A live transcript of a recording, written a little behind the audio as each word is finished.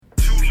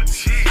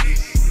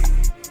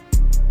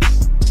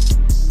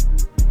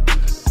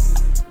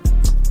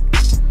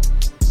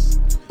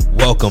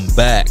welcome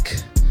back.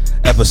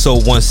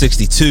 Episode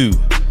 162,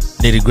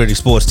 Nitty Gritty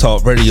Sports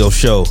Talk Radio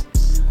Show.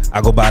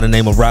 I go by the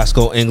name of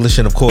Roscoe English,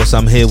 and of course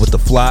I'm here with the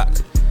flock.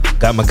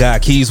 Got my guy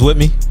Keys with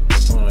me.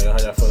 How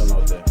y'all feeling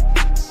out there?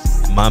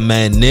 My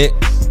man Nick.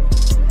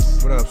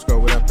 What up, Sco?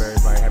 What up,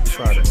 everybody? Happy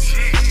Friday.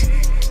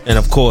 And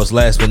of course,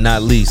 last but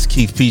not least,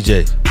 Keith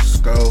PJ.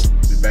 Sco,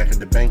 be back at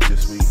the bank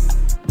this week.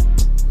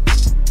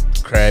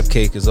 Crab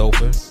cake is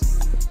open.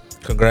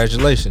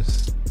 Congratulations.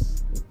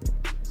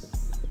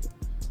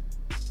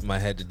 Might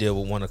have to deal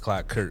with 1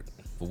 o'clock Kurt,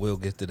 but we'll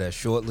get to that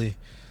shortly.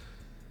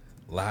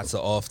 Lots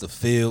of off the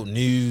field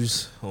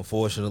news.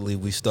 Unfortunately,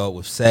 we start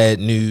with sad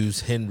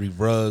news. Henry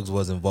Ruggs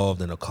was involved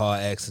in a car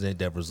accident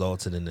that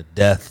resulted in the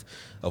death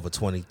of a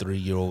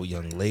 23-year-old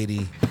young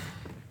lady.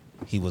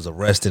 He was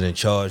arrested and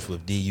charged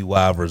with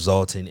DUI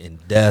resulting in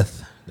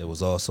death. There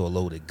was also a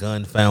loaded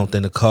gun found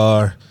in the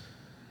car.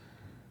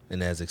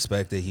 And as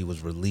expected, he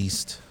was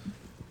released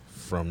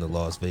from the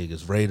Las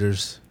Vegas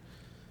Raiders.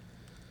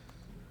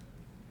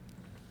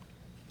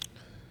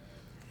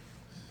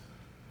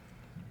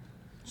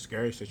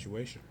 Scary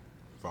situation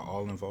for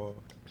all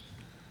involved.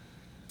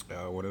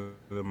 One of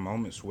the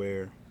moments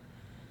where,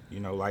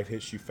 life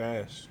hits you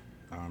fast.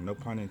 No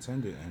pun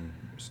intended. And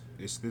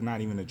it's not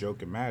even a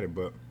joking matter,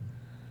 but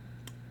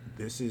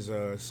this is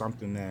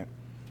something that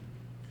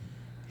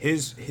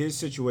his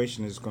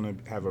situation is going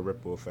to have a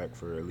ripple effect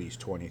for at least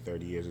 20,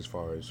 30 years as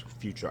far as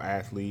future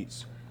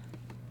athletes,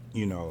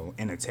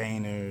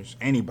 entertainers,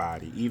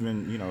 anybody,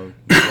 even,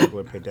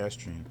 regular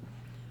pedestrian.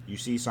 You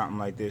see something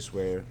like this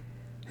where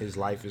his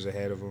life is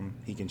ahead of him.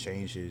 He can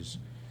change his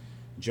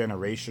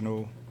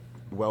generational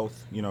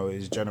wealth,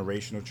 his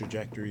generational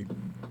trajectory.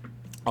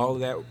 All of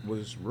that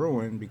was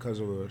ruined because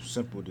of a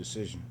simple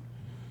decision.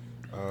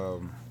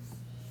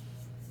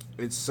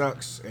 It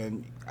sucks,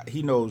 and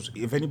he knows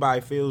if anybody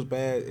feels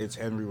bad, it's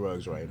Henry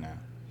Ruggs right now.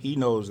 He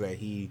knows that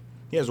he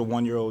has a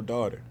 1-year-old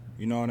daughter.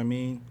 You know what I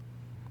mean?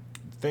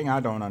 The thing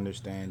I don't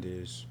understand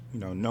is,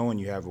 knowing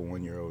you have a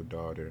 1-year-old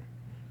daughter,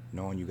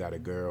 knowing you got a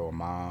girl, a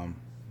mom,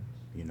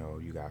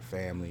 you got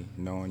family,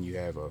 knowing you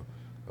have a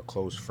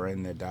close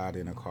friend that died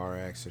in a car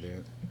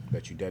accident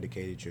that you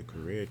dedicated your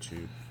career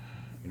to,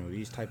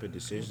 these type of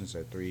decisions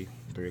at 3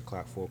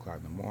 o'clock, 4 o'clock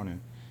in the morning.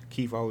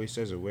 Keith always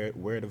says it,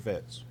 where are the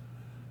vets?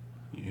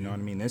 You know what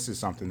I mean? This is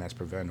something that's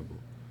preventable.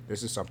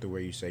 This is something where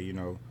you say,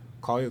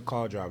 call your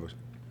car driver.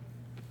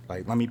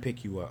 Like, let me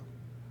pick you up.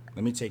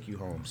 Let me take you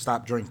home.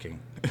 Stop drinking.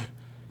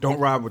 Don't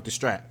ride with the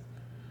strap.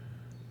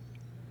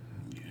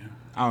 Yeah.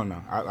 I don't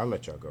know. I'll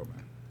let y'all go,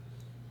 man.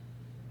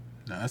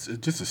 No, it's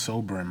just a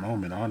sobering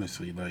moment,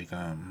 honestly. Like,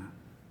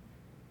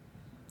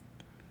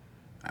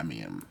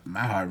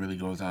 my heart really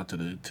goes out to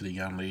the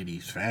young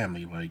lady's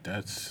family. Like,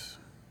 that's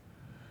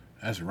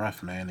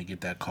rough, man, to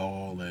get that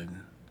call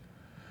and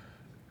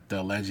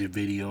the alleged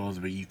videos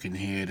where you can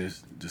hear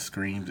the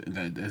screams.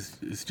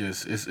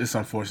 It's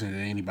unfortunate that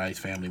anybody's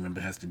family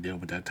member has to deal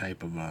with that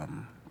type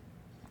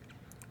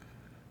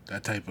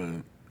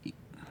of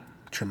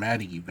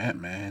traumatic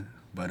event, man.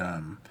 But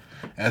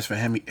as for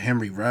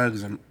Henry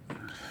Ruggs,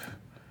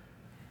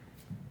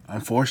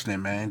 unfortunate,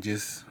 man,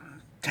 just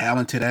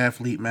talented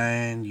athlete,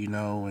 man,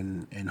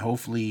 and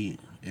hopefully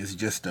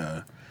it's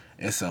a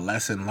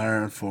lesson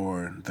learned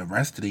for the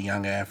rest of the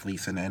young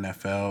athletes in the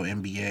NFL,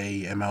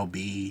 NBA,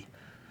 MLB,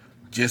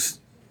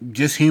 just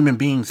human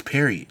beings,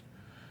 period.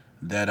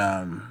 That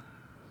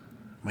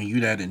when you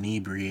that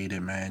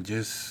inebriated, man,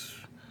 just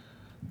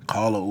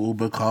call a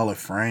Uber, call a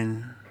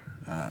friend,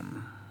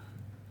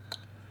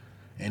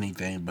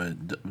 anything,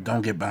 but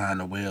don't get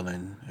behind the wheel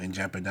and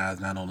jeopardize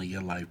not only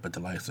your life but the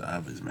lives of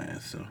others, man.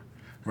 So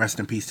rest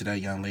in peace to that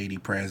young lady.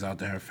 Prayers out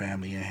to her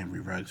family and Henry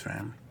Ruggs'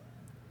 family.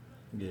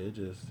 Yeah,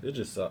 it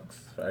just sucks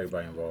for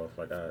everybody involved.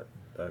 Like I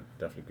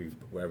definitely agree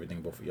with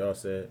everything both of y'all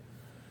said.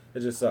 It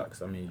just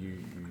sucks. I mean,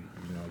 you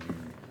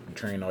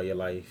train all your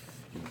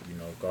life.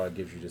 God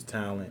gives you this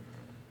talent,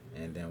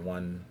 and then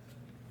one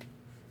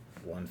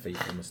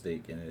fateful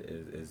mistake, and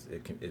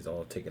it's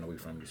all taken away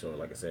from you. So,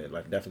 like I said,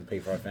 definitely pay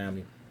for our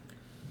family.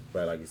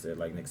 But like you said,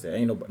 like Nick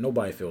said,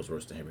 nobody feels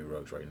worse than Henry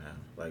Ruggs right now.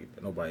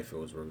 Like, nobody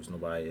feels worse.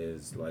 Nobody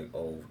is like,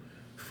 oh,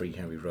 free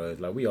Henry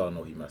Ruggs. Like, we all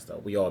know he messed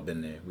up. We all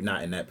been there. We're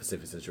not in that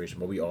specific situation,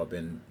 but we all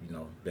been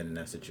in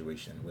that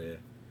situation where,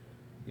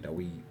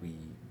 we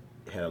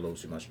had a little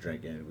too much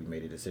drink and we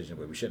made a decision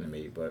where we shouldn't have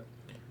made. But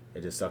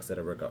it just sucks that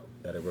it worked out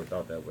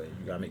that way.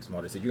 You gotta make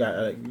smart decisions. You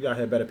gotta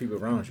have better people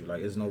around you.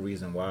 Like, there's no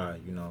reason why.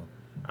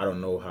 I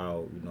don't know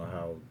how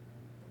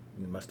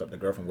messed up the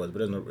girlfriend was, but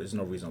there's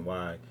no reason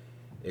why.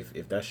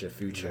 If that's your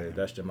future, if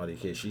that's your mother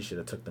kid, she should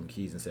have took them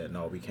keys and said,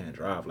 no, we can't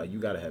drive. Like, you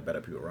got to have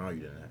better people around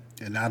you than that.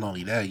 And not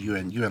only that, you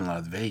in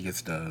Las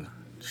Vegas, the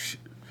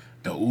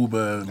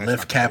Uber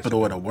Lyft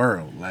capital of the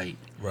world. Like,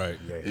 Right.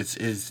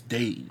 It's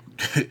they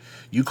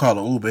you call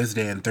an Uber, it's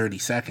there in 30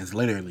 seconds,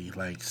 literally.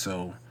 Like,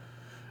 so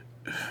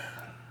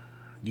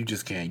you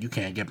just can't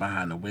get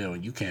behind the wheel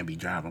and you can't be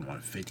driving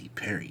 150,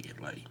 period.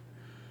 Like,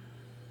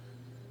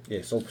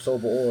 yeah,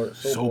 sober or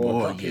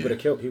yeah. He would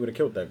have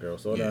killed that girl.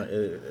 So yeah.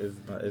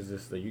 it's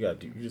just that you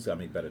just gotta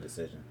make better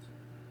decisions.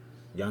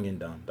 Young and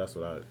dumb. That's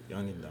what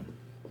young and dumb.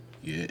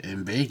 Yeah,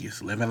 in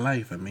Vegas, living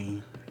life. I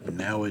mean,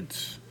 now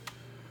it's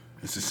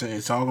the same.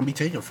 It's all gonna be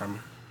taken from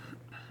him.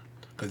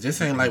 Cause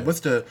this ain't like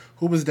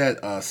who was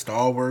that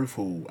Stallworth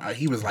who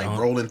he was like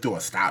rolling through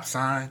a stop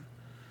sign.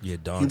 Yeah, He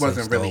Dante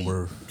wasn't really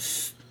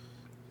Stallworth.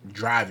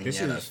 driving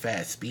This at a is-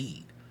 fast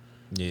speed.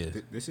 Yeah,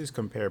 This is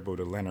comparable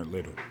to Leonard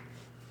Little.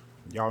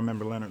 Y'all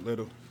remember Leonard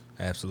Little?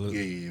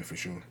 absolutely. Yeah, for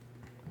sure.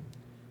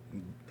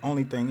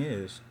 Only thing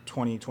is,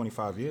 20,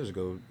 25 years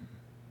ago,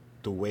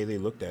 the way they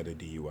looked at a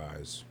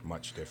DUI is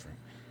much different.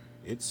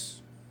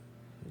 It's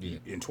Yeah.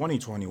 in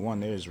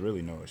 2021. There's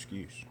really no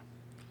excuse.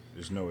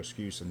 There's no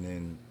excuse, and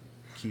then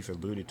Keith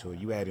alluded to it.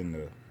 You add in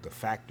the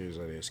factors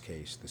of this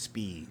case: the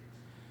speed,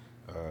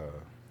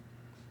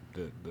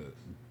 the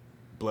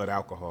blood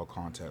alcohol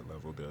content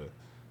level,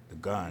 the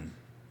gun.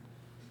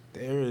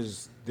 There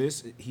is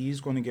this.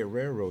 He's going to get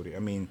railroaded. I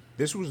mean,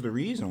 this was the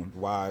reason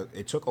why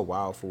it took a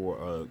while for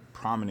a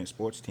prominent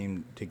sports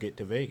team to get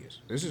to Vegas.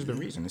 This is the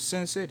reason. It's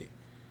Sin City.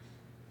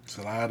 It's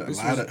a lot This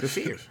of is the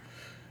fear.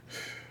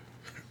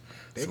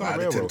 There's a They're lot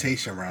gonna of railroad.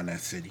 temptation around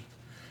that city,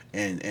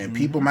 and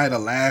people might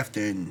have laughed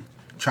and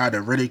tried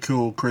to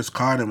ridicule Chris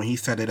Carter when he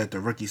said it at the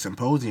rookie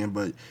symposium,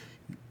 but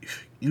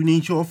you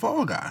need your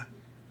fall guy.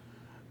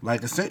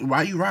 Like,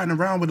 why you riding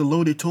around with a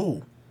loaded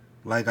tool?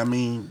 Like, I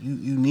mean,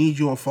 you need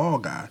your fall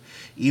guy,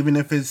 even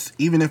if it's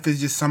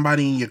just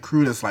somebody in your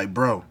crew that's like,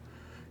 bro,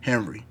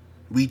 Henry,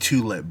 we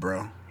too lit,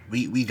 bro.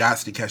 We got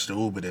to catch the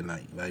Uber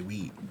tonight. Like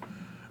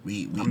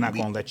I'm not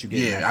gonna let you get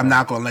in Yeah, that I'm car.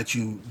 not gonna let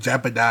you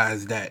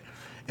jeopardize that.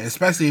 And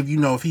especially if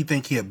if he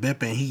think he a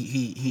bip and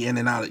he in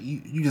and out.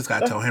 You just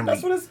gotta tell Henry.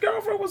 That's what his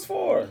girlfriend was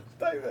for.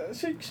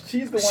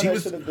 She's the one She that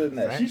was- should have done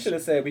that. She Facts. should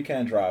have said, "We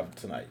can't drive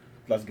tonight.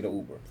 Let's get an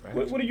Uber."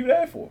 What are you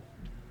there for?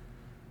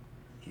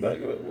 Like,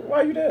 why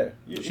are you there?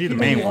 She the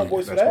main one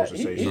Homeboys for that's that.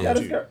 supposed to say He so, got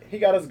his too. girl. He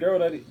got his girl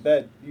that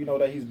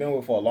he's been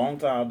with for a long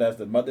time. That's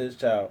the mother of his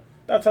child.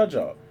 That's her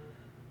job.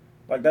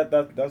 Like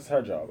that's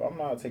her job. I'm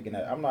not taking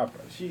that. I'm not.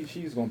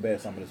 She's gonna bear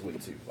some of this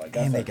weight too. Like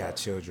that's And they her got job.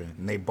 children,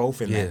 and they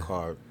both in Yeah. that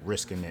car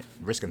risking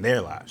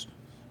their lives.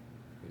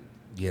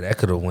 Yeah, that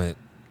could have went.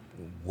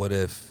 What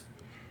if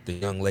the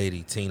young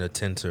lady Tina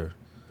Tinter,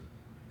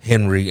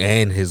 Henry,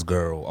 and his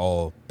girl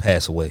all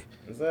pass away?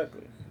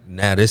 Exactly.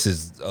 Now this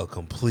is a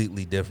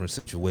completely different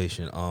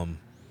situation.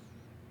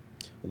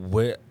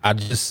 Where I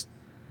just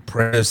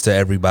prayers to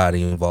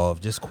everybody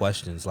involved. Just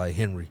questions like,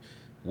 Henry,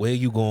 where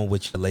you going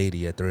with your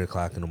lady at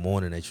 3:00 in the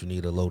morning that you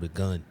need a loaded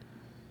gun?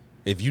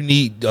 If you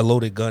need a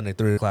loaded gun at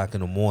 3:00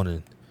 in the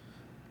morning,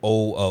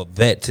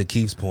 vet, to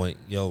Keith's point,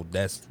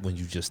 that's when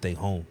you just stay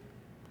home.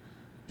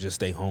 Just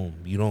stay home.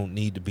 You don't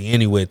need to be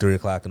anywhere at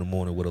 3:00 in the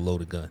morning with a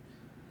loaded gun.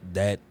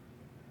 That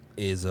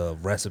is a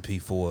recipe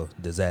for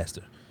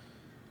disaster.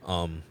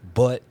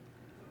 But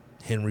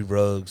Henry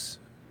Ruggs,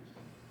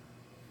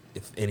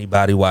 if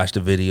anybody watched the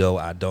video,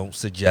 I don't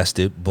suggest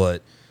it,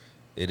 but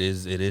it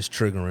is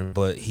triggering.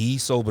 But he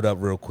sobered up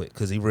real quick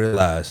because he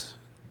realized,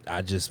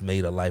 I just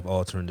made a life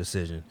altering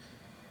decision.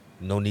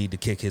 No need to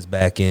kick his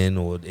back in,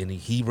 and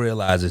he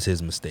realizes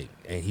his mistake,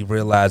 and he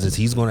realizes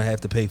he's going to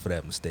have to pay for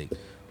that mistake.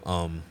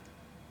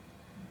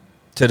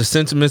 To the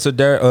sentiments of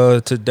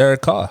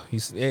Derek Carr,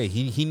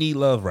 he need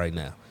love right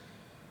now.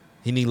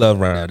 He need love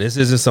right now. This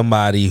isn't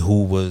somebody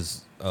who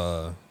was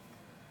a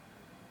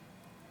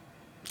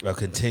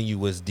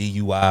continuous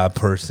DUI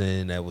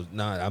person that was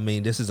not. I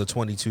mean, this is a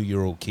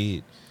 22-year-old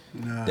kid.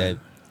 Nah, That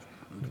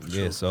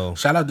so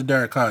shout out to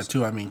Derek Carr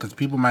too. I mean, because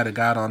people might have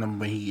got on him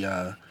when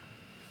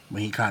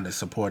he kind of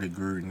supported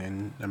Gruden,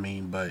 and I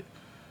mean, but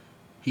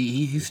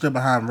he stood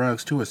behind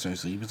Ruggs too.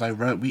 Essentially, he was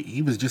like,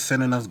 he was just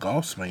sending us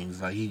golf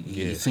swings. Like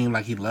he seemed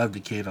like he loved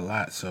the kid a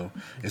lot. So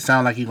it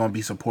sounded like he's gonna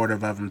be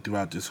supportive of him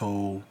throughout this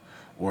whole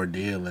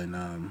ordeal.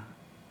 And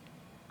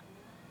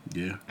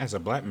yeah, As a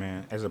black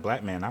man,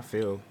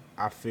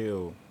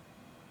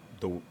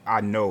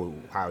 I know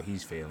how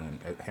he's feeling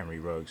at Henry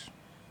Ruggs.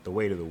 The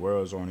weight of the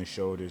world's on his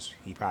shoulders.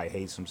 He probably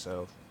hates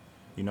himself.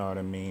 You know what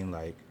I mean?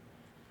 Like,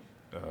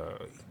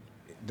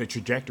 the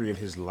trajectory of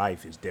his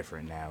life is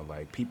different now.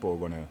 Like, people are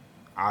gonna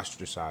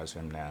ostracize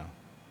him now,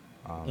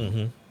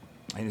 and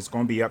it's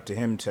gonna be up to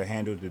him to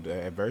handle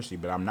the adversity.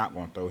 But I'm not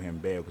gonna throw him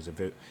bail because if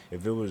it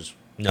was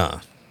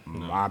nah.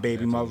 my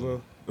baby mother,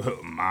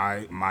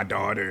 my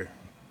daughter,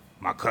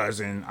 my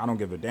cousin, I don't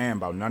give a damn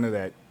about none of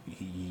that.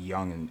 He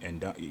young and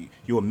dumb.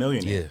 You a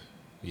millionaire.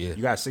 Yeah.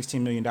 You got a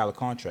 $16 million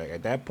contract.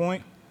 At that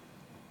point,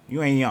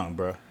 you ain't young,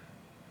 bro.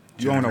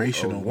 You own a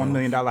Generational $1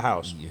 million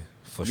house. Yeah,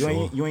 for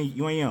You sure. ain't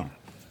young.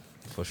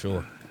 For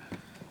sure.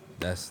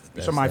 That's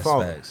somebody that's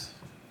fault. facts.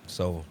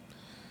 So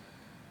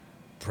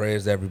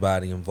prayers to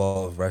everybody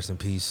involved. Rest in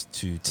peace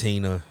to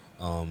Tina.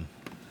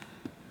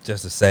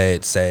 Just a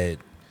sad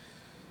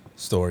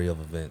story of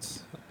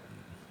events.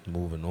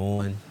 Moving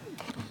on.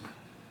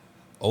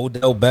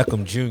 Odell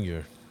Beckham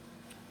Jr.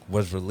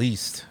 was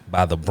released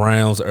by the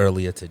Browns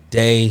earlier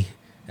today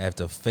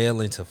after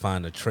failing to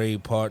find a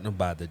trade partner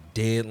by the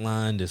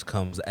deadline. This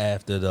comes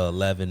after the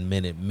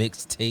 11-minute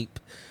mixtape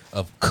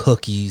of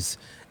Cookie's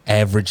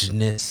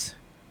averageness.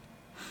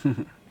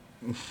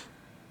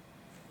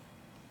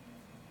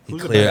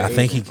 Who's the cleared. better I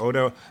think agent, he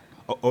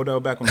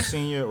Odell Beckham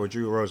Sr. or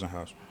Drew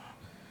Rosenhaus?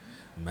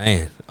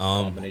 man.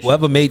 Combination.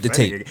 Whoever made the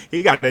tape,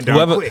 He got that done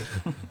whoever quick.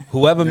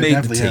 whoever They made the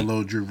definitely had tape,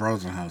 little Drew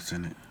Rosenhaus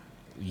in it.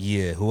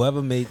 yeah,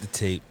 whoever made the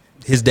tape.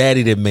 His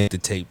daddy didn't make the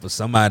tape, but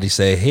somebody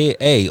said,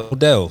 "Hey,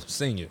 Odell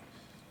Senior,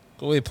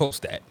 go ahead and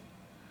post that.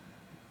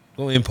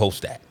 Go ahead and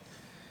post that."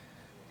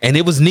 And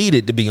it was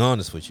needed, to be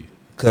honest with you,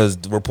 because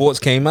the reports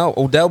came out.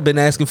 Odell been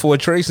asking for a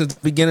trade since the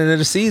beginning of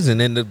the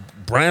season, and the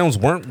Browns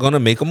weren't gonna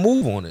make a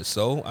move on it.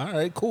 So, all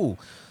right, cool.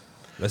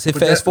 Let's hit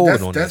But fast forward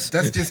that's, on that's,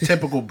 this. That's just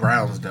typical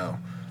Browns, though.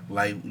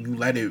 Like, you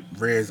let it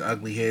rear its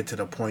ugly head to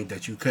the point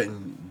that you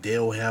couldn't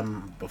deal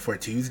him before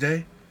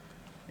Tuesday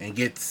and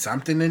get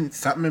something in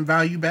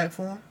value back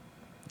for him.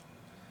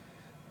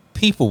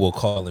 People were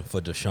calling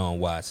for Deshaun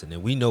Watson,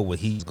 and we know what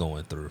he's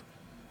going through.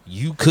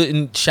 You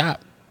couldn't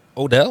shop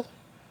Odell?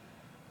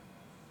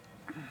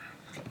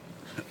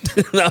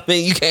 I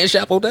mean, you can't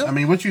shop Odell? I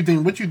mean, what you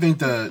think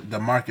the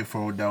market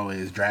for Odell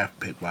is draft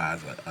pick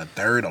wise? A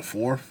third, a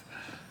fourth?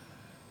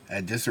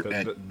 At this,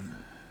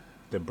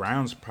 The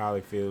Browns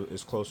probably feel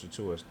it's closer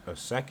to a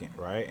second,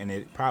 right? And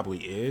it probably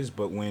is,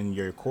 but when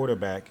your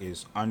quarterback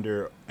is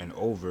under and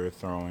over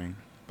throwing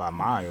by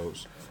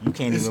miles, you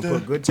can't It's even the-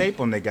 put good tape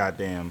on the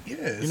goddamn.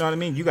 Yeah, You know what I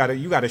mean? You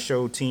gotta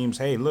show teams,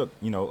 hey, look,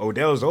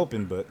 Odell's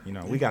open, but we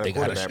got a They gotta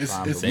quarterback sh-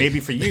 problem. it's- Maybe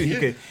for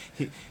you,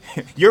 Yeah.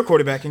 your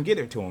quarterback can get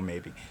it to him,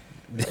 maybe.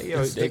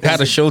 They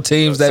gotta show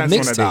teams that cents on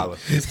a mixtape. dollar.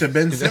 it's the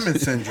Ben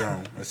Simmons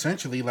syndrome.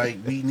 Essentially, like,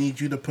 we need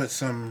you to put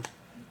some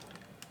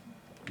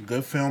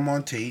good film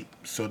on tape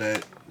so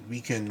that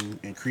we can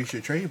increase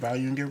your trade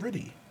value and get rid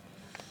of you.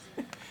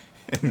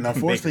 And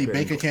unfortunately,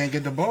 Baker can't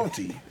get the ball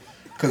to you.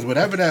 Because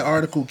whatever that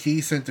article Key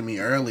sent to me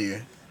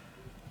earlier,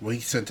 well, he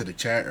sent to the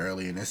chat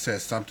earlier, and it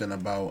says something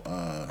about,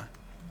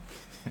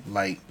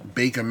 like,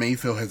 Baker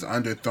Mayfield has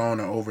underthrown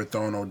or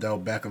overthrown Odell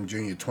Beckham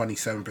Jr.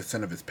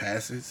 27% of his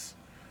passes.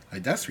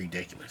 Like, that's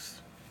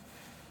ridiculous.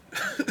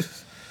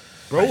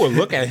 Bro would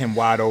look at him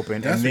wide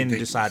open That's and then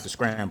ridiculous. decide to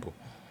scramble.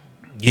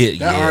 Yeah,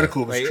 That yeah.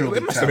 article was Like, truly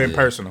it must have been telling.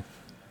 personal.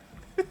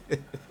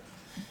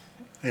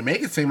 They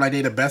make it seem like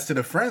they the best of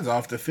the friends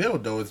off the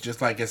field, though. It's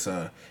just like it's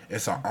an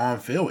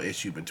on-field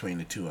issue between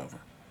the two of them.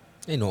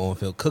 Ain't no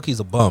on-field. Cookie's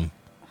a bum.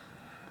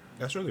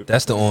 That's really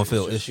That's the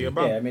on-field it's just issue.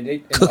 about- Yeah, I mean,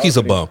 in the Cookie's a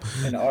article,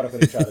 bum. In the article,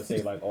 they try to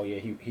say like, oh yeah,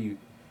 he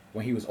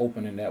when he was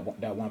opening that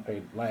one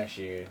play last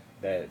year,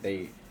 that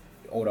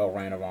Odell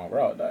ran the wrong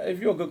route. If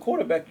you're a good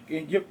quarterback,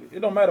 it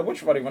don't matter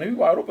which route he run. If you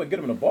wide open, get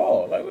him the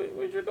ball. Like,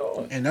 what you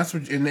doing? And that's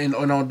what. And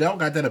Odell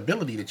got that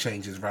ability to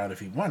change his route if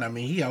he want. I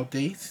mean, he out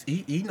there.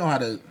 He know how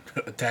to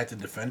attack the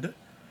defender.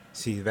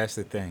 See, that's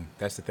the thing.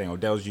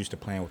 Odell's used to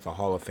playing with a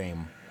Hall of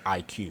Fame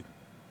IQ.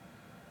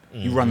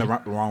 You run the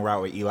wrong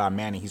route with Eli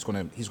Manning, he's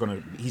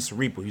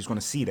cerebral. He's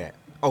gonna see that.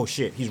 Oh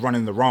shit, he's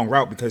running the wrong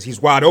route because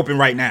he's wide open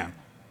right now.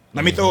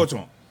 Let me throw it to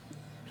him.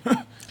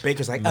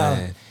 Baker's like,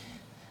 Man.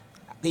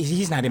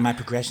 he's not in my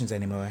progressions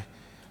anymore.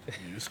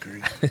 It's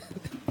crazy.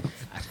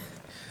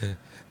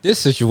 This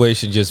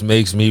situation just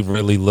makes me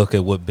really look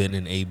at what Ben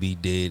and AB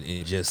did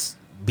and just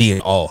be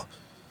in awe.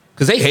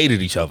 Because they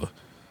hated each other.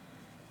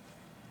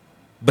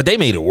 But they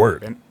made it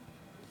work.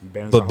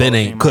 Ben's But a Ben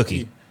Hall of ain't Fame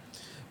Cookie. IQ.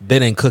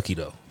 Ben ain't Cookie,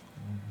 though.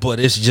 But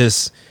it's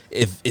just,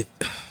 if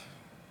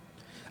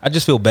I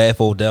just feel bad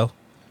for Odell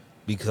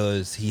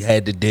because he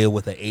had to deal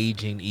with an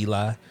aging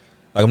Eli.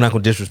 Like, I'm not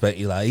going to disrespect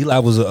Eli. Eli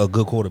was a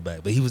good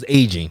quarterback, but he was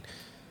aging.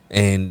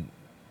 And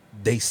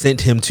they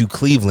sent him to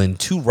Cleveland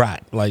to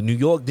rot. Like, New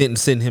York didn't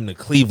send him to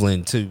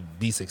Cleveland to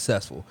be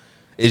successful.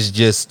 It's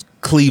just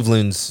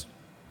Cleveland's.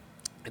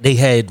 They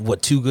had,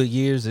 2 good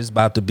years? It's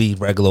about to be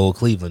regular old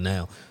Cleveland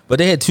now. But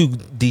they had 2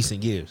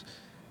 decent years.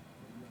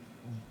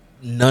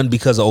 None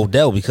because of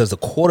Odell, because the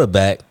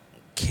quarterback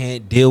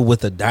can't deal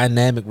with a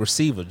dynamic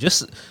receiver.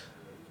 Just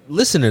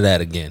listen to that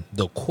again.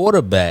 The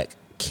quarterback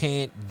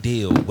can't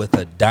deal with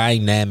a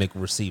dynamic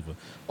receiver.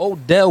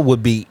 Odell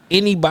would be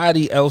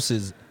anybody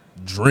else's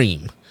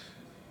dream.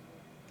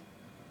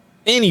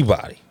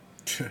 Anybody.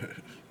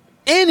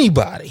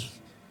 Anybody.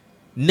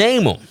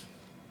 Name them.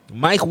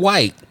 Mike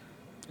White.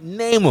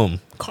 Name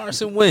them.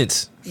 Carson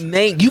Wentz.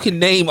 You can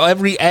name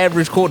every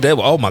average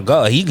quarterback. Oh my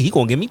God, he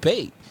gonna get me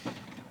paid.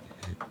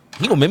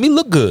 He gonna make me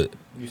look good.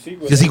 You see,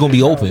 'Cause he gonna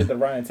be open. The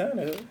Ryan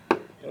Tannehill.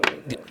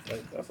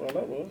 Like, that's all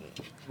that was.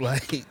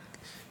 Like,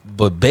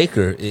 but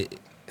Baker,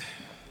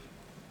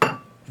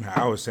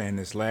 I was saying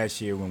this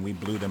last year when we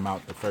blew them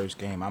out the first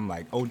game. I'm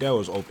like, Odell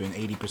was open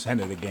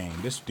 80% of the game.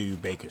 This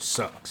dude Baker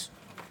sucks.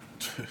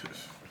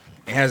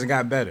 It hasn't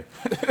got better.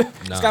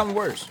 It's Nah. gotten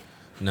worse.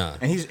 nah.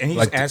 And he's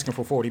Like, asking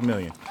for $40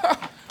 million.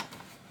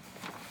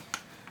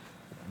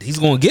 he's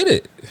gonna get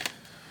it.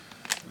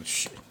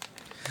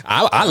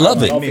 I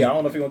love I it. don't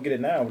know if he's gonna get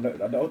it now.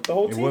 The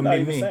whole It team wouldn't not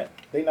be even me. saying,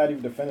 they not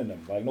even defending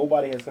him. Like,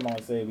 nobody has come out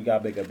and said we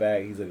got Baker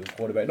back. He's a good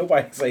quarterback.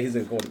 Nobody say he's a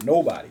good quarterback.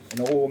 Nobody in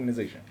the whole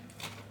organization.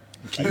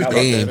 Like,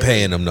 They ain't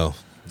paying him though.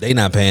 They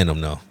not paying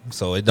him though.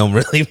 So it don't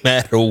really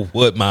matter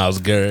what Myles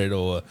Garrett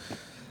or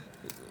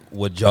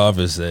what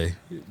Jarvis say.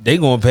 They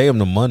gonna pay him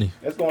the money.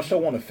 It's gonna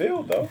show on the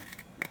field though.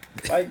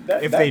 Like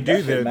that. If that, they that do,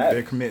 shit they're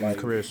matters. committing Like,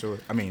 career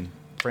suicide. I mean,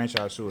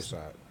 franchise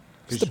suicide.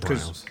 It's the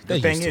Browns. The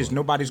They thing used to is, it.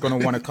 nobody's going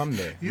to want to come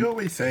there. You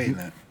always saying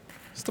that.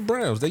 It's the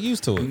Browns. They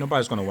used to it.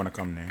 Nobody's going to want to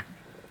come there.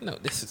 No,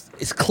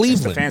 it's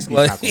Cleveland. Stefanski's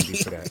Like- not going to be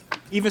for that.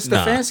 Even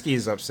Nah. Stefanski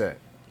is upset.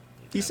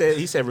 He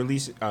said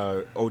release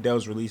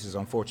Odell's release is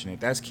unfortunate.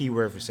 That's key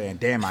word for saying,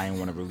 damn, I didn't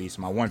want to release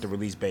him. I wanted to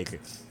release Baker.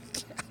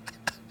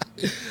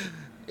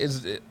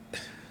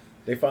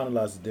 they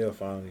finalized the deal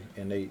finally,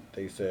 and they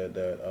said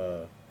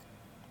that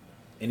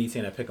any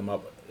team that pick him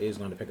up is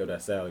going to pick up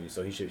that salary,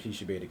 so he should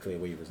be able to clear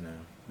waivers now.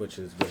 Which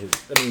is what his.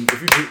 I mean,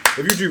 if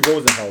you drew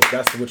Rosenhaus,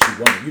 that's what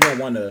you want. You don't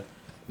want to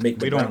make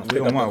the Browns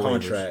pick up a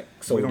contract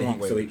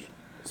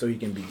so he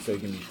can be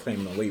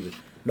claiming on waivers.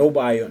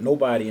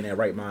 Nobody in their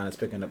right mind is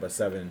picking up a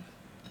 $7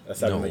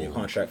 million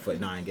contract for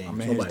 9 games.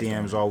 I'm in his Nobody's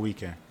doing DMs it. all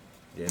weekend.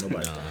 Yeah,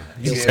 nobody's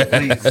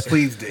doing Yeah,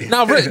 please do.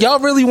 Now, y'all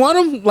really want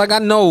him? Like I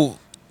know,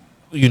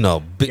 but,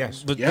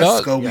 Yes. but Yes,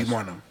 y'all, Sco, we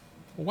want him.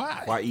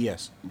 why?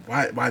 Y-E-S.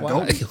 Why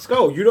don't we? Let's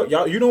go. You don't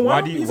Why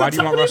want do him? you- He's why a do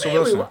you top want of Russell the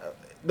Wilson? family.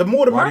 The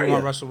more the Why do merrier. you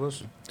want Russell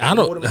Wilson? I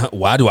don't.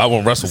 Why do I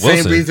want Russell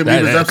Wilson? Same reason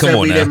we was Come upset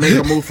on we now. didn't make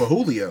a move for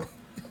Julio.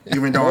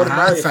 Even though More in the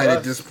merrier hindsight for at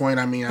us. this point,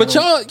 I mean, But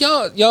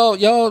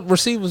y'all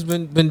receivers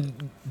been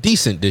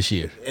decent this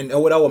year. And that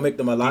will make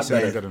them a lot He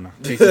ain't good better. enough.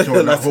 takes it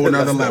to a Let's- whole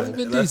nother let's- level,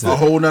 Been let's- decent. a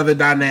whole nother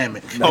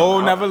dynamic.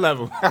 Whole never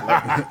level.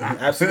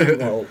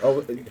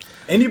 Absolutely.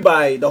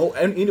 Anybody but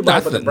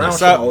the think- Browns What's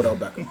should up? Odell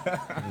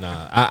Beckham.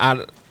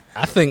 Nah,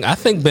 I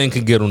think Ben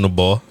can get him the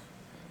ball.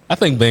 I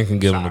think Ben can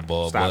get him the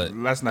ball, Stop. but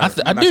Let's not- I let's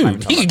not do. even He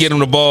talk can about get him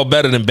the ball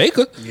better than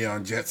Baker. Yeah,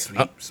 on jet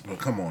sweeps, but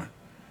come on.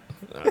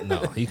 No,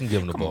 he can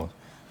give him the ball.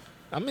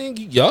 I mean,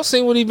 y'all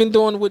seen what he been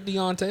doing with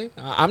Deontay?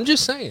 I'm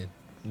just saying.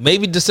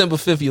 Maybe December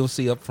 5th you'll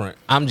see up front.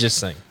 I'm just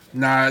saying.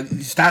 Nah,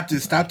 stop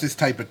this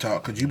type of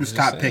talk, because you was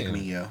top pick saying.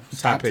 me, yo.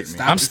 Top pick me.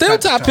 I'm this still type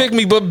of top talk. pick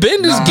me, but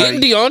Ben is Nah,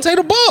 getting Deontay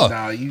the ball.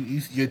 Nah, your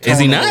Is he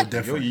tone a not? little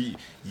different.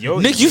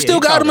 Nick, you still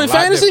got him in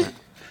fantasy?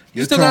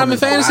 You still got him in Your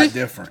tone is a lot fantasy?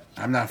 different.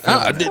 I'm not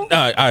feeling it.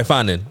 All right,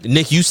 fine then.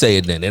 Nick, you say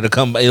it then.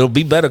 It'll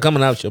be better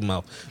coming out your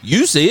mouth.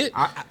 You see it.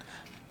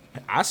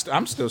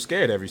 I'm still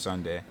scared every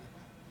Sunday.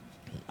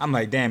 I'm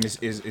like, damn,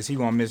 is he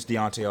gonna miss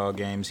Deontay all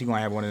games? He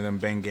gonna have one of them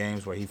bang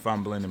games where he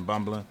fumbling and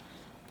bumbling.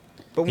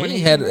 But when He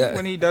he had,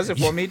 when he does it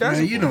for me, he does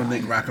Man, it. you for know me.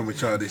 Nick rocking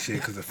with y'all this year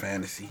because of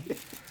fantasy. You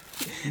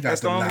got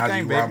That's the only Najee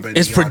thing, baby. Robert,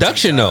 It's Deontay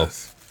production though.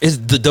 Guys. It's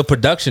the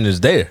production is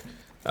there.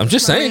 I'm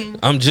just saying.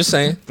 The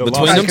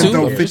Between loss them can two,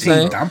 throw I'm just 15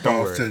 saying. dump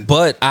offs to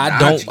But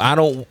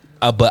Najee.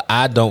 I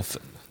don't.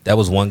 That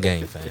was one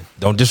game, fam.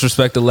 Don't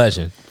disrespect the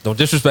legend. Don't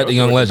disrespect the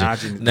young legend.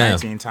 Najee Now,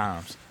 19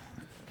 times.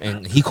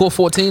 and he caught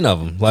 14 of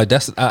them. Like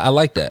I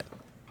like that.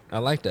 I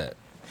like that.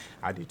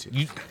 I do too.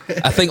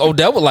 I think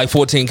Odell would like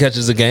 14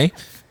 catches a game.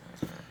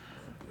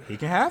 He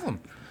can have them.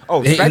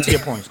 Oh, back to your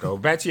points, though.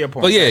 Back to your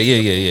points. Oh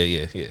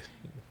yeah.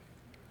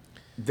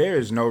 There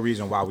is no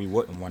reason why we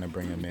wouldn't want to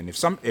bring him in.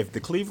 If the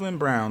Cleveland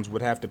Browns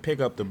would have to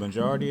pick up the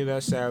majority of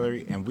that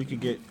salary, and we could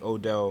get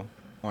Odell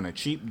on a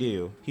cheap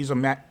deal, he's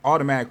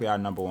automatically our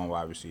number one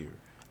wide receiver.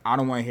 I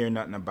don't want to hear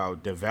nothing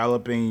about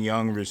developing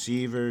young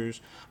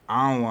receivers.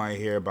 I don't want to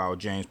hear about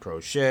James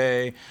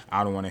Prochet.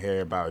 I don't want to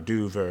hear about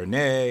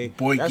Duvernay. That's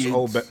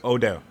Boykins.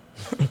 Odell.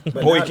 But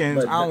Boykins.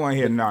 not- but I don't want to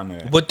hear none of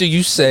that. What do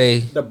you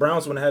say? The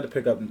Browns wouldn't have had to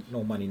pick up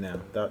no money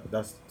now.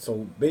 That's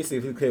so basically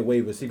if he clear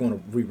waivers, he's going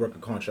to rework a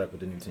contract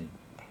with the new team.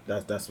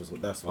 That's what's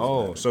Oh,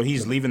 happening. so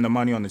he's leaving the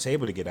money on the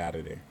table to get out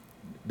of there.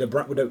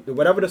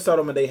 Whatever the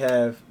settlement they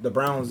have, the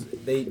Browns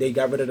they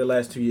got rid of the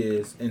last 2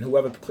 years, and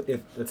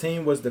if the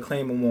team was to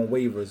claim him on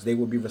waivers, they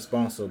would be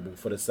responsible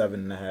for the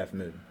 $7.5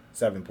 million,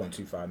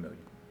 $7.25 million.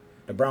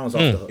 The Browns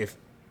off the hook.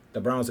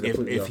 The Browns are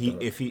completely off the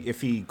hook.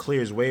 If he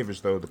clears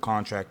waivers though, the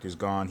contract is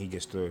gone. He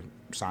gets to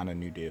sign a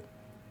new deal.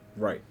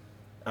 Right.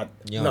 Y'all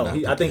No, not I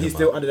think picking he's him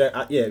still up. under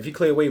that. Yeah, if he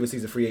clear waivers,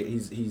 he's a free.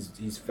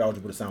 He's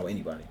eligible to sign with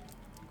anybody.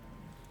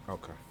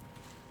 Okay.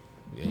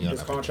 Yeah, y'all His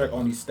not contract picking him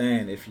only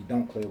stand if he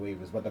don't clear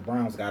waivers, but the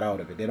Browns got out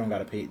of it. They don't got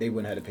to pay. They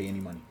wouldn't have to pay any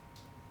money.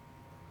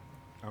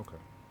 Okay.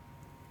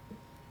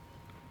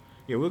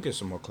 Yeah, we'll get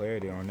some more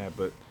clarity on that.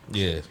 But up.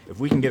 Yeah. if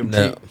we can get him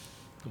No, cheap,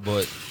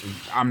 but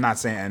I'm not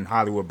saying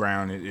Hollywood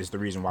Brown is the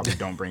reason why we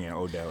don't bring in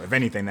Odell. If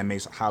anything, that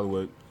makes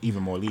Hollywood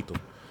even more lethal.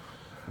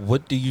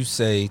 what do you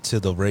say to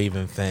the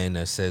Raven fan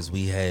that says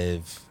we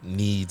have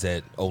needs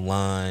at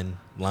O-line,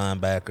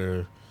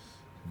 linebacker,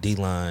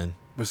 D-line?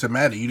 What's the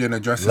matter? You didn't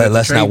address it. at the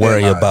Let's trade not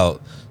worry deadline.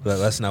 about.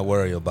 Let's not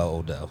worry about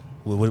Odell.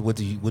 What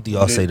do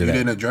y'all say to You that?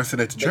 didn't address it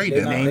at the trade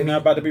They're deadline.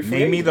 not about to be free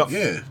Name me the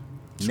agents.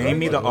 Yeah. name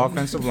me the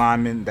offensive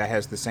lineman that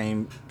has the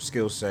same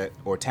skill set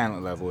or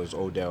talent level as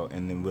Odell,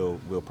 and then we'll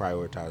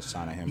prioritize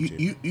signing him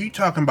too. You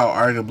talking about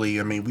arguably?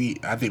 I mean,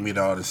 I think we'd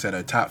all have said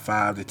a top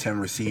 5 to 10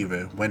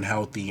 receiver when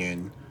healthy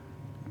and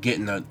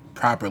getting a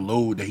proper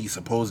load that he's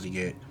supposed to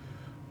get.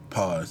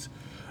 Pause.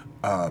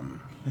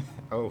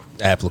 Oh,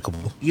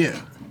 Applicable.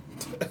 Yeah.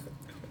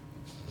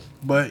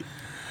 But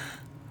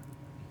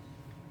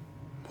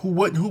who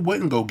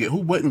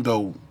wouldn't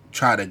go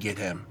try to get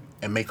him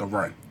and make a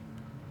run?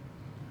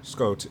 let's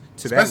go to that.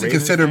 Especially Ravens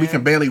considering we fan.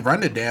 can barely run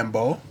the damn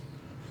ball.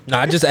 No,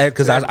 I just asked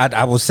because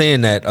I was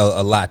saying that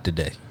a lot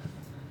today.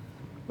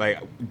 Like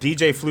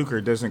DJ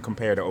Fluker doesn't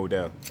compare to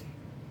Odell.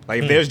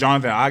 Like if there's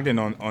Jonathan Ogden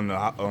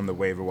on the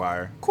waiver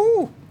wire,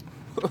 cool.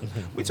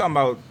 We talking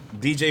about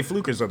DJ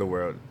Flukers of the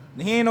world.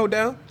 He ain't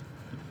Odell.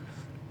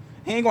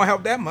 He ain't gonna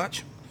help that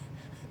much.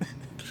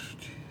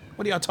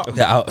 What are y'all talking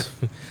about?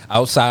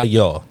 Outside of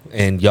y'all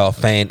and y'all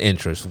fan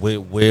interest,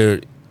 where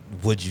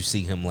would you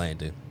see him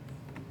landing?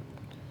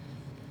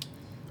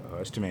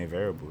 There's too many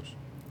variables.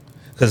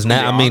 Because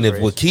now, I mean, if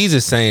Andres. what Keys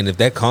is saying, if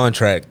that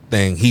contract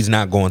thing, he's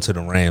not going to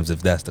the Rams.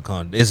 If that's the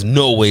contract, there's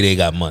no way they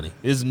got money.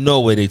 There's no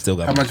way they still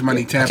got How money. much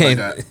money Tampa can't-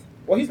 got?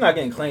 Well, he's not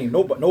getting claimed.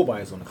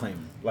 Nobody's going to claim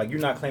him. Like you're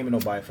not claiming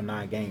nobody for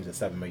 9 games at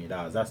 $7 million.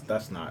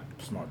 That's not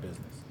smart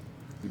business.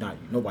 You're not.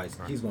 Nobody's.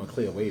 He's going to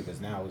clear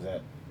waivers now. Is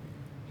that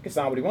he can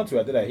sign what he wants to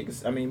after that. He can.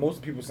 I mean,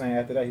 most people saying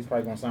after that he's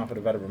probably going to sign for the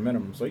veteran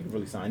minimum, so he can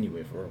really sign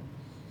anywhere for real.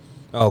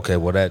 Okay,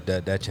 well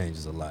that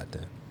changes a lot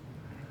then.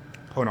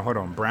 Hold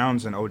on.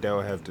 Browns and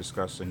Odell have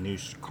discussed a new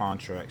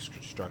contract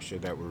structure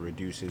that will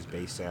reduce his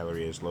base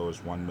salary as low as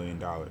 $1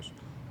 million.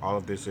 All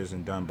of this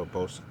isn't done, but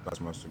both sides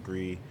must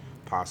agree.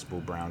 Possible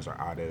Browns are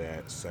out of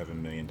that $7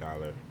 million,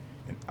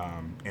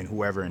 and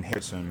whoever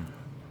inherits him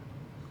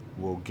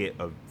will get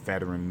a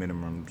veteran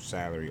minimum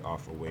salary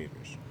off of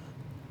waivers.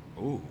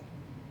 Ooh,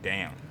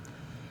 damn.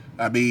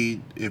 I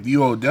mean, if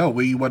you Odell,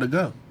 where you want to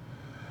go?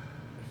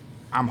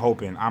 I'm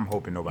hoping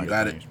nobody You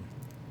got claims it.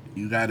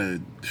 me. You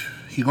gotta.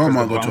 He gonna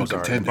want to go to a The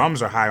contender.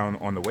 bums are high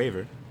on the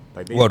waiver.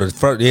 Like Well,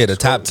 the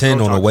top 10 on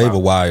the talk waiver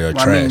about- wire are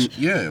Well, I trash. mean,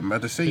 yeah, I'm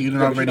about to say you done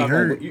Yeah, but already you're not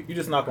heard. You're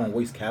just not going to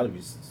waste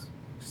calories,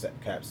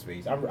 cap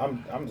space.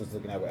 I'm just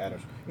looking at what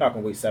Adams. You're not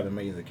going to waste $7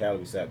 million of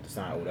calories to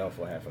sign Odell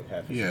for half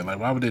a Yeah, like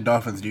why would the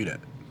Dolphins do that?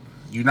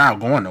 You're not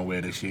going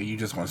nowhere this year. You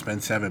just gonna spend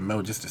 $7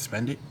 million just to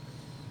spend it?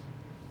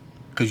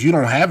 Because you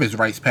don't have his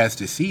rights past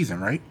this season,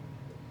 right?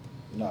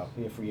 No,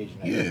 he a free agent.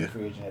 Yeah. He's a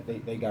free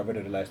agent. They got rid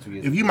of the last 2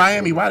 years. If you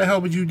Miami, why the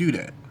hell would you do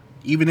that?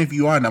 Even if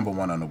you are number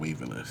 1 on the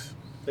waiver list.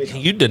 Can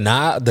you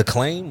deny the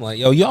claim? Like,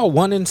 yo, y'all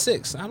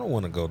 1-6. I don't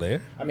want to go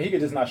there. I mean, he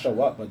could just not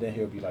show up, but then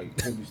he'll be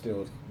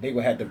still. They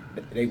would have to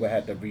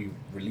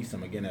release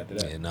him again after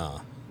that. Yeah, nah.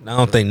 I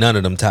don't think none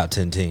of them top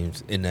 10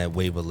 teams in that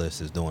waiver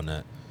list is doing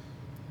that.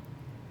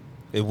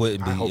 It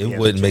wouldn't I hope be. he It has a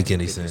wouldn't chance make to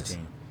any pick his sense.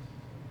 team.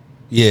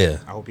 Yeah.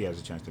 I hope he has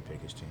a chance to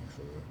pick his team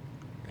for real.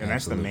 And Absolutely.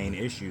 that's the main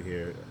issue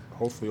here.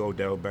 Hopefully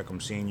Odell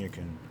Beckham Sr.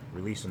 can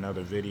release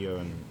another video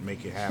and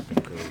make it happen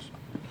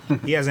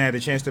because he hasn't had a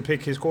chance to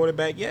pick his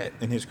quarterback yet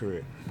in his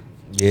career.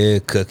 Yeah,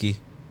 Cookie.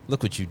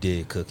 Look what you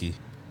did, Cookie.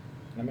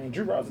 I mean,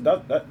 Drew Brees.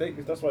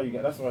 That's why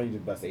you're the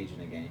best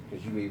agent in the game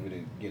because you able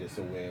to get it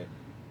so where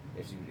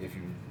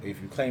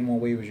if you claim on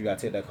waivers, you got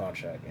to take that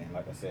contract. And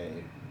like I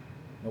said,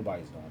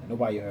 nobody's doing it.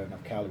 Nobody have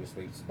enough calorie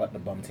space but the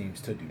bum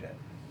teams to do that.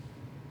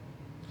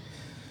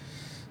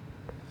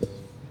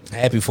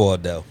 Happy for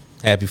Odell.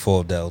 Happy for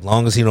Odell.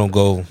 Long as he don't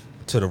go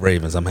to the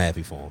Ravens, I'm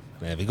happy for him.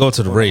 And if he go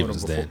to the Hold on,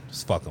 Ravens, then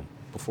just fuck him.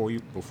 Before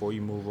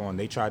you move on,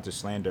 they tried to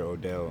slander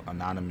Odell.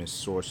 Anonymous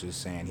sources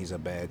saying he's a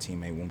bad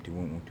teammate. Whoopty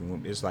whoop, whoopty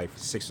whoop. It's like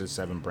 6 or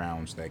 7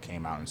 Browns that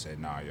came out and said,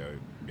 "Nah,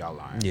 y'all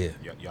lying. Yeah,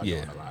 y'all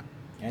yeah. doing a lot."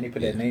 And he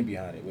put that name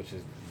behind it, which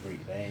is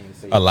great. They ain't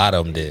say A lot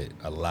of them did.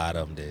 A lot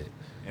of them did.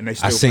 And they I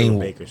still play seen-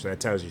 with Baker, so that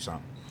tells you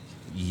something.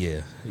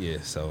 Yeah,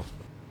 so.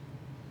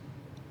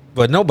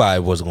 But nobody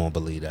was going to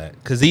believe that.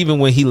 Because even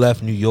when he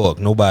left New York,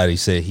 nobody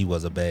said he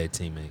was a bad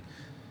teammate.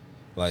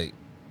 Like,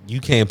 you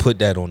can't put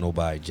that on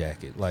nobody's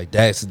jacket. Like,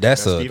 that's a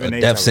Stephen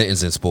A. death tell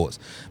sentence in sports.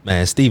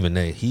 Man, Stephen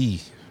A.,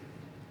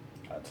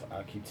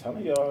 I keep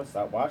telling y'all,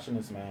 stop watching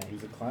this man.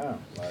 He's a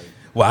clown. Like,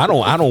 well,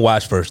 I don't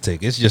watch First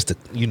Take. It's just the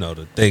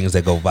things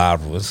that go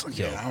viral. It's like,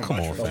 yo, Yeah, I don't come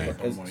watch on, First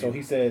fam. Take. so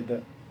he said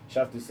that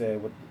Schefter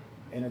said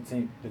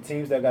the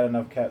teams that got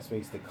enough cap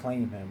space to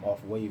claim him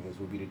off waivers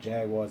would be the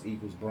Jaguars,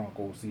 Eagles,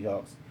 Broncos,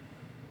 Seahawks,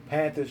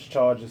 Panthers,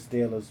 Chargers,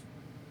 Steelers,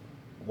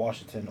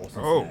 Washington, or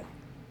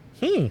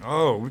Cincinnati.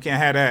 Oh, we can't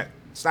have that.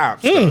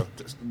 Stop.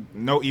 Just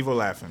no evil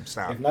laughing.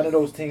 Stop. If none of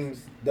those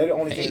teams, they're the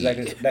only teams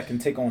that can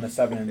take on a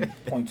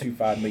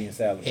 $7.25 million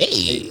salary.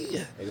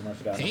 Hey. They must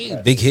have got enough Hey,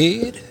 cap big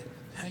head.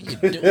 How you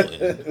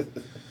doing?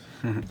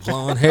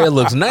 Blonde hair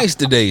looks nice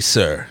today,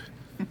 sir.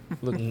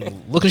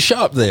 Looking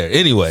sharp there.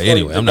 Anyway,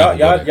 I'm not.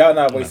 Y'all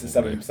not wasting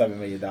 $7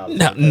 million.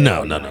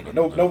 No.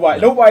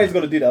 Nobody's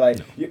gonna do that. Like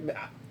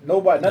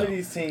nobody, none of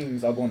these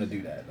teams are going to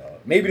do that.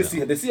 Maybe the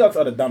Seahawks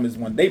are the dumbest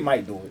one. They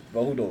might do it,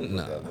 but who knows?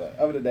 But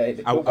other than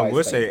that, I nobody's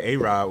would thinking.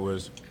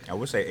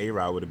 say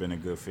A-Rod would have been a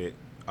good fit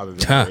other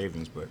than Huh. the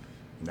Ravens, but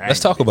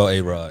Let's talk about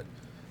A-Rod.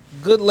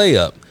 Good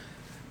layup.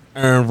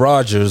 Aaron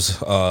Rodgers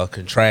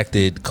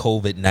contracted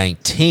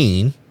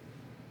COVID-19.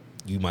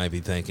 You might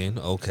be thinking,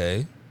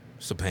 okay,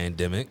 it's a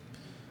pandemic.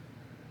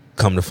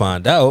 Come to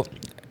find out,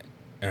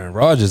 Aaron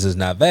Rodgers is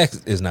not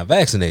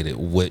vaccinated,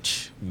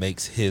 which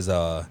makes his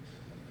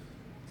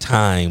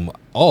time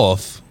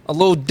off a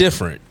little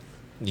different.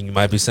 You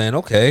might be saying,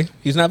 okay,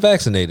 he's not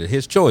vaccinated.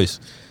 His choice.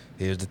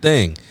 Here's the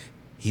thing.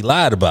 He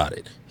lied about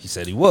it. He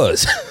said he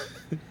was.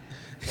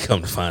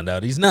 Come to find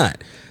out he's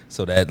not.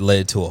 So that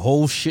led to a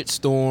whole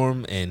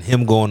shitstorm and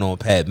him going on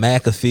Pat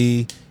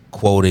McAfee.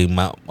 quoting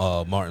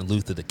Martin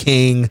Luther the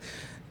King.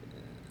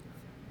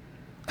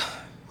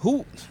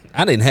 Who?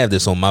 I didn't have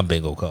this on my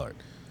bingo card.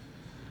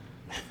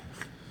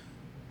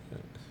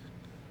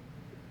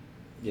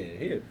 Yeah,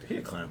 he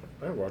a clown.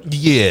 Aaron Rodgers.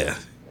 Yeah,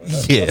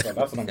 yeah. That's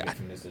what I'm getting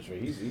from this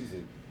situation. He's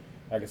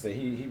like I said,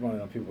 he one of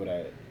them people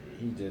that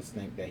he just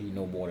think that he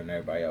know more than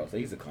everybody else.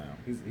 He's a clown.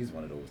 He's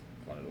one of those.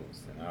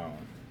 And I don't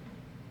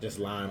just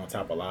lying on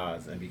top of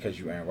lies. And because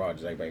you Aaron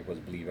Rodgers, everybody supposed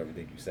to believe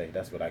everything you say.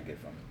 That's what I get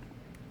from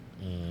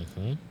it.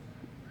 Mm-hmm.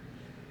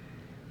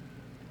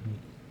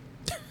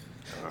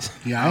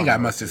 Yeah, I ain't got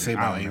much to say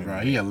about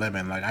A-Rod. He a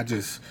lemon. Like, I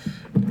just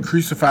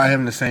crucify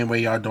him the same way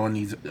y'all doing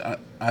these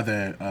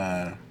other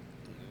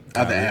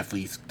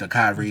athletes, the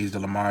Kyries, the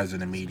Lamars in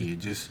the media.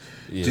 Just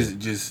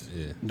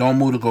don't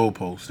move the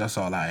goalposts. That's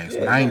all I ask. Yeah,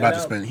 But I ain't about to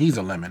now- spend. He's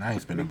a lemon. I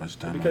ain't spending much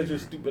time. Because on your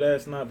him. stupid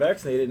ass not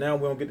vaccinated, now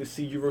we don't get to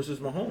see you versus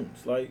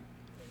Mahomes. Like,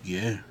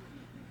 Yeah.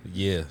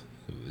 Yeah.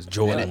 It was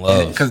Jordan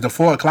Love. Because the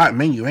 4:00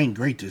 menu ain't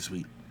great this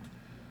week.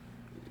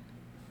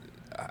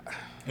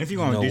 If you're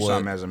gonna You know do what?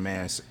 something as a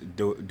man,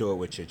 do it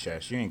with your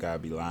chest. You ain't gotta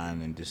be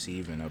lying and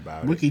deceiving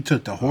about Wiki it.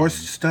 took the horse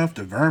stuff,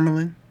 the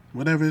vermilin,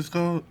 whatever it's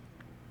called.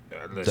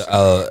 Listen,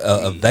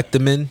 A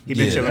Vectamin. he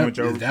been Yeah. chilling with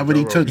Joe. Is that what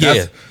he Joe took? Rogan.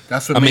 Yeah.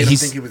 That's what I mean, made him he's-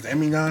 think he was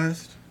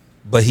immunized.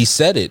 But he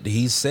said it.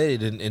 He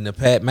said it in the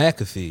Pat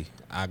McAfee.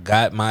 I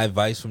got my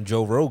advice from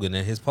Joe Rogan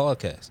in his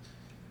podcast.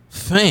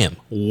 Fam,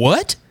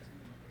 what?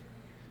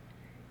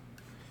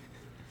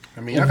 I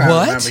mean, I gotta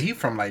What? remember he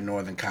from like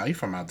Northern Cal. He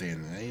from out there.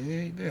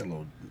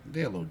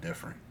 They're a little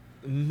different.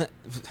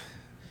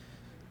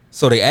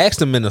 So they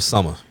asked him in the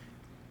summer,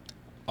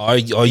 "Are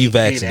you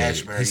vaccinated?"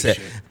 Ashbury He said,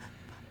 shit.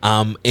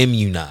 "I'm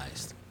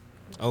immunized."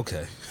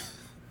 Okay,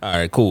 all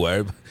right, cool.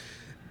 Herb.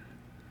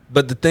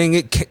 But the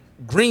thing,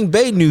 Green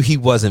Bay knew he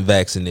wasn't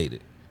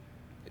vaccinated.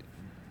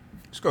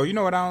 Sco, you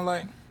know what I don't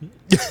like?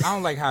 I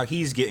don't like how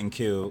he's getting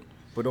killed.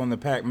 But on the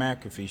Pat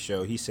McAfee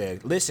show, he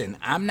said, "Listen,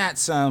 I'm not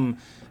some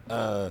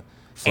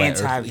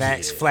anti-vax earther,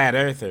 yeah. flat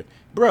earther,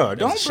 bro.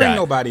 Don't a bring shot.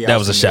 nobody else. That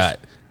was a in this. shot.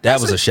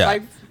 That was a shot.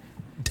 Like,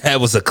 That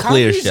was a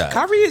clear Kyrie's- shot.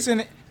 Kyrie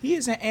isn't. He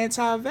isn't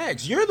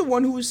anti-vax. You're the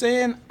one who was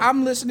saying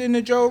I'm listening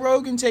to Joe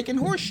Rogan taking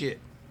horse shit.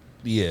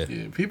 Yeah.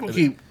 Yeah, people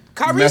keep.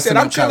 Kyrie messing said,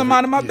 "I'm up chilling, Kyrie."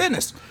 minding my Yeah.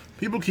 business."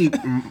 People keep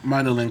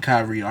muddling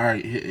Kyrie. All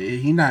right,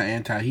 he not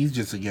anti. He's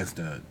just against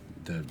the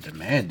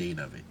mandate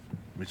of it,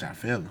 which I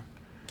feel.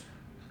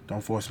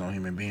 Don't force no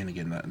human being to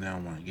get nothing they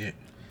don't want to get.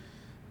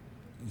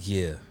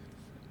 Yeah.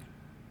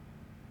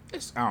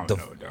 I don't The-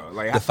 know, dog.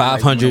 Like the I feel like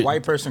when 500 a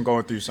white person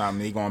going through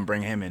something, he gonna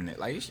bring him in it.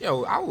 Like,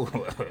 yo, I will.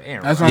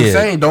 Aaron That's Rodgers. what I'm Yeah.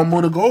 saying. Don't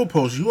move the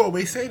goalposts. You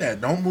always say that.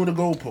 Don't move the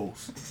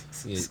goalposts.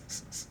 Yeah.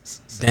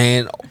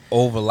 Dan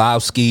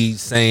Orlovsky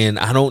saying,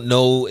 "I don't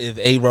know if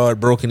A-Rod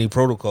broke any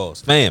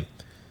protocols." Fam,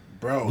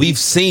 Bro, we've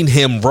seen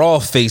him raw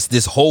face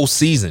this whole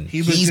season. He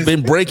was He's just-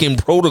 been breaking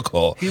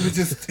protocol. he was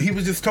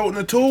just toting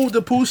a tool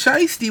to Pooh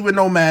Shiesty with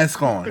no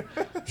mask on.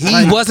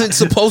 He wasn't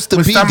supposed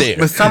to be there.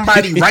 With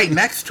somebody right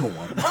next to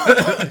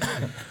him.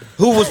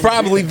 Who was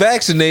probably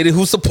vaccinated,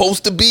 who's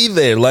supposed to be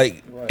there.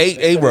 Like,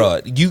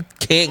 A-Rod, you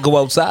can't go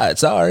outside.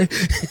 Sorry.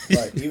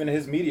 right, even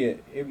his media,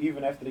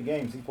 even after the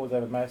games, he's supposed to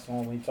have a mask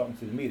on when he's talking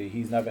to the media.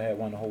 He's never had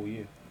one the whole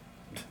year.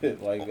 Like,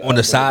 I don't know what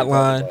they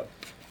sideline? talking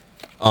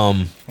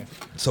about.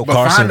 So But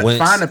Carson Wentz.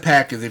 find the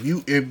Packers. If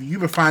you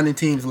were finding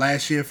teams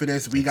last year for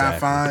this, we got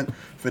fined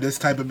for this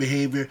type of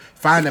behavior.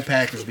 Find the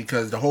Packers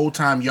because the whole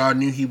time y'all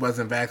knew he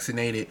wasn't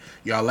vaccinated,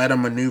 y'all let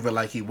him maneuver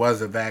like he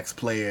was a vax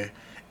player.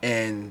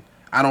 And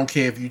I don't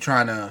care if you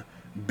trying to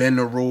bend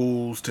the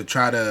rules to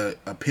try to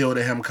appeal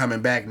to him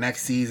coming back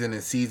next season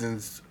and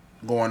seasons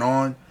going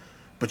on,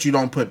 but you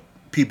don't put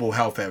people's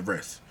health at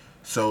risk.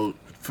 So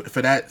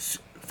for that,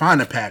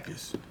 find the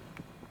Packers.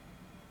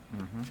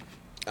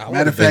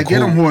 Matter of fact, get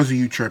them horns or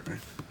you tripping.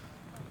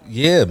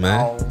 Yeah,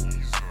 man.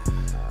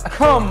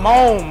 Come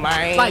on,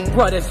 man. Like,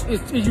 bro,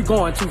 you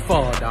going too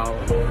far,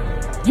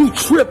 dog. You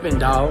tripping,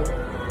 dog.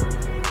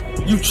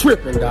 You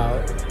tripping,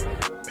 dog.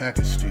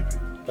 Packers stupid.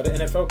 But the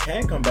NFL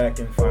can come back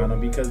and find him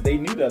because they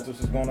knew that's what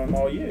was going on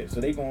all year. So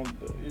they going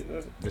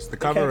It's the they can't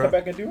cover come up.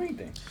 back and do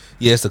anything.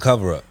 Yeah, it's the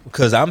cover up.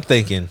 Because I'm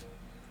thinking,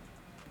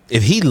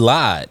 if he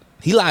lied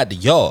to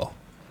y'all.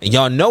 And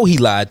y'all know he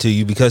lied to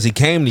you because he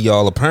came to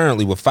y'all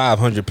apparently with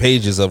 500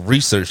 pages of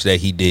research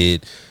that he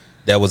did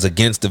that was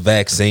against the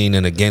vaccine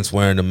and against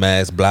wearing the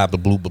mask, blah, blah,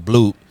 blah, blah,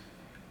 blah.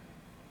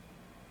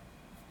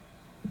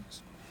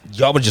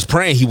 Y'all were just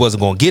praying he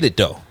wasn't going to get it,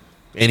 though.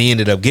 And he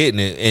ended up getting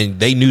it, and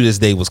they knew this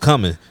day was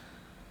coming.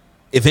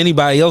 If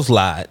anybody else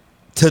lied,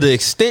 to the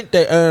extent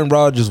that Aaron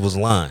Rodgers was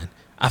lying,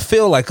 I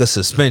feel like a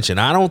suspension.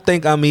 I don't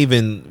think I'm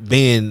even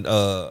being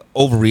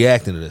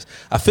overreacting to this.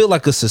 I feel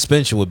like a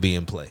suspension would be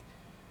in play.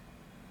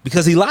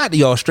 Because he lied to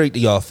y'all straight to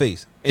y'all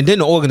face. And then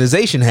the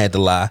organization had to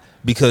lie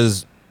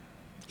because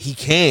he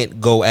can't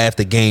go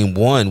after game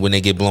one when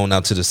they get blown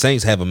out to the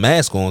Saints, have a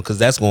mask on, because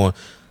that's going to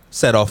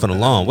set off an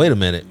alarm. Wait a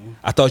minute.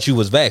 I thought you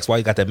was vaxxed. Why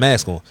you got that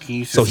mask on? Can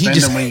you So suspend he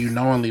just him when you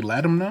knowingly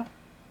let him know?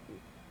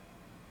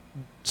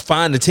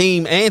 find the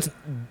team and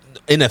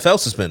NFL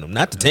suspend him,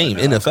 not the team,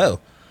 NFL.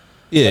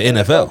 Yeah,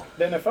 NFL.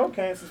 The NFL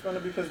can't suspend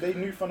him because they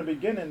knew from the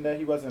beginning that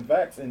he wasn't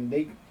vaxxed, and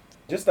they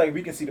just like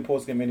we can see the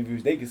post game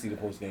interviews, they can see the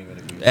post game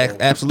interviews. So,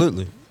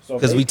 Absolutely. so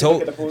if Because they we can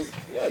look told.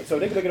 at the so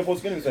they can look at the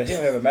post game interviews and he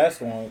don't have a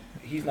mask on.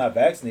 He's not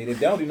vaccinated.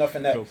 They don't do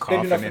nothing that. Still They do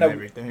coughing nothing and that.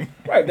 everything.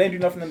 Right, they do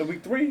nothing in the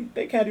week 3.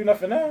 They can't do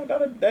nothing now.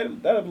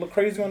 That'll look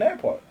crazy on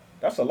that part.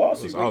 That's a It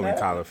lawsuit. was waiting all to in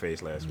happen. Tyler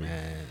face last week.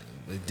 Man,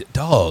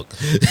 dog.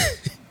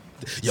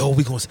 Yo,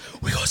 we gonna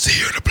see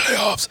you in the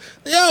playoffs.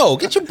 Yo,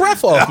 get your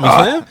breath off me,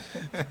 fam.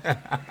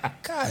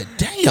 God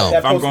damn.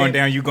 If I'm going Post-game-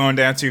 down, you going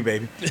down too,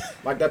 baby.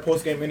 Like that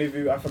post game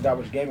interview, I forgot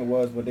which game it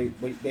was, but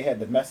they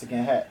had the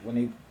Mexican hat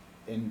when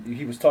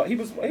he was talking.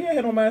 He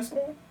had no mask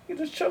on. He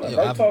just chilling,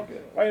 Yeah, talking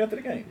right after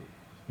the game.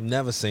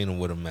 Never seen him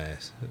with a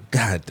mask.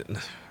 God,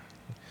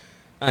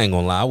 I ain't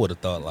gonna lie. I would have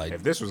thought like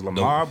If this was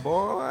Lamar,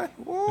 boy,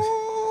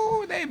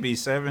 woo, they'd be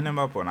serving him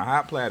up on a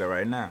hot platter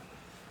right now.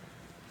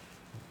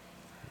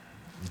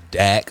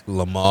 Dak,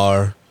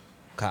 Lamar,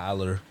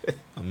 Kyler.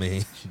 I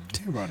mean,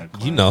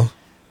 you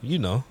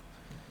know.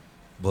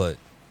 But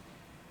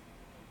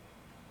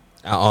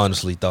I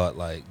honestly thought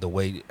like the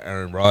way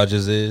Aaron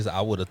Rodgers is,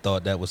 I would have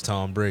thought that was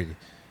Tom Brady,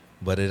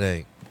 but it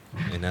ain't,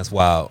 and that's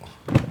wild.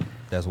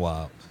 That's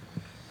wild.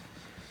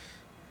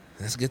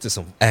 Let's get to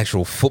some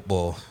actual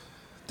football.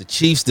 The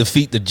Chiefs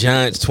defeat the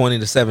Giants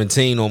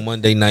 20-17 on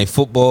Monday Night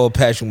Football.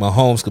 Patrick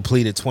Mahomes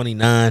completed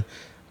 29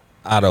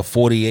 out of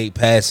 48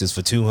 passes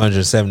for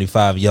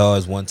 275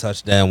 yards, 1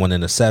 touchdown, 1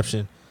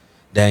 interception.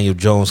 Daniel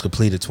Jones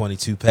completed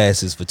 22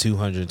 passes for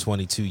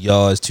 222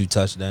 yards, 2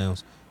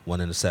 touchdowns,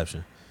 1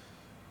 interception.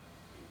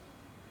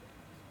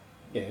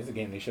 Yeah, it's a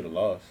game they should have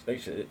lost. They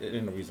should. It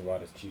ain't the reason why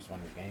the Chiefs won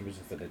this game. It's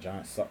just that the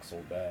Giants suck so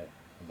bad.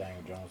 And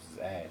Daniel Jones is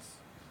ass.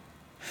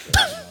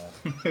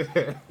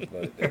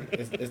 But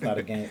it's not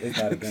a game. It's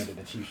not a game that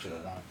the Chiefs should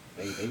have won.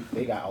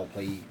 They got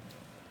outplayed.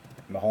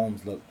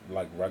 Mahomes looked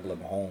like regular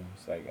Mahomes.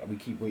 Like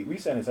we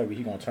said this every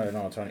he gonna turn it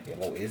on, turn it.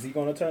 Well, is he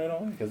gonna turn it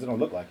on? Because it don't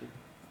look like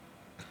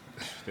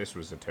it. This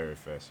was a turd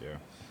fest, yeah.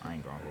 I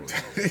ain't gonna hold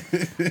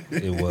it.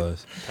 It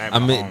was. Pat I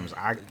mean,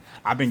 Mahomes,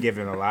 I've been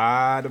giving a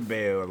lot of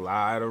bail, a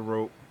lot of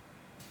rope.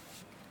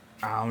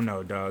 I don't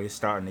know, dog. It's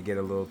starting to get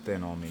a little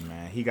thin on me,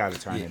 man. He got to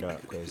turn it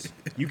up because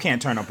you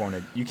can't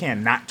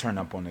not turn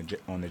up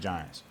on the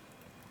Giants.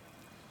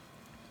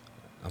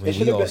 I He mean,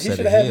 should we all have said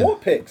it had here. more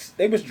picks.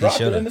 They was dropping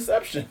shoulda.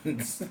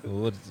 interceptions.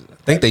 I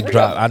think they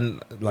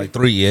dropped. Like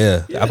 3.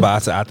 Yeah,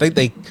 I think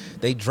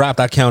they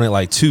dropped. I counted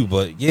like 2,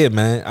 but yeah,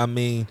 man. I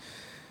mean,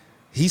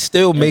 he's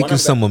still one making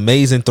of some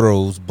amazing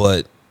throws,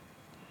 but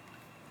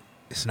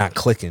it's not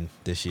clicking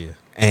this year.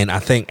 And I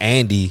think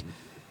Andy,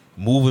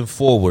 moving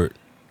forward,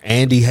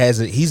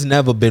 he's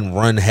never been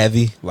run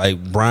heavy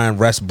like Brian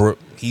Westbrook.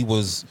 He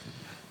was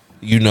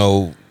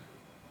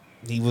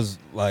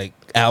like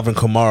Alvin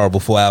Kamara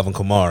before Alvin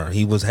Kamara.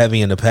 He was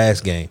heavy in the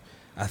pass game.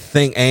 I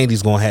think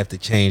Andy's going to have to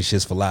change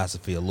his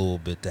philosophy a little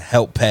bit to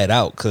help Pat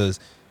out because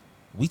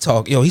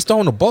he's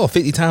throwing the ball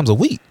 50 times a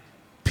week.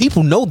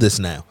 People know this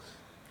now.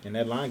 And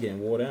that line getting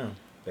wore down.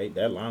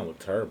 That line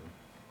looked terrible.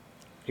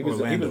 He was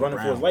Orlando running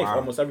for his Brown, life wow.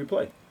 almost every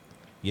play.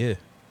 Yeah.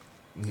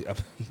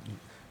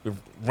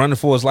 Running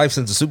for his life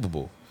since the Super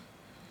Bowl.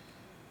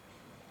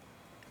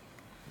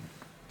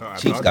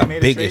 Chiefs thought got they made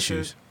a big trade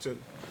issues.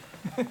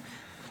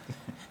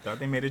 Thought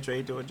they made a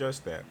trade to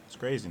adjust that. It's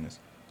craziness.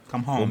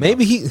 Come home. Well,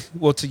 maybe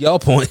to y'all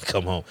point,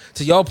 come home.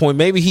 To y'all point,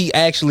 maybe he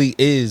actually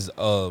is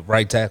a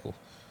right tackle.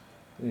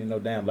 You know,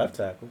 damn left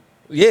tackle.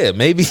 Yeah,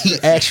 maybe he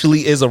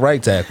actually is a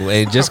right tackle.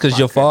 And just because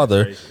your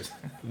father,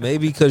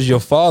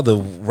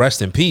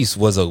 rest in peace,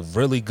 was a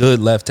really good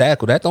left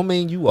tackle, that don't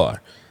mean you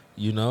are,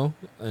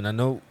 And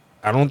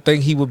I don't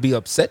think he would be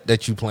upset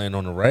that you playing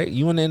on the right.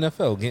 You in the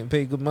NFL getting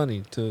paid good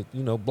money to,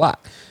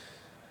 block.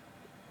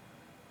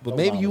 But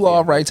maybe you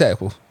are a right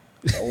tackle.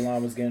 The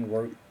O-line was getting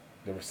work.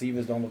 The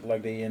receivers don't look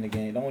like they in the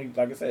game.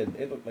 Like I said,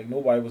 it looked like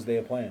nobody was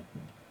there playing.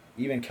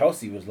 Even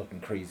Kelsey was looking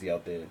crazy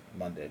out there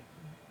Monday.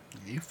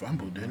 He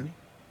fumbled, didn't he?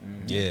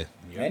 Mm-hmm. Yeah.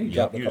 And he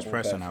dropped a He was couple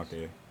pressing passes. out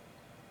there,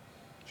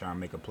 trying to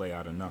make a play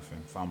out of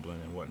nothing,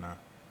 fumbling and whatnot.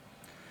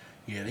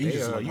 Yeah, They,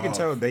 just look you can off.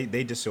 tell they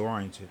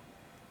disoriented.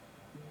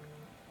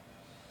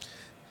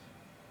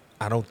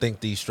 I don't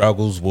think these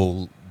struggles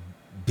will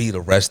be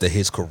the rest of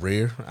his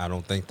career. I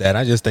don't think that.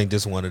 I just think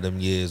this is one of them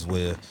years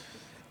where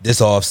this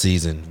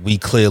offseason, we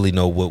clearly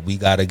know what we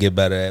got to get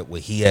better at,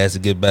 what he has to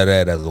get better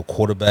at as a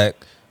quarterback,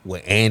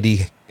 with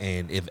Andy,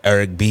 and if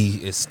Eric B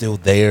is still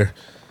there,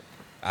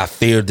 I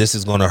fear this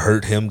is going to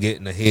hurt him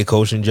getting a head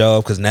coaching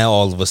job because now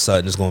all of a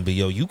sudden it's going to be,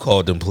 you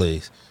called them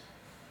plays.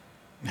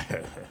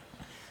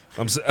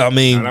 I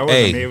mean, No, that wasn't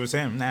hey. me, it was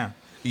him now.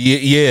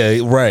 Yeah,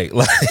 right.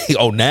 Like,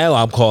 now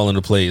I'm calling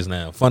the plays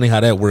now. Funny how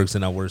that works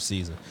in our worst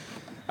season.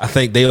 I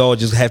think they all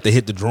just have to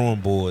hit the drawing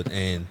board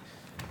and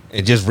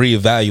just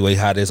reevaluate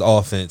how this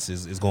offense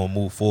is going to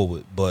move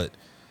forward. But,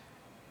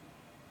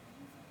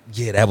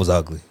 yeah, that was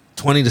ugly.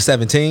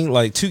 20-17,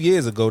 like 2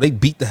 years ago, they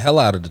beat the hell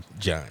out of the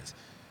Giants.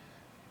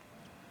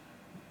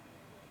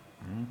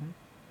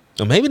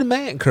 Or maybe the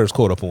Madden curse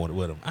caught up on it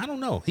with him. I don't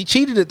know. He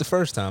cheated it the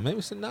first time. Maybe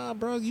he said, "Nah,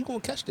 bro, you gonna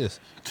catch this.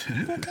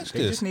 You gonna catch They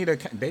this."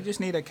 just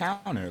need a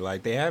counter.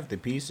 Like they have the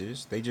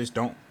pieces, they just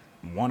don't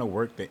want to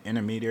work the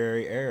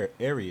intermediary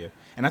area.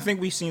 And I think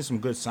we've seen some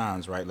good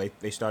signs, right? Like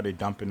they started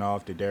dumping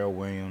off to Daryl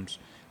Williams.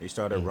 They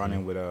started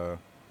running with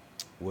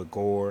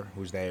Gore,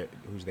 who's their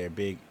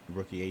big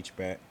rookie H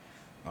back.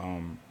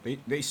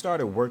 They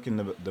started working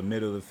the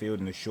middle of the field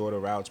and the shorter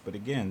routes, but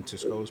again, to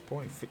Sco's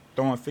point,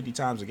 throwing 50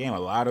 times a game, a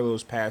lot of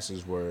those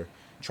passes were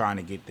trying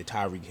to get the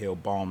Tyreek Hill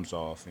bombs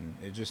off, and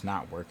it's just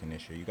not working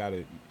this year.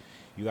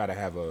 You gotta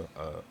have a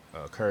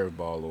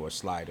curveball or a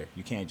slider.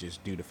 You can't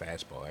just do the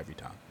fastball every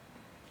time.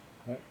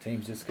 Well,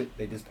 teams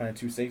they just playing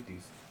two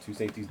safeties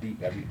deep.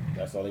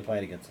 That's all they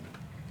playing against them.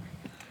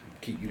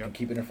 You can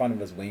keep it in front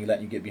of us. We ain't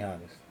letting you get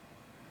behind us.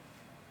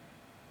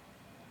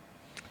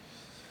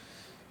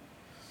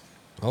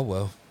 Oh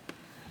well,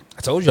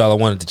 I told y'all I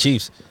wanted the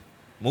Chiefs.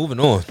 Moving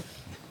on.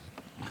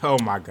 Oh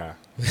my God!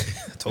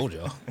 I told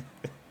y'all.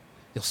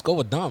 Yo,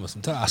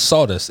 Scoadamus. I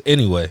saw this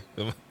anyway.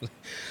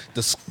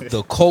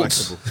 The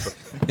Colts.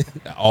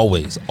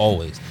 always.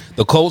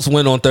 The Colts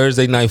win on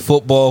Thursday Night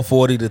Football,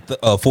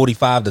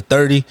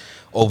 45-30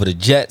 over the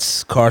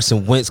Jets.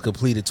 Carson Wentz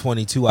completed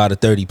 22 out of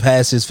 30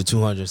 passes for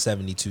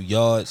 272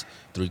 yards,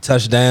 3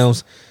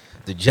 touchdowns.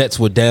 The Jets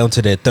were down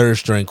to their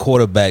third-string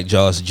quarterback,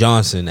 Josh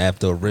Johnson,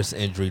 after a wrist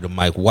injury to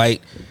Mike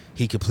White.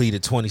 He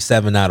completed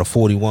 27 out of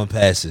 41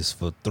 passes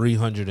for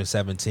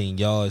 317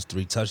 yards,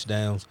 3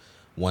 touchdowns,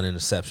 1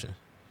 interception.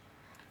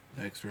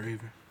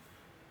 Ex-Raven.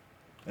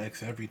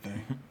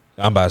 Ex-everything.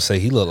 I'm about to say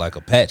he looked like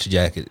a patch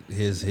jacket,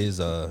 his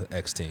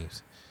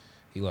ex-teams.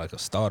 He looked like a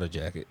starter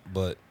jacket,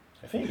 but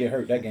If he didn't get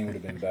hurt, that game would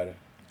have been better.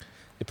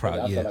 it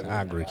probably, felt like it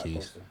I would've been agree, a lot Keith.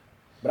 closer.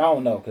 But I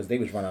don't know because they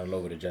was running all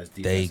over the Jets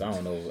defense. They- I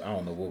don't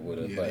know what would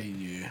have. Yeah, But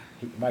yeah.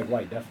 Mike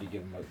White definitely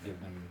give them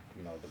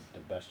the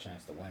best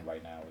chance to win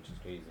right now, which is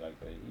crazy. Like,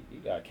 but he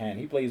got Can.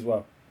 He plays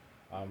well.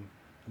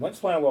 Wentz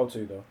playing well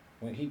too though.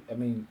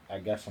 I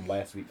guess from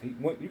last week,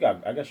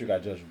 I guess you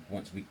got judge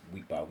Wentz week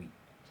by week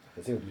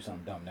because he'll do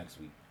something dumb next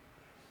week.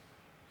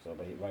 So,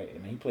 but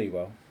he played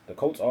well. The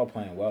Colts all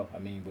playing well.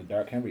 With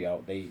Dark Henry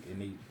out,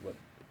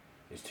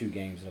 it's 2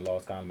 games in the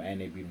loss column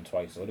and they beat them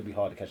twice, so it'll be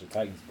hard to catch the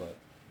Titans, but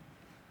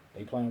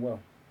they playing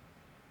well.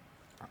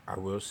 I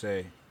will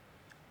say,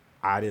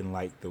 I didn't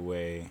like the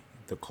way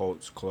the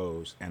Colts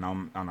closed, and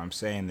I'm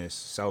saying this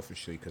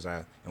selfishly because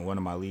in one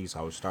of my leagues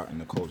I was starting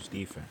the Colts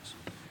defense.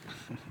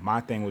 My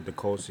thing with the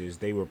Colts is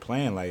they were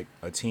playing like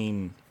a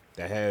team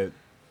that had,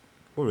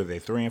 what were they,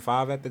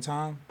 3-5 at the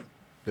time?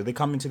 Did they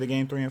come into the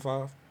game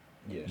 3-5?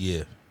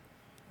 Yeah.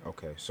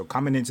 Okay, so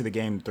coming into the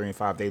game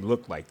 3-5, they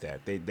looked like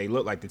that. They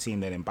look like the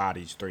team that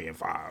embodies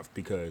 3-5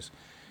 because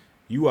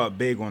you up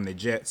big on the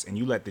Jets and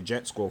you let the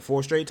Jets score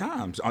 4 straight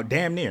times.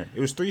 Damn near.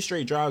 It was 3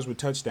 straight drives with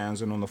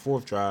touchdowns, and on the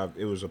 4th drive,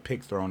 it was a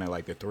pick thrown at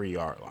like the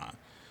 3-yard line.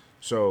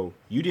 So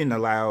you didn't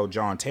allow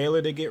John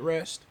Taylor to get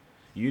rest.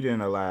 You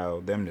didn't allow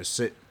them to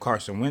sit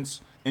Carson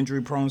Wentz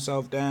injury-prone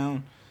self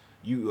down.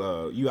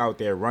 You out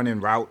there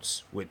running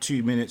routes with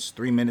 2 minutes,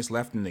 3 minutes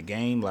left in the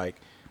game. Like,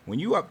 when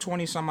you up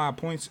 20-some-odd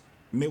points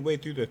midway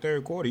through the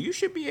 3rd quarter, you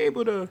should be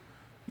able to,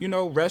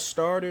 rest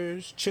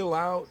starters, chill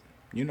out.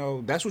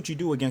 That's what you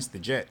do against the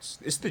Jets.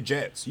 It's the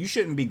Jets. You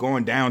shouldn't be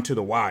going down to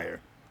the wire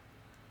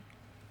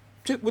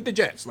with the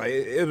Jets. Like,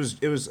 it was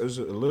a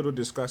little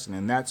disgusting,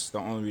 and that's the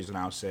only reason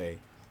I'll say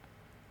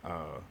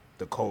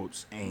the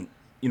Colts ain't.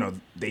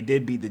 They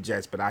did beat the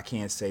Jets, but I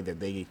can't say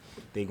that they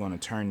going to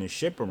turn this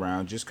ship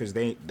around just because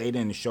they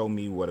didn't show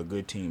me what a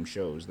good team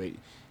shows. They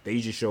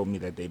just showed me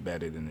that they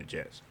better than the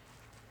Jets.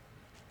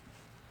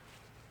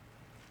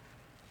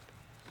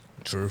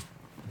 True.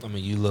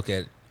 You look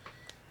at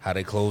how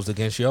they closed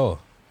against y'all.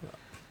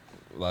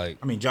 Like,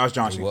 Josh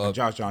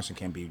Johnson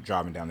can be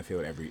driving down the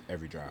field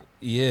every drive.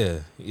 yeah.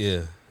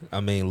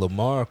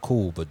 Lamar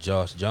cool, but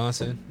Josh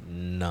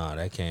Johnson, nah,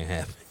 that can't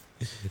happen.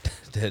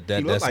 That's like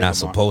not Lamar.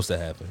 supposed to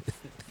happen.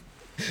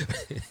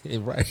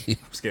 Right. I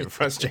was getting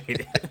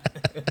frustrated.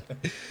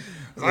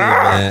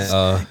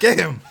 Man, Get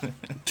him.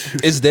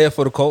 it's there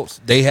for the Colts.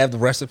 They have the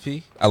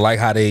recipe. I like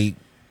how they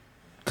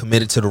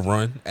committed to the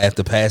run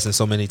after passing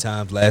so many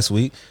times last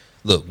week.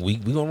 Look, we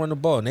gonna run the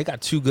ball, and they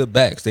got 2 good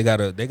backs. They got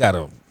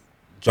a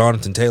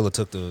Jonathan Taylor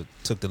took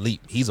the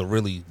leap. He's a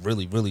really,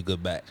 really, really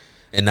good back,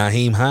 and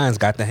Nyheim Hines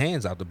got the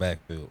hands out the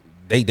backfield.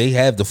 They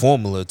have the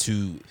formula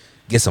to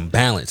get some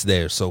balance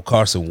there, so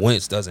Carson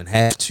Wentz doesn't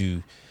have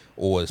to,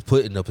 or is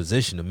put in a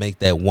position to make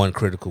that one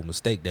critical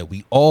mistake that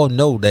we all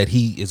know that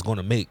he is going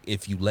to make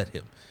if you let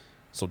him.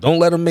 So don't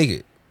let him make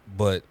it.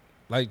 But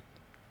like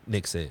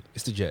Nick said,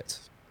 it's the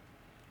Jets.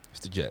 It's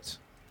the Jets.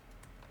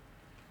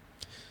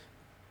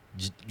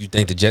 You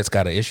think the Jets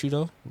got an issue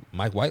though?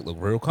 Mike White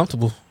looked real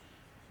comfortable.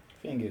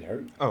 If he didn't get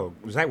hurt. Oh,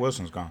 Zach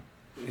Wilson's gone.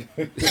 Yeah,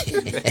 if he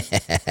didn't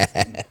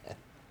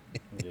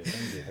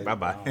get hurt.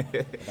 Bye-bye.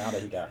 Now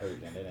that he got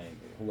hurt, then it ain't.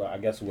 I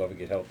guess whoever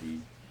get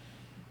healthy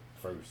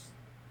first,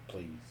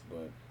 please.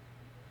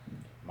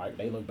 But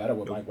they look better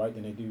with Mike White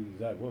than they do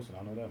Zach Wilson.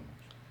 I know that much.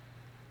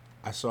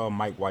 I saw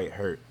Mike White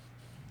hurt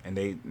and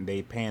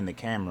they panned the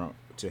camera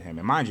to him.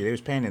 And mind you, they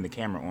was panning the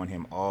camera on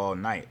him all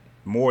night,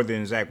 more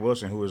than Zach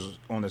Wilson, who was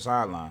on the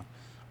sideline.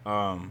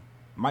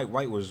 Mike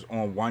White was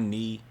on one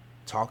knee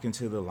talking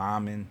to the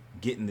lineman,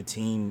 getting the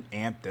team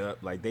amped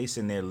up. Like they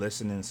sitting there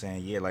listening,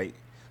 saying, "Yeah, like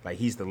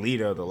he's the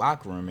leader of the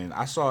locker room." And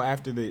I saw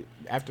after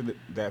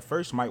that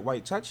first Mike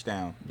White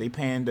touchdown, they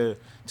panned to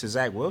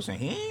Zach Wilson.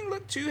 He ain't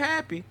look too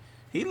happy.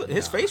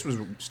 His face was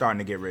starting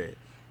to get red.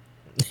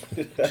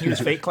 He was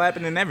fake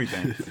clapping and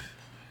everything.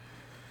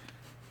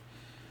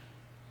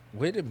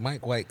 Where did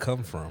Mike White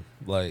come from?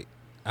 Like,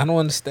 I don't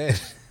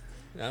understand.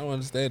 I don't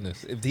understand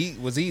this.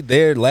 Was he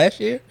there last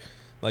year?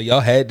 Like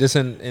y'all had this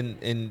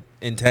in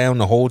town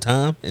the whole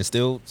time and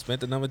still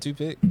spent the number 2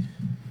 pick?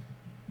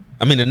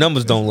 I mean, the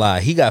numbers don't lie.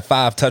 He got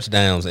 5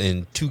 touchdowns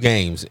in 2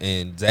 games,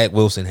 and Zach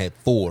Wilson had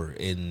 4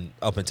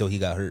 up until he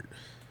got hurt.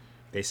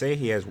 They say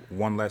he has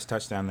 1 less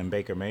touchdown than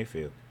Baker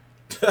Mayfield.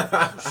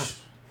 That's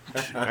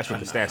what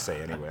the stats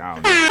say anyway. I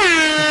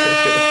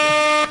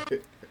don't know.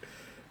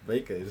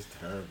 Baker is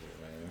terrible,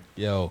 man.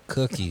 Yo,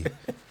 Cookie,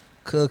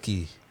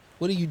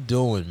 what are you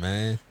doing,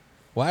 man?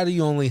 Why do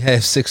you only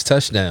have 6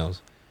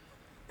 touchdowns?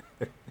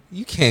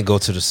 You can't go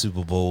to the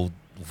Super Bowl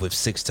with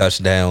 6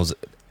 touchdowns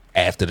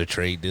after the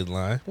trade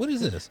deadline. What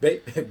is this?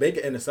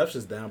 Baker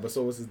interceptions down, but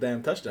so was his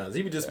damn touchdowns.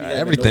 He would just be having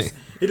everything.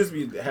 He'd just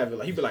be having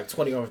he'd be like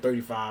 20 over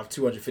 35,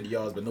 250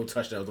 yards, but no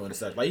touchdowns or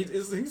interceptions. Like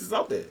he's just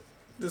out there,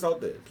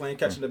 playing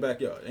catch in the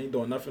backyard. Ain't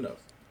doing nothing else.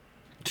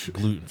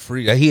 Gluten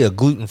free. He a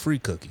gluten free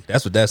cookie.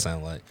 That's what that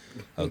sounds like.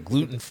 A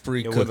gluten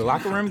free cookie. Will the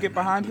locker room get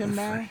behind him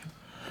now?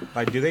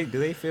 Like, do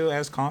they feel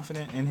as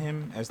confident in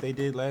him as they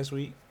did last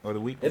week or the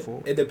week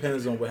before? It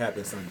depends on what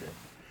happens Sunday.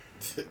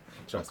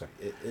 Trust me.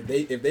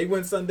 If they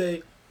win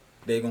Sunday,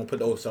 they're gonna put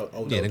those. Yeah,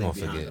 they're gonna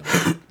forget.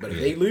 But if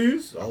they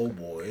lose, oh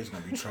boy, it's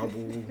gonna be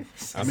trouble.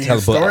 I mean,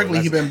 historically,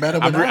 he's been better.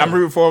 I'm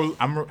rooting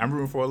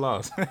for a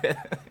loss.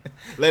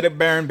 Let it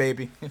burn,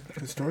 baby.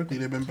 Historically,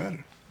 they've been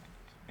better.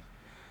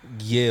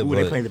 Yeah, Ooh, but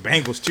they playing the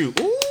Bengals too.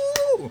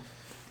 Ooh,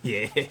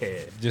 yeah.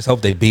 Just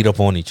hope they beat up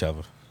on each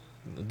other.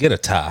 Get a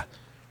tie.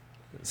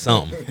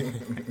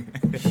 Something.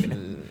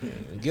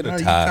 Get a No,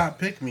 you tie. top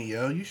pick me,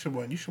 yo. You should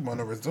want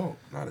a result,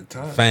 not a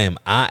tie. Fam,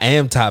 I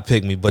am top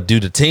pick me, but do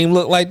the team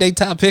look like they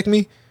top pick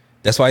me?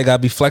 That's why you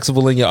gotta be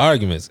flexible in your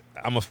arguments.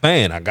 I'm a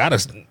fan. I gotta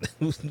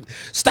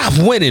stop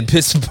winning,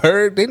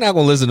 Pittsburgh. They not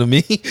gonna listen to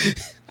me.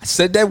 I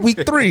said that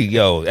week 3.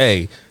 Yo,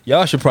 hey,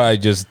 y'all should probably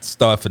just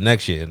start for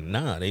next year.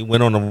 Nah, they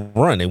went on a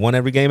run. They won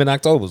every game in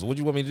October. So what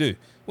you want me to do?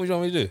 What you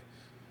want me to do?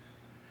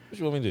 What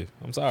you want me to do?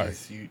 I'm sorry.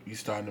 Yes, you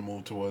starting to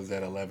move towards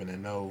that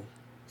 11-0.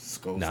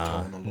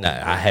 Nah.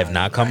 I have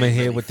not come in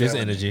here with this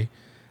energy.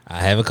 I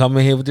haven't come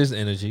in here with this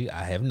energy.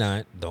 I have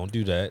not. Don't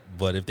do that.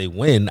 But if they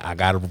win, I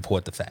gotta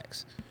report the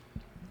facts.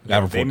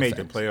 If they make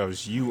the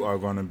playoffs, you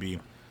gonna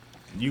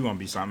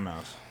be something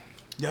else.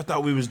 Y'all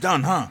thought we was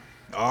done, huh?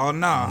 Oh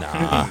no.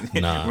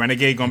 Nah.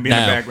 Renegade gonna be in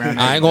the background.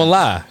 I ain't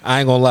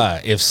gonna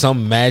lie. If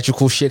some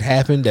magical shit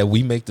happened that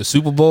we make the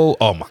Super Bowl,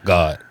 oh my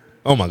god.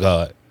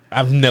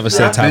 I've never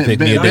said top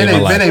pick me a day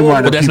in my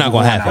life. But that's not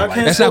gonna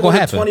happen. That's not gonna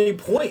happen. 20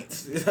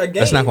 points.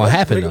 That's not gonna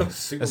happen though.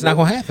 That's not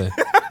gonna happen.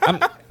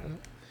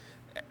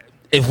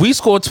 If we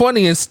score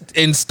 20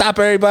 and stop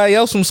everybody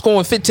else from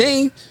scoring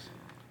 15.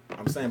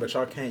 I'm saying, but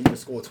y'all can't even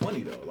score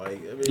 20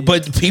 though.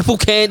 But people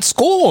can't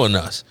score on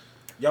us.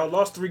 Y'all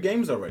lost 3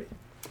 games already.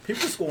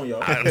 People scoring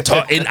y'all.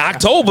 In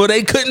October,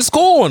 they couldn't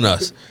score on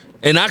us.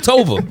 In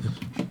October.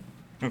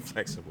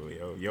 Flexible,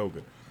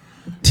 yoga.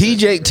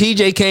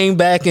 TJ came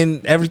back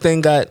and everything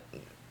got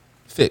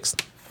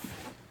fixed.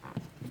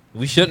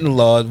 We shouldn't have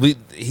lost.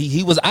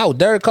 He was out.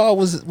 Derek Carr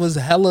was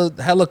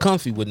hella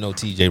comfy with no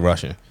TJ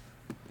rushing.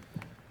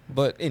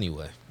 But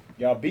anyway,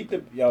 y'all beat the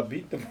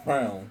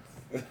Browns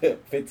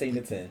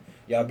 15-10.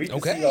 Y'all beat the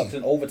Seahawks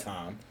in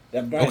overtime. They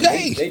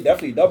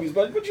definitely W's.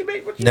 But what you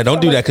mean? Now don't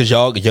do that because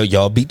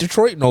y'all beat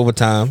Detroit in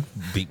overtime.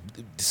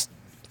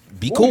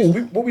 Be cool.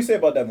 What we say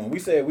about that one? We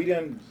said we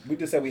didn't. We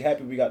just said we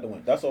happy we got the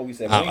win. That's all we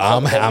said.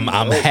 I'm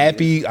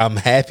happy. I'm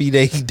happy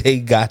they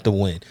got the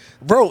win,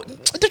 bro.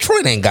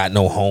 Detroit ain't got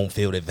no home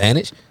field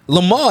advantage.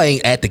 Lamar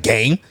ain't at the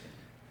game.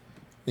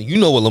 You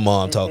know what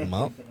Lamar I'm talking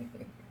about.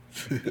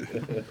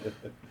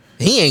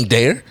 He ain't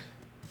there.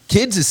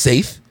 Kids is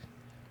safe.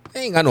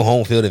 They ain't got no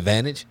home field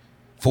advantage.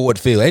 Ford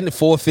Field. Ain't it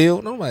Ford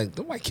Field?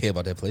 Nobody care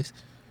about that place.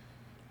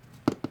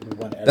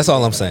 That's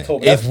all I'm saying.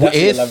 If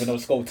 11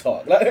 Skull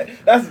Talk.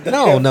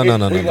 No.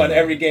 We won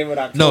every game in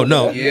October.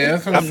 No. Yeah,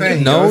 that's what I'm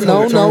saying. No.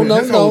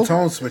 His whole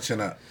tone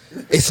switching up.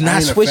 It's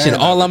not switching.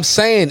 All I'm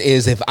saying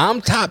is if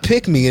I'm top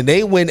pick me and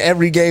they win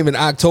every game in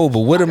October,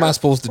 what am I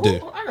supposed to do?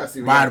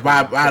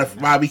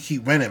 Why we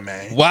keep winning,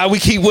 man? Why we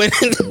keep winning?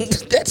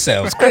 That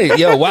sounds great.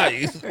 Yo,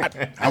 why?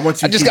 I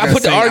want you. I just got to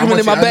put the argument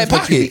in my back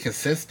pocket. pocket. Be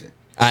consistent.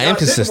 I am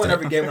consistent. Win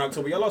every game in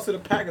October. Y'all lost to the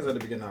Packers at the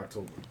beginning of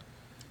October.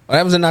 Oh,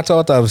 that was in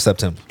October. I thought it was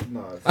September. No,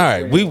 all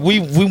right, we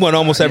won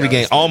almost every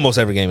game. Almost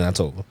every game in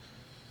October.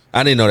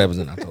 I didn't know that was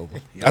in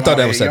October. I thought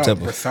that was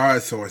September.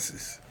 Besides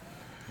sources.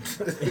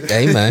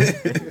 Hey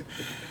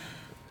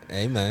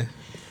man,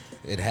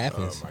 it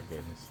happens. Oh my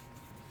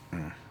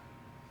goodness.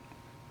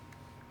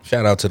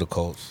 Shout out to the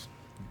Colts,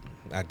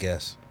 I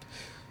guess.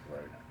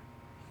 Right.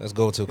 Let's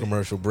go to a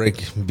commercial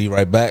break. Be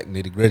right back.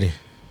 Nitty gritty.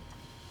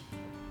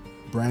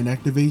 Brand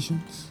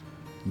activations,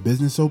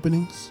 business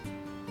openings,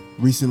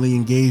 recently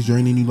engaged or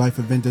any new life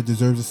event that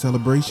deserves a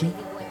celebration?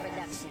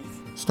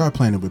 Start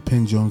planning with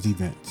Penn Jones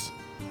Events.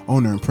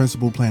 Owner and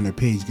principal planner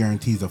Paige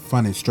guarantees a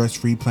fun and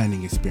stress-free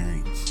planning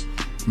experience,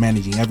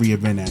 managing every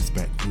event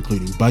aspect,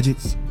 including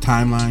budgets,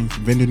 timelines,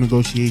 vendor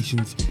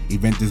negotiations,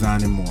 event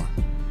design, and more.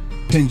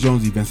 Penn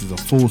Jones Events is a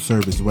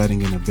full-service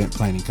wedding and event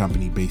planning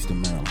company based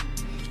in Maryland.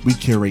 We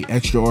curate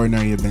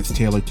extraordinary events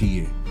tailored to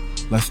you.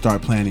 Let's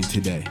start planning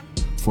today.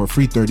 For a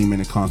free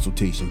 30-minute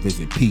consultation,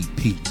 visit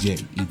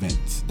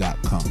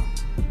ppjevents.com.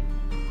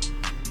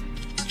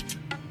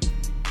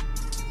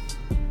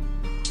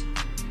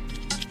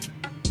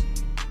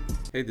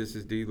 Hey, this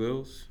is D.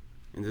 Lils,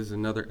 and this is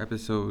another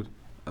episode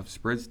of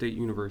Spread State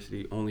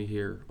University, only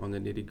here on the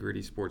Nitty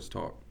Gritty Sports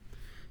Talk.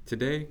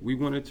 Today, we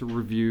wanted to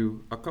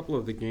review a couple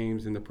of the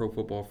games in the Pro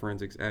Football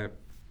Forensics app.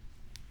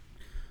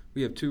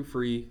 We have two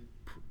free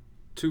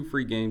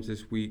games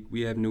this week.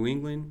 We have New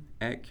England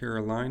at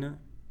Carolina,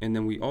 and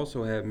then we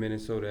also have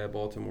Minnesota at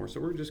Baltimore. So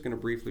we're just going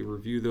to briefly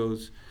review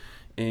those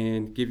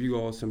and give you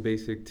all some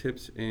basic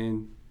tips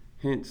and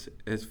hints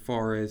as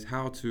far as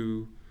how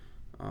to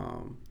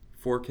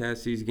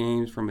forecast these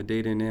games from a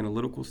data and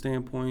analytical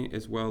standpoint,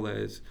 as well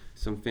as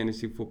some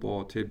fantasy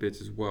football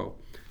tidbits as well.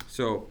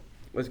 So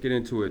let's get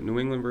into it. New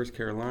England versus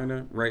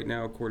Carolina. Right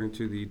now, according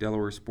to the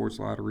Delaware Sports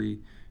Lottery,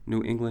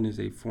 New England is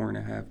a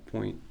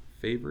 4.5-point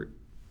favorite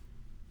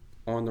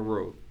on the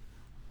road.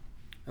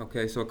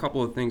 Okay, so a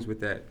couple of things with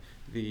that.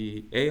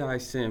 The AI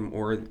Sim,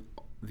 or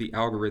the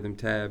algorithm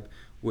tab,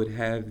 would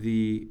have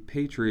the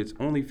Patriots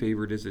only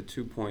favored as a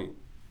 2-point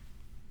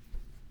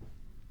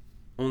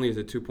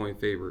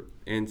favorite.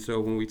 And so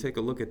when we take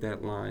a look at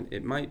that line,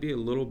 it might be a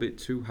little bit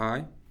too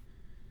high.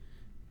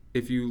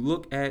 If you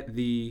look at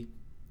the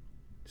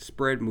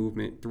spread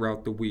movement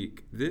throughout the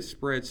week, this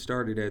spread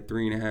started at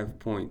 3.5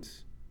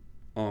 points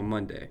on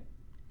Monday.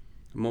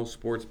 Most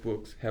sports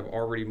books have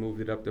already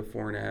moved it up to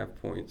 4.5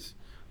 points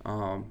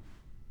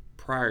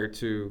prior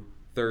to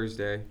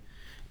Thursday.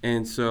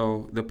 And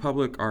so the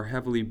public are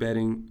heavily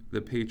betting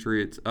the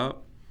Patriots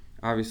up.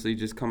 Obviously,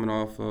 just coming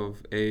off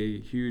of a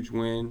huge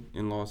win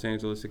in Los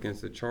Angeles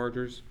against the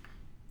Chargers.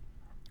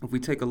 If we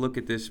take a look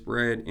at this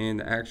spread and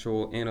the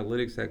actual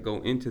analytics that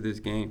go into this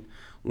game,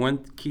 one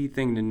key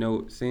thing to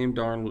note, Sam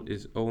Darnold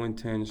is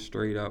 0-10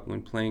 straight up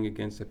when playing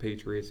against the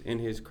Patriots in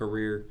his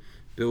career.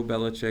 Bill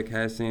Belichick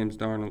has Sam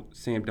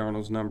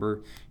Darnold's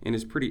number, and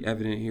it's pretty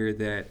evident here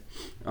that,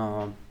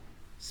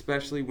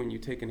 especially when you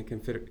take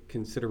into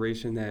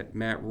consideration that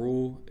Matt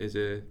Rule is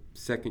a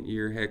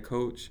second-year head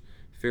coach,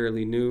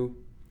 fairly new,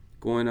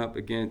 going up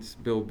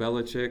against Bill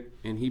Belichick,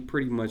 and he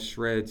pretty much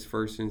shreds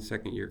first and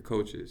second year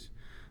coaches.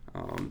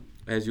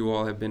 As you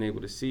all have been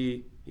able to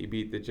see, he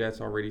beat the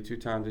Jets already 2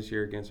 times this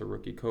year against a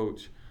rookie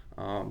coach.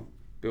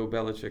 Bill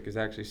Belichick is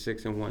actually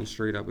 6-1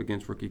 straight up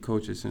against rookie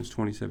coaches since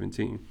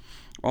 2017.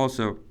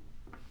 Also,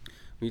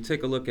 when you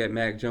take a look at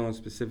Mac Jones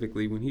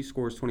specifically, when he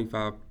scores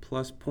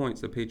 25-plus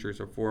points, the Patriots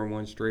are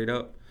 4-1 straight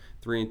up,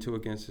 3-2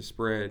 against the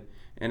spread.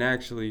 And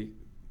actually,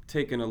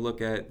 taking a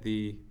look at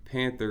the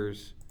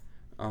Panthers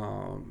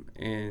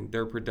and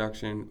their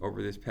production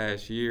over this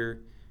past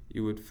year,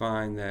 you would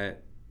find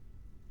that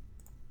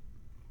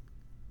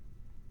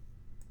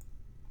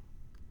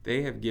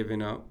they have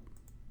given up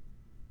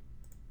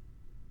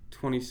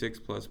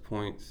 26-plus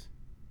points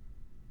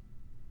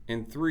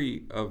in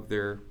 3 of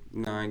their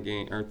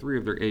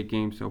 8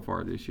 games so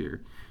far this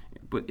year.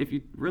 But if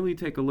you really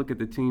take a look at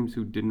the teams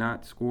who did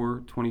not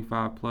score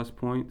 25-plus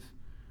points,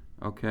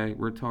 okay,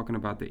 we're talking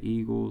about the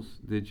Eagles,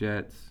 the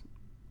Jets,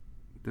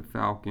 the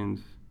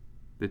Falcons,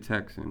 the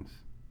Texans,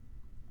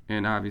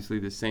 and obviously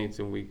the Saints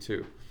in week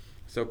 2.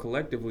 So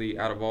collectively,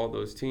 out of all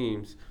those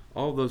teams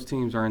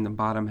are in the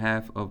bottom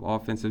half of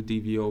offensive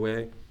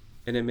DVOA,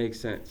 and it makes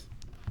sense.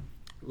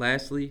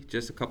 Lastly,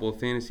 just a couple of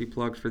fantasy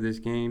plugs for this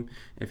game.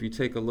 If you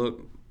take a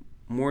look,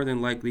 more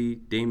than likely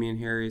Damian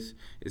Harris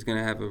is going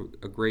to have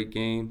a great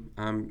game.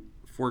 I'm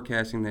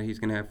forecasting that he's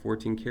going to have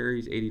 14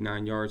 carries,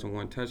 89 yards, and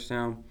 1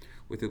 touchdown,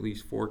 with at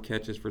least 4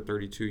 catches for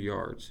 32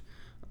 yards.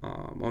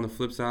 On the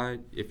flip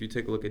side, if you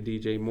take a look at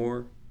DJ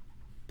Moore,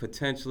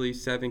 potentially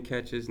 7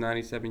 catches,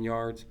 97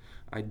 yards.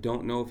 I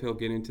don't know if he'll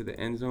get into the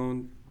end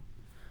zone.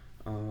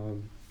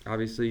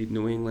 Obviously,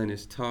 New England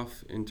is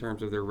tough in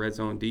terms of their red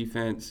zone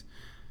defense.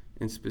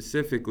 And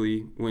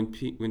specifically, when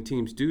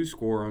teams do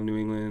score on New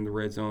England in the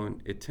red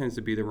zone, it tends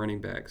to be the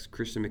running backs.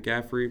 Christian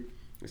McCaffrey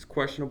is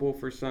questionable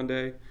for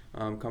Sunday,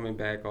 coming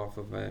back off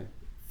of a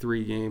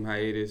 3-game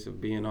hiatus of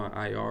being on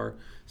IR.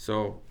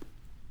 So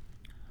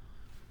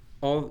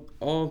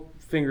all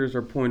fingers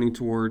are pointing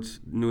towards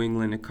New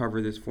England to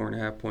cover this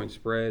 4.5-point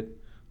spread.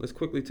 Let's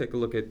quickly take a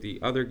look at the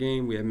other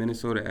game. We have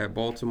Minnesota at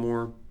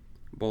Baltimore.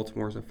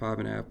 Baltimore's a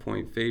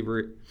 5.5-point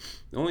favorite.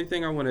 The only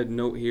thing I want to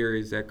note here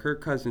is that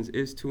Kirk Cousins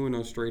is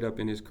 2-0 straight up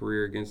in his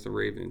career against the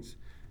Ravens.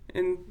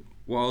 And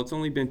while it's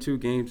only been 2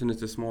 games and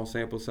it's a small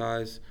sample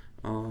size,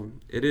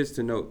 it is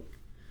to note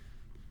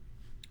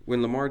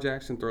When Lamar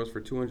Jackson throws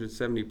for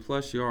 270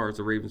 plus yards,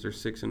 the Ravens are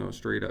 6-0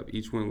 straight up.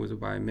 Each win was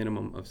by a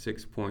minimum of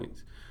 6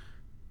 points.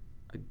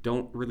 I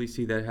don't really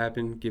see that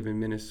happen, given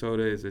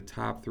Minnesota is a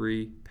top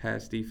 3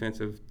 pass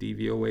defensive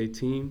DVOA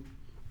team.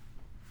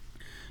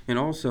 And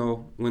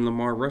also, when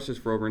Lamar rushes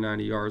for over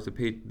 90 yards,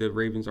 the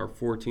Ravens are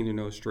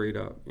 14-0 straight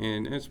up.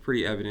 And it's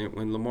pretty evident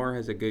when Lamar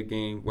has a good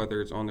game,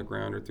 whether it's on the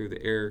ground or through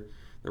the air,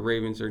 the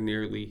Ravens are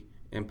nearly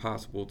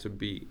impossible to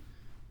beat.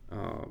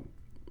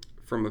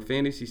 From a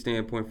fantasy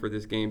standpoint for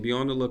this game, be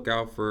on the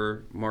lookout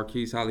for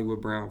Marquise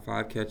Hollywood Brown,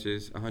 5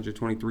 catches,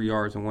 123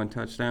 yards, and 1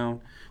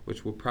 touchdown,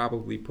 which will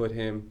probably put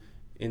him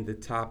in the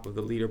top of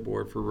the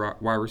leaderboard for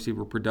wide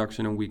receiver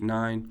production in Week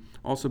 9.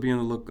 Also be on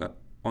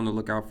the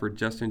lookout for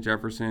Justin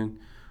Jefferson,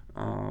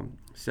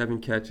 7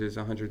 catches,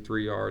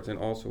 103 yards, and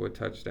also a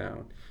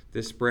touchdown.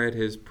 This spread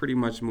has pretty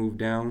much moved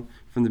down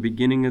from the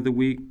beginning of the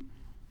week.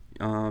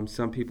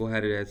 Some people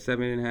had it at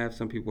 7.5,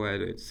 some people had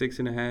it at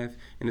 6.5,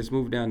 and it's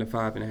moved down to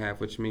 5.5,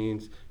 which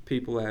means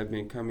people have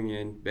been coming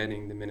in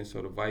betting the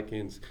Minnesota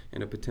Vikings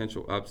in a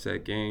potential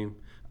upset game.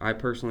 I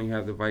personally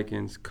have the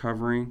Vikings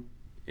covering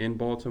in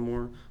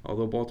Baltimore.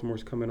 Although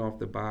Baltimore's coming off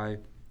the bye,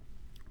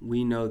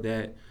 we know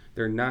that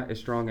they're not as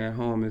strong at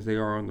home as they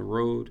are on the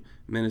road.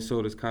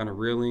 Minnesota's kind of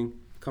reeling,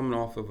 coming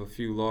off of a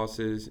few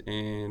losses,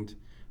 and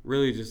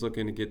really just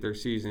looking to get their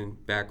season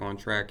back on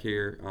track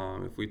here.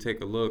 If we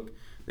take a look,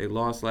 they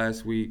lost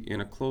last week in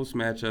a close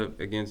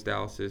matchup against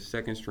Dallas's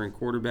second-string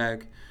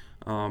quarterback.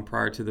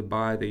 Prior to the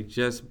bye, they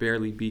just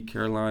barely beat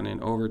Carolina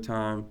in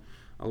overtime.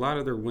 A lot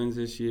of their wins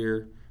this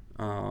year,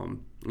 when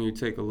you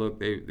take a look,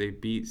 they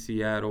beat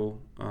Seattle,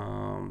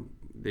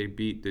 they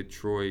beat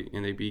Detroit,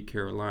 and they beat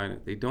Carolina.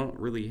 They don't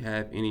really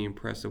have any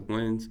impressive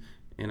wins,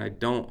 and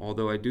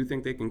although I do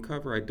think they can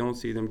cover, I don't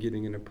see them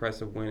getting an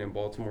impressive win in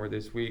Baltimore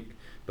this week,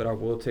 but I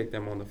will take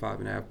them on the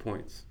 5.5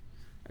 points.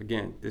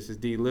 Again, this is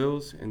D.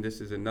 Lils, and this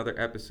is another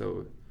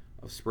episode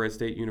of Spread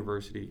State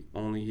University,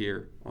 only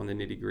here on the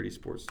Nitty Gritty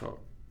Sports Talk.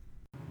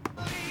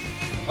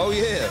 Oh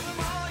yeah,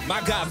 my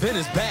guy Ben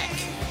is back.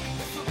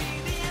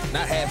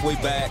 Not halfway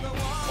back,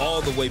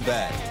 all the way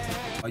back.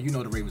 Oh, you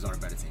know the Ravens are a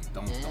better team.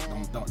 Don't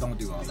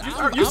do all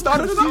that.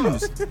 I'm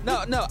confused.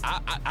 No,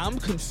 I'm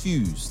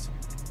confused.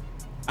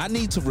 I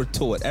need to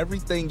retort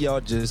everything y'all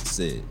just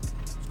said.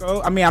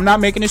 So, I mean, I'm not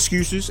making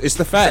excuses. It's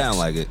the facts. Sound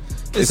like it.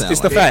 It's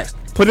the facts.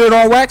 Put it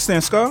on wax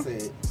then, Skull.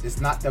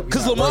 It's not that we.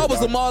 Because Lamar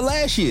was Lamar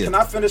last year. Can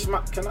I finish my?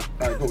 All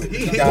right, go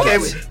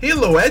ahead. He a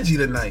little edgy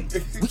tonight.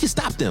 We can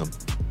stop them.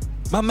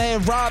 My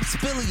man Rob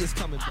Spilly is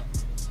coming back.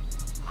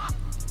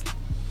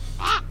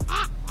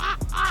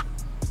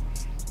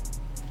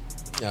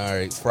 All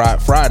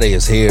right, Friday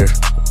is here.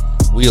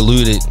 We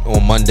alluded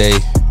on Monday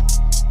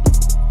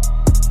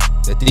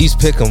that these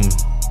pick'em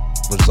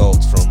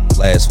results from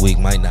last week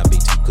might not be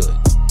too good.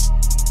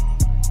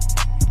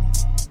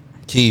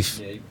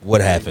 Keith, what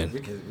happened?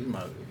 I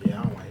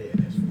don't want to hear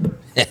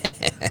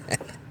this.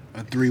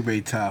 A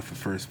 3-way tie for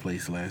first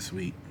place last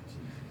week.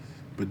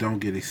 But don't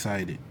get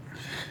excited.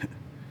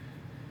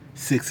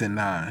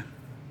 6-9.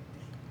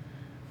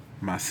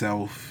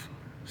 Myself,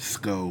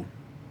 Sko,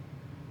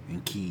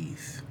 and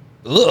Keys.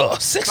 Ugh,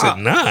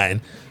 6-9.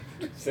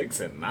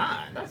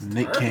 6-9. That's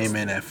Nick terrible. came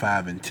in at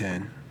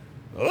 5-10.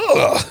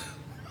 Ugh.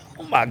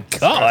 Oh my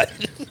God.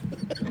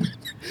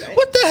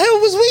 What the hell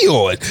was we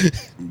on?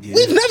 Yeah.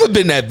 We've never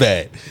been that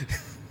bad.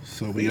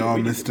 So we all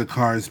missed the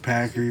Cards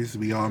Packers.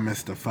 We all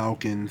missed the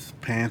Falcons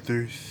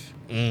Panthers.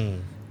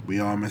 We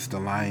all missed the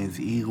Lions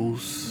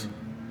Eagles.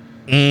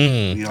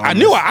 I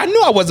knew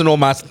I wasn't on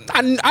my.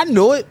 I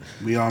knew it.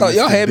 We all Thought missed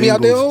y'all the had me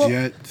out there. Bengals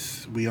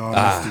Jets. We all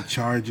missed the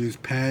Chargers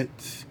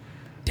Pats.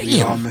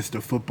 We all Damn. missed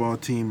the football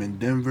team in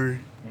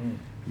Denver.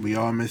 We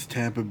all missed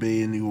Tampa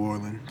Bay and New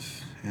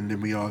Orleans. And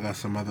then we all got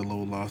some other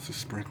little losses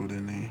sprinkled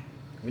in there.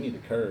 We need a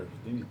curve.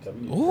 We need to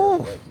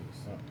Ooh. curve.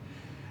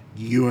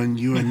 You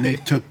and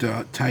Nick took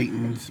the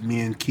Titans.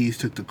 Me and Keys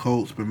took the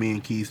Colts, but me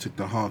and Keys took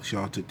the Hawks.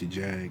 Y'all took the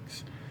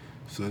Jags.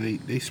 So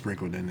they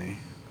sprinkled in there.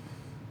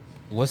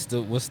 What's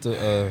the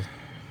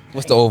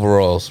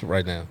overalls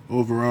right now?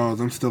 Overall,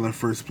 I'm still in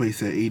first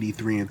place at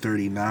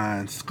 83-39.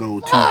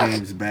 Sko 2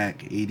 games back,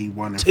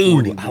 81-41.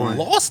 Dude, I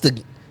lost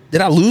the.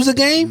 Did I lose a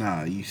game?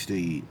 Nah, you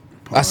stayed.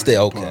 I stayed,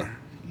 okay. Par.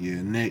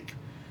 Yeah, Nick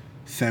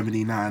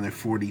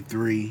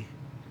 79-43.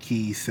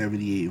 Keys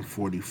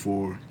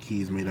 78-44.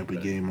 Keys made up a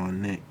game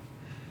on Nick.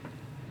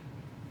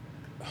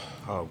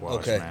 Oh, gosh,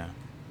 Okay. man.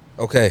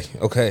 Okay.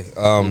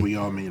 We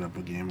all made up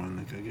a game on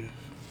Nick, I guess.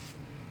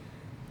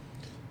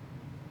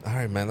 All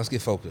right, man. Let's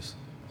get focused.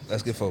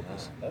 That's crazy.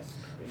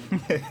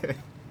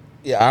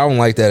 Yeah, I don't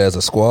like that as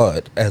a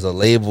squad, as a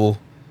label,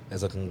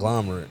 as a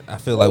conglomerate. I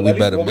feel like we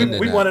better bend it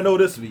We now. want to know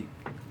this week.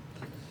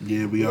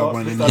 Yeah, we are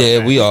winning.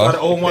 Yeah, we are.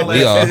 started 0-1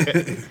 We are.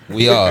 last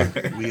We are.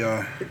 We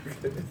are.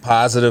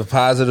 Positive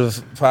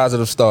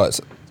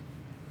starts.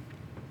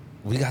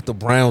 We got the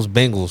Browns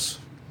Bengals.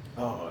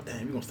 Oh, damn.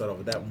 We're going to start off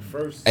with that one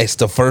first. It's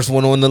the first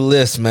one on the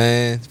list,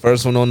 man.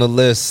 First one on the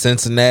list.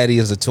 Cincinnati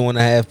is a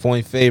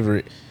 2.5-point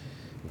favorite.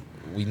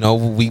 We know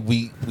we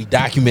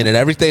documented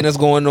everything that's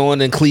going on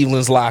in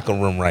Cleveland's locker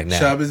room right now.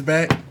 Chubb is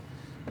back.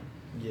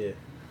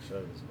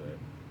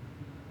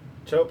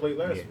 Chubb played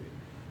last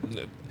Yeah.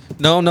 week.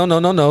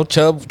 No.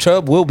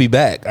 Chubb will be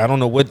back. I don't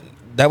know what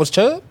that was.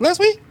 Chubb last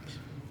week.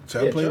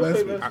 Chubb played Chubb last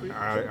played week. last week.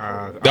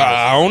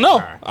 I don't know.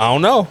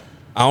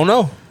 I don't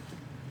know.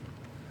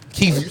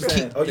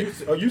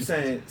 Are you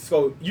saying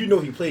so? You know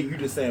he played. You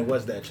just saying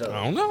what's that Chubb?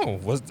 I don't know.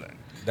 What's that?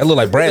 That looked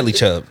like Bradley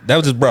Chubb. That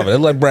was his brother. That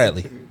looked like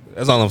Bradley.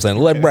 That's all I'm saying. It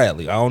looked like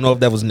Bradley. I don't know if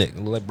that was Nick. It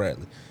looked like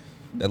Bradley.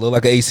 That looked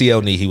like an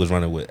ACL knee he was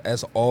running with.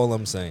 That's all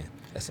I'm saying.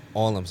 I just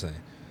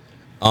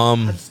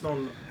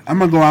don't. I'm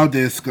gonna go out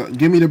there.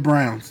 Give me the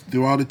Browns.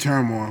 Through all the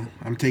turmoil,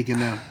 I'm taking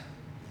them.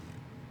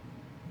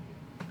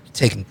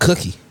 Taking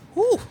Cookie.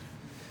 Woo.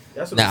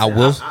 That's what Now, I'm I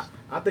will- saying.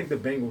 I think the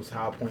Bengals'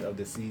 high point of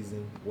the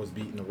season was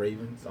beating the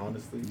Ravens.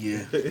 Honestly,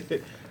 Yeah.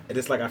 And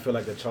it's like I feel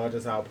like the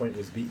Chargers' high point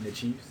was beating the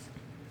Chiefs.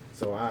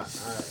 So I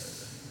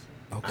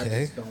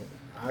Okay.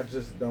 I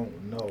just don't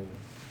know.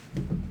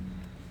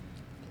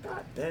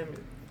 God damn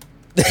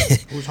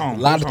it! Who's home?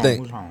 A lot Who's of home? things.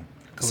 Who's home?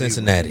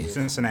 Cincinnati.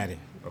 Cincinnati.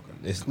 Okay.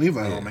 It's,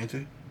 Cleveland yeah. home, ain't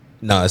they?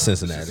 No, it's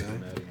Cincinnati.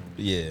 Cincinnati.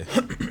 Yeah.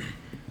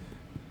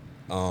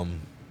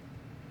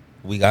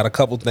 We got a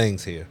couple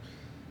things here.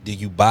 Do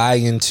you buy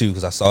into?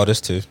 Because I saw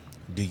this too.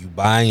 Do you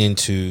buy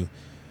into?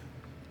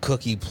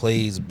 Cookie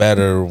plays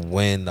better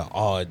when the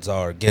odds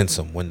are against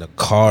him, when the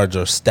cards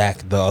are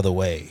stacked the other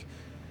way.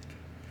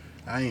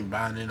 I ain't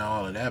buying into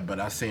all of that, but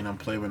I seen him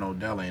play when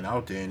Odell ain't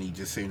out there, and he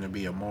just seemed to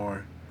be a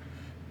more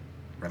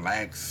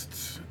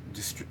relaxed.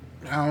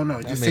 I don't know.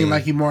 It just mean- seemed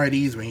like he more at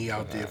ease when he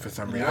out there for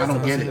some reason. I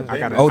don't get it. I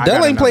got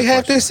Odell ain't played another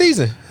half question. this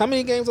season. How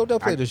many games Odell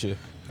played this year?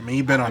 I mean,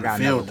 he been I on the got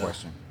field another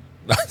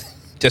though. question.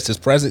 Just his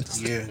presence.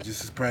 Yeah,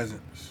 just his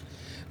presence.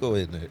 Go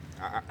ahead, Nick.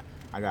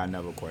 I got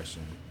another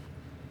question.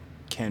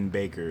 Can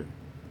Baker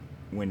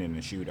win in a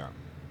shootout?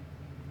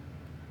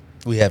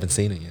 We haven't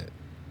seen it yet.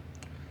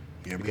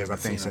 Yeah, we Because I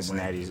haven't think seen him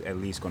win. Cincinnati's at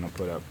least going to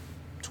put up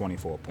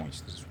 24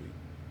 points this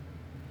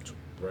week.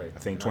 Right. I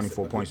think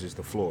 24 points is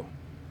the floor.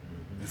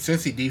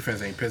 Cincy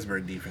defense ain't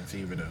Pittsburgh defense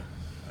either though.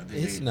 I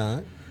think It's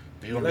not.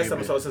 They don't Last time I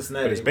maybe- saw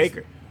Cincinnati, But it's they was-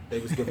 Baker. They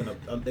was giving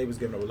up. They was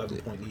giving an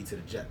 11-point lead to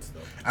the Jets,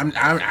 though.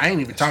 I ain't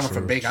even talking from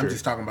True, Baker. I'm true.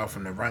 just talking about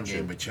from the run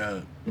game with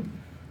Chubb.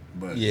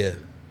 But Yeah.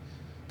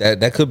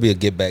 That could be a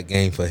get back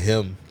game for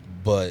him,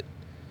 but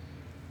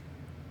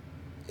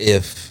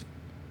if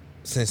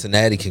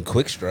Cincinnati can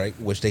quick strike,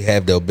 which they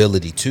have the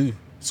ability to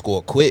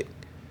score quick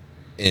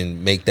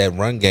and make that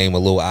run game a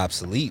little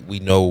obsolete, we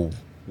know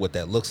what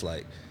that looks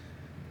like.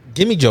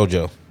 Give me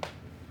JoJo.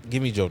 Yeah,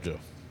 give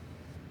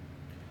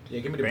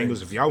me the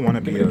Bengals, if y'all want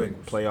to Give be me a the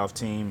Bengals. playoff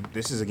team,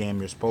 this is a game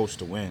you're supposed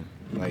to win.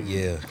 Like,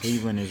 Yeah.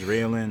 Cleveland is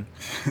reeling,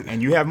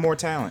 and you have more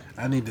talent.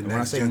 I need the And when I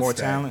next say gen more stats.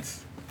 talent,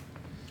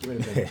 Give me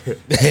the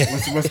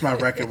Bengals. What's my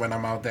record when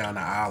I'm out there on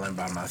the island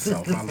by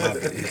myself? I love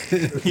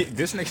it.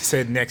 this nigga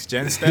said next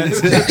gen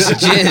stats.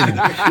 Next gen.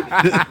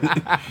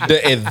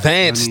 The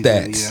advanced Yeah,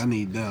 I stats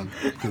need them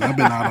because I've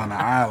been out on the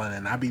island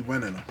and I be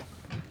winning them.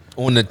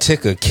 on the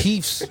ticker.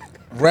 Keith's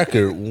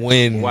record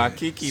when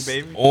Waikiki,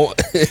 baby. on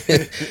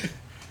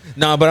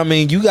No, but I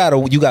mean, you gotta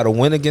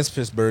win against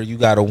Pittsburgh. You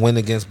gotta win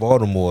against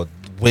Baltimore.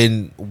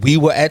 When we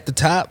were at the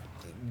top,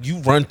 you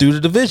run through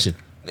the division,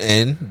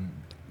 and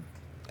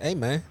hey,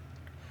 man,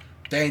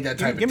 They ain't that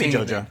type Give of me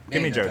team. JoJo. They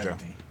Give me ain't that type JoJo. of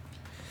team.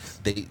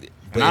 they And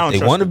but I don't if they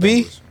trust want to the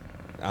be,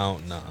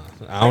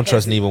 Bengals. I don't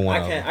trust neither one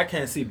of I them.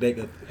 can't see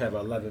Baker have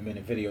an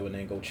 11-minute video and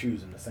then go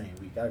choose in the same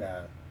week. I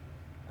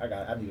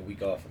need a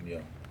week off from yo.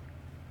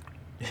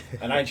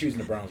 And I ain't choosing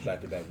the Browns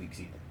back-to-back weeks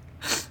either.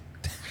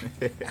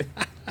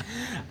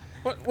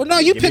 Well, no,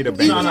 you Give me picked.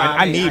 the You, Bengals.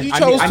 I need- you I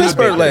chose need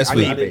Pittsburgh Baker. last I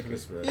week. need Baker.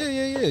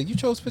 Yeah. You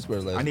chose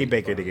Pittsburgh last I week. need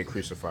Baker to get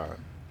crucified.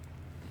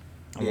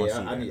 I want to Yeah, see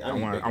I need that. I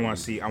Baker want to to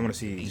see. I want to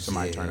see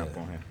somebody turn Yeah. up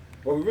on him.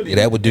 Well, we really Yeah,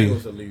 that need would the do.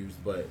 Bengals to lose,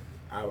 but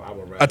I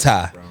would rather A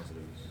tie. the Browns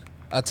lose.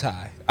 A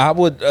tie. I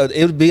would.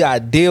 It would be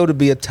ideal to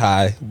be a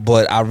tie,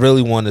 but I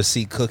really want to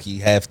see Cookie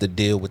have to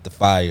deal with the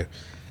fire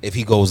if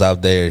he goes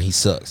out there and he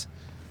sucks.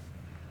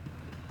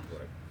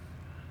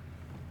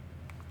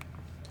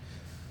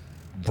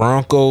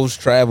 Broncos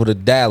travel to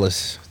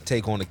Dallas,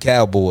 take on the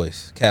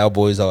Cowboys.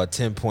 Cowboys are a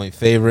 10-point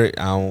favorite.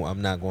 I'm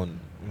going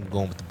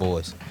with the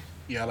boys.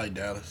 Yeah, I like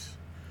Dallas.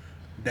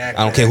 Dak,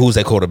 I don't care who's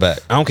that quarterback.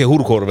 I don't care who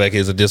the quarterback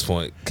is at this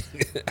point.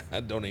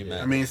 I don't even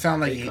matter. I mean, it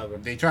sound like They cover.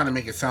 they trying to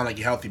make it sound like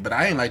you're healthy, but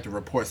I ain't like the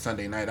report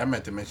Sunday night. I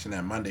meant to mention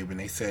that Monday when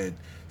they said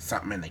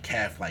something in the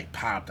calf like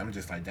popped. I'm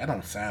just like, that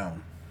don't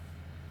sound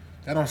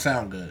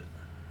good.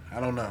 I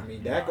don't know. I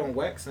mean, Dak on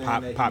wax saying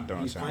Pop- that Pop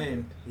don't he's sound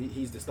playing.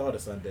 He's the starter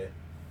Sunday.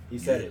 He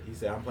said it. He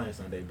said, "I'm playing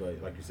Sunday,"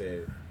 but like you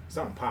said,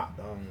 something popped.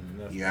 I don't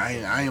know. Yeah,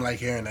 I ain't like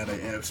hearing that,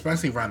 and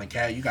especially around the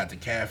calf. You got the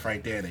calf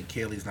right there. The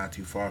Achilles not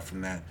too far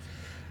from that.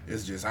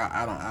 It's just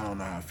I don't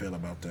know how I feel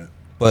about that.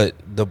 But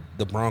the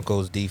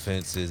Broncos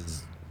defense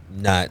is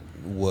not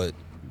what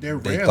They're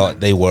they railing. thought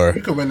they were.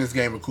 You could win this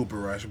game with Cooper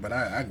Rush, but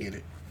I get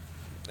it.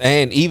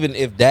 And even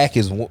if Dak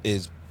is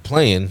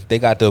playing, they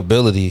got the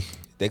ability.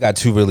 They got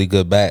two really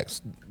good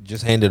backs.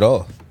 Just hand it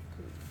off.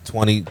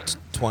 20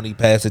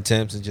 pass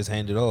attempts and just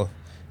hand it off.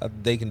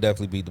 They can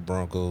definitely beat the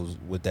Broncos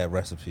with that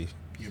recipe.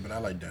 Yeah, but I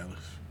like Dallas.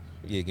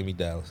 Yeah, give me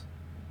Dallas.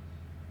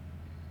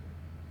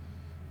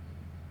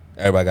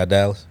 Everybody got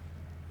Dallas?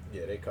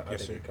 Yeah, I think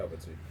sir. they covered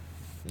too.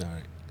 All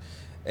right.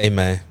 Hey,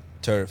 man.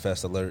 Turd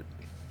Fest alert.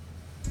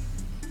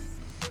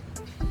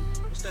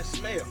 What's that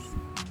smell?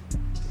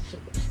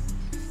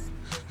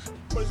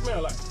 What it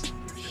smell like?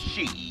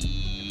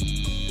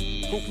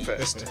 Poop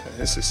Fest.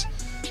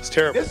 It's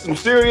terrible. It's some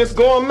serious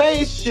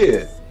gourmet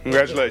shit.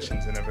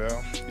 Congratulations,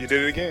 NFL. You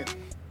did it again.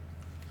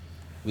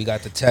 We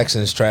got the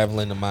Texans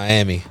traveling to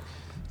Miami.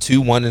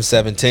 2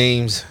 1-7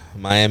 teams.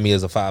 Miami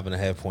is a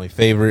 5.5-point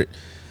favorite.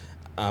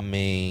 I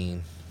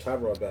mean,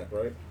 Tyrod back,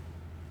 right?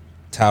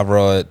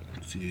 Tyrod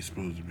See, he's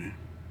supposed to be.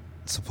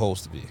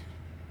 supposed to be.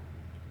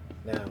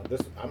 Now,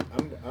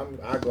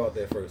 I go out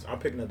there first. I'm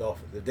picking the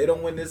Dolphins. If they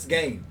don't win this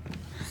game,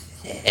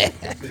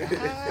 I've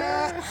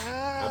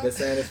been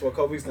saying this for a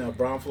couple weeks now.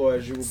 Brian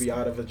Flores, you will be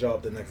out of a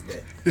job the next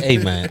day. Hey,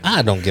 man,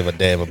 I don't give a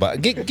damn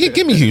about.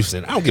 Give me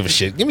Houston. I don't give a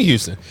shit. Give me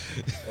Houston.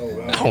 Oh,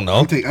 wow. I don't know.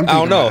 I'm taking I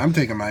don't know. I'm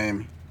taking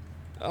Miami.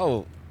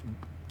 Oh,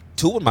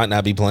 Tua might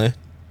not be playing.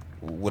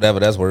 Whatever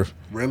that's worth.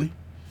 Really?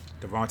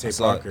 Devontae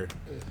saw Parker.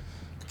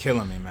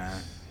 Killing me,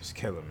 man. He's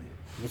killing me.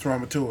 What's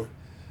wrong with Tua?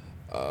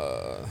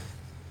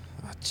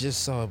 I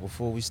just saw it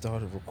before we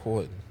started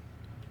recording.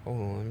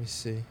 Hold on, let me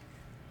see.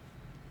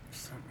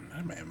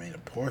 That man made a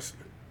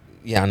porcelain.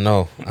 Yeah, I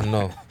know.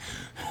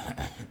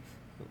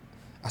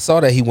 I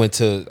saw that he went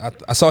to.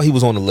 I saw he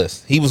was on the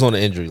list. He was on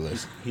the injury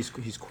list. He's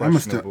I'm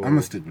questionable.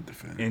 gonna stick with the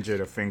fan. Injured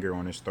a finger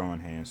on his throwing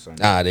hand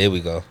Sunday. Ah, there we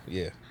go.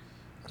 Yeah,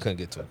 I couldn't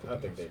get to it. I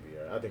think they'd be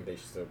all right. I think they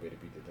should still be able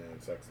to beat the damn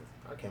Texans.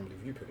 I can't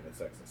believe you picking the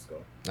Texans,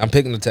 Skull. I'm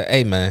picking the.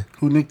 Hey, man.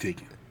 Who Nick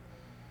taking?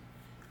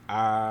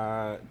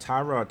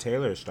 Tyrod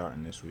Taylor is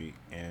starting this week,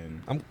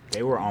 and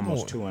they were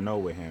almost 2-0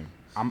 with him.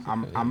 I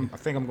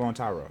think I'm going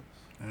Tyrod.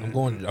 I'm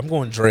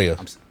going Drea.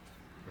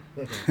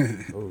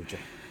 Ooh,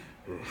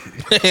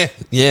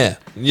 yeah,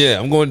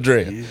 I'm going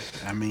Drea. Yeah,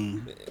 I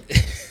mean,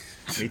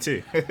 me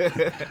too.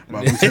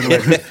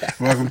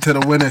 welcome to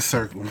the winner's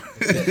circle.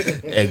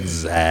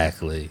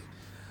 Exactly.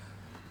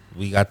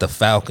 We got the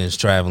Falcons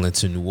traveling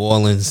to New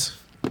Orleans.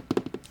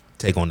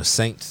 Take on the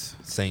Saints.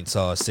 Saints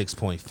are a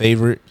 6-point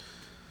favorite.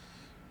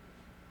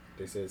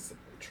 They said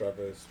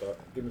Trevor start.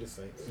 Give me the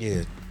Saints.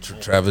 Yeah,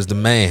 Trevor's the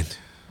man.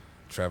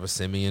 Trevor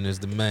Simeon is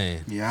the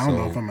man. Yeah, I don't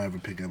know if I'm ever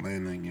picking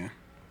Atlanta again.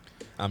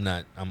 I'm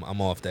not.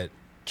 I'm off that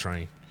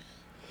train.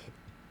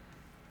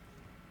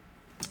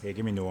 Yeah,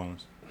 give me New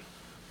Orleans.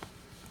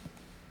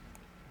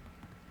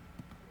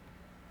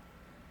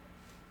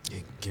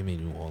 Yeah, give me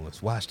New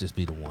Orleans. Watch this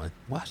be the one.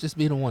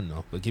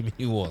 Though. But give me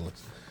New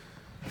Orleans.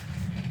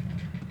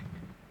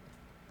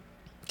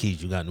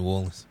 Keys, you got New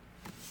Orleans?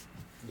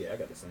 Yeah, I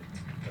got the Saints.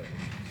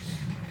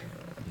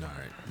 All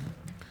right.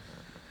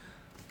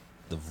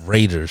 The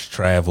Raiders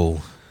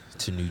travel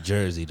to New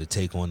Jersey to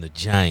take on the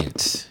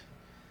Giants.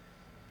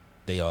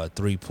 They are a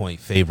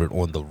 3-point favorite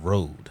on the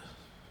road.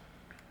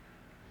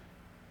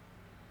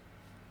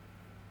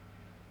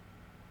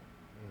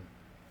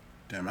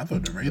 Damn, I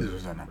thought the Raiders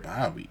was on a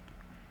bye week.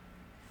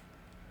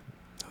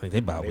 I think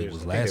their bye week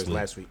was last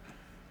week. week.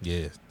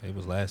 Yeah, it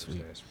was last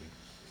week.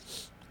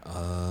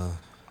 I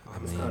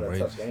It's mean, not a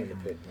Raiders, tough game to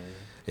pick, man.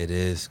 it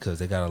is because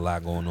they got a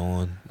lot going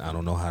on. I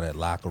don't know how that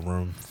locker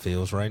room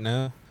feels right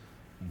now,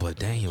 but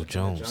Daniel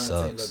Jones Giants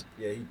sucks. ain't look,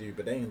 yeah, he do,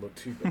 but they ain't look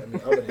too bad. I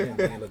mean, other than him,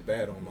 they ain't look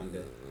bad on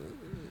Monday.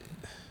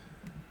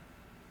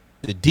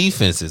 The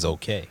defense is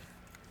okay.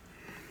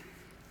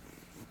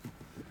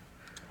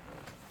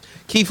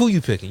 Keith, who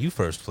you picking? You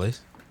first place.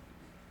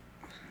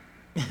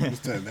 What's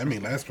that? That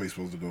mean last place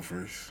supposed to go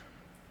first.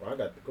 Well, I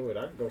got to go ahead.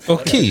 I can go. Oh,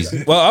 Keys.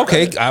 Well,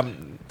 okay. I got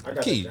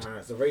Keys. the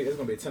Giants. The Raiders. It's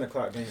gonna be a 10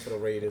 o'clock game for the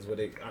Raiders.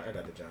 I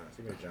got the Giants.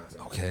 Give me the Giants.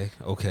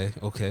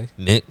 Okay.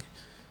 Nick.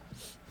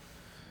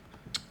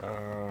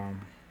 I'm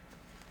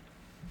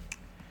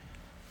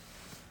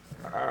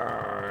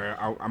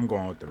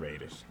going with the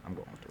Raiders.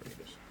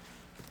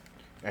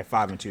 At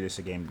 5-2, this is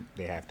a game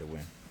they have to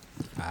win.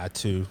 I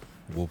too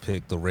will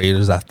pick the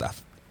Raiders. I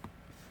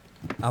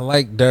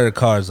like Derek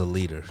Carr as a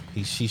leader.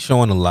 She's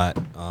showing a lot.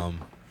 I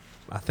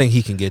think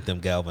he can get them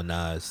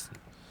galvanized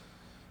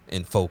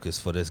and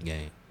focused for this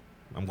game.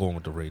 I'm going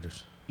with the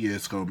Raiders. Yeah,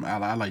 it's go.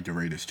 I like the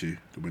Raiders too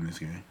to win this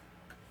game.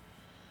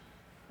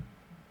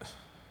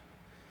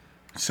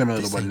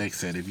 Similar to what Nick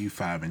said, if you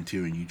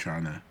 5-2 and you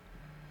trying to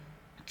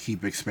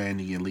keep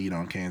expanding your lead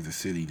on Kansas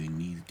City,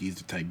 then these are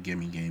the type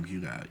gimme games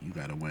you got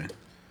to win.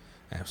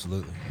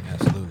 Absolutely.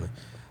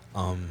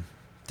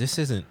 This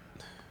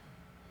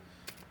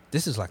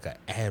is like an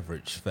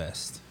average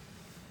fest.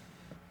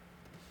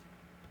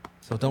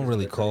 So don't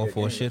really call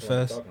for a shit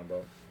fest.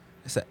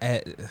 It's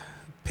a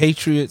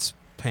Patriots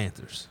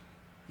Panthers.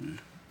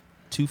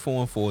 2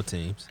 4-4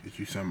 teams. Get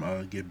you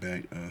some get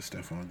back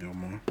Stephon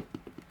Gilmore.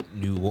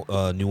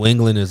 New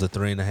England is a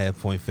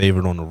 3.5-point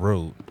favorite on the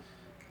road.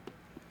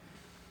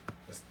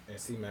 And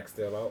C-Mac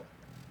still out.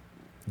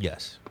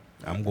 Yes,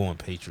 I'm going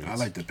Patriots. I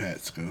like the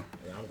Pats, go. Yeah,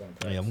 I'm going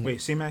Pats.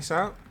 Wait, C-Mac's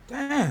out?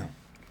 Damn.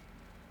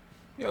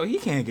 Yo, he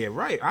can't get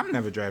right. I'm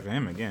never drafting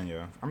him again,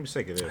 yo. I'm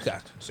sick of this.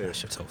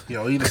 Seriously.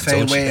 Yo, he the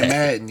same way in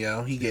Madden,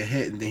 yo. He get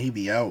hit and then he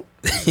be out.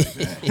 Let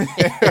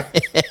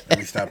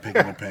me stop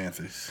picking the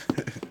Panthers.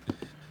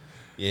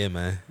 Yeah,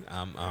 man.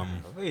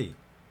 Hey,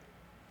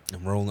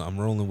 I'm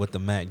rolling with the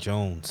Mac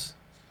Jones.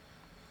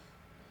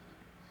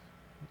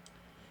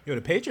 yo,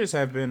 the Patriots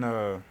have been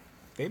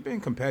they've been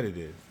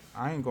competitive.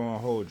 I ain't gonna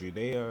hold you.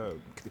 They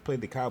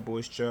played the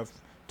Cowboys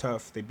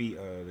tough. They beat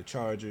the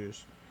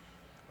Chargers.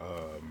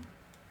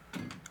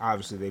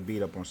 Obviously they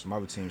beat up on some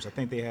other teams. I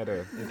think they had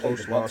a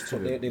close loss to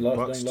the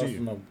Bucks too.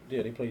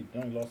 They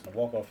only lost in a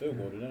walk-off field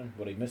goal to them,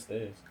 but they missed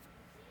theirs.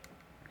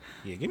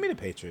 Yeah, give me the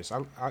Patriots.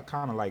 I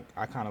kind of like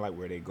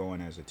where they're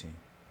going as a team.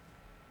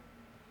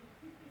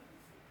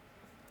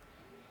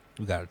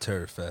 We got a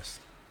turd fest.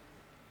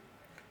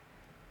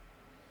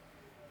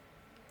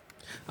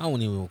 I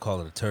don't even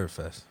call it a turd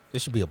fest.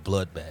 This should be a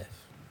bloodbath.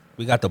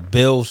 We got the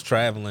Bills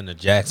traveling to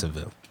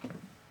Jacksonville.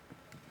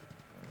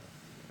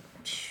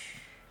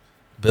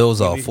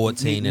 Bills are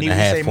 14 and a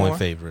half point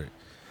favorite.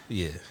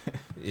 Yeah.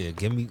 Yeah,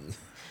 give me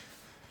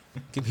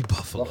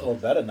Buffalo. Buffalo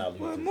better not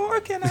lose. What more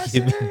can I say?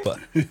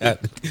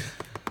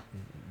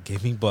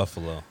 Give me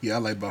Buffalo. Yeah, I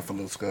like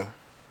Buffalo, Scott.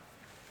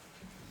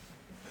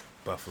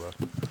 Buffalo.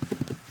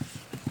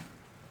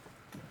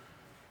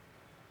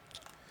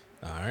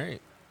 All right.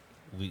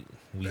 We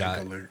Bank got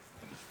alert.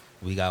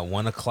 we got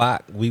 1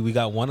 o'clock. We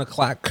got 1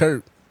 o'clock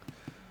Kurt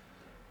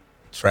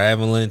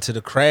traveling to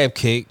the Crab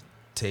Cake,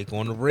 take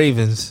on the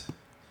Ravens.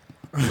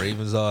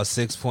 Ravens are a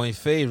 6-point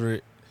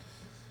favorite.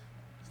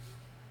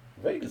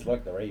 Vegas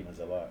like the Ravens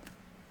a lot.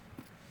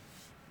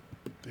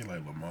 They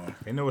like Lamar.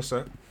 They know what's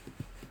up.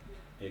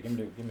 Yeah, give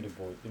me the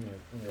boys. Give me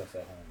us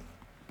at home.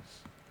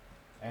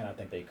 And I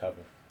think they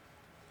cover.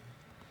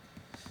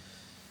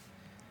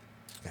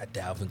 Got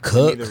Dalvin Give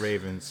Cook. me the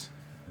Ravens,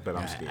 but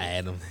I'm scared.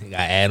 Got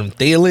Adam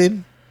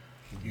Thielen.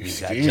 You We got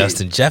scared.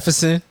 Justin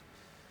Jefferson.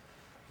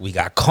 We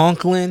got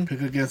Conklin.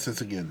 Pick against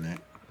us again, Nick.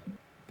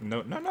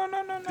 No.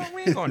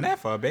 We ain't going that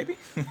far, baby.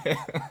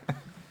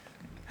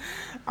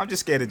 I'm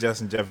just scared of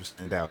Justin Jefferson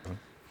and Dalvin.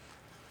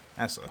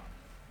 That's all.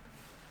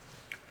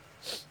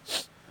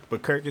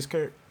 But Kirk is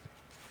Kirk.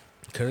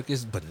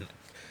 But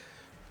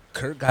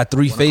Kirk got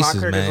 3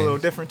 faces, Kirk man. is a little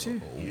different too.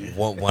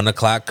 1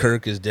 o'clock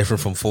Kirk is different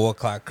from 4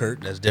 o'clock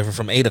Kirk. That's different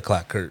from 8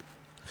 o'clock Kirk.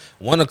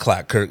 1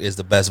 o'clock Kirk is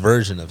the best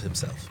version of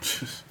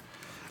himself.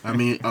 I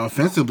mean,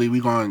 offensively,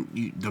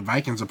 the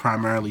Vikings are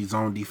primarily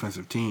zone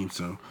defensive team,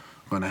 so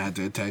we're gonna have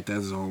to attack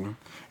that zone,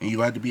 and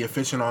you have to be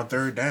efficient on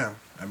third down.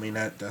 I mean,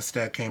 that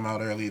stat came out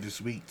earlier this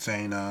week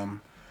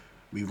saying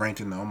we ranked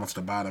in almost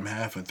the bottom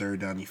half of third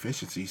down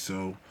efficiency.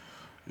 So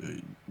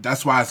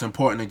that's why it's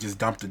important to just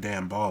dump the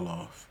damn ball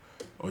off,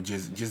 or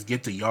just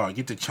get the yard,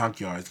 get the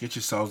chunk yards, get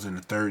yourselves in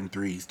the 3rd and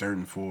 3s, 3rd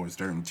and 4s,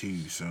 3rd and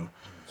 2s. So.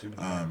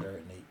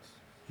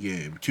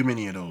 Yeah, too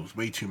many of those.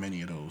 Way too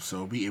many of those.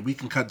 So if we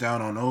can cut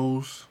down on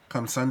those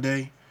come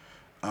Sunday,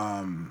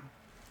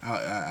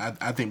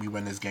 I think we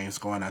win this game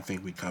scoring. I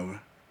think we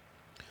cover.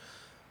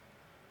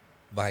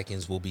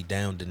 Vikings will be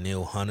down to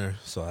Neil Hunter,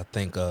 so I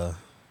think They're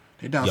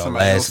down y'all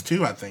somebody else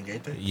too, I think,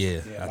 ain't they?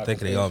 Yeah, I Michael think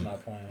they Pierce are.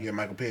 not playing. Yeah,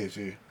 Michael Pierce,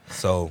 yeah.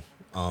 So,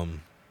 I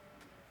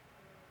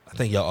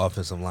think your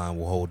offensive line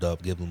will hold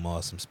up, give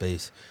Lamar some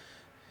space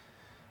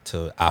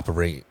to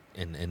operate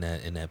in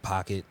that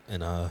pocket,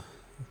 and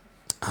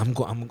I'm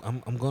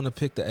going to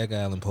pick the Egg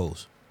Island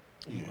Post.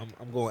 Yeah.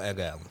 I'm going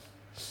Egg Island.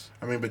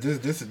 I mean, but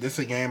this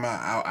a game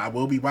I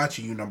will be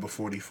watching you, number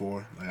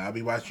 44. Like, I'll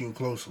be watching you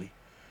closely,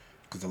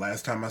 because the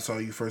last time I saw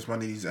you first one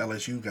of these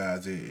LSU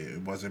guys,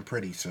 it wasn't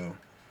pretty. So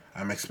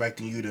I'm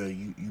expecting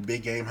you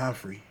big game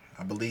Humphrey.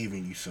 I believe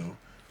in you. So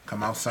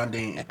come out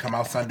Sunday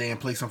and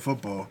play some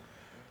football,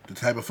 the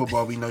type of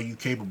football we know you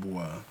capable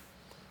of.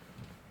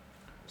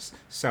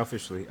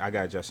 Selfishly, I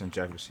got Justin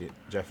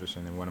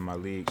Jefferson in one of my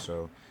leagues.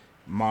 So,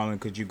 Marlon,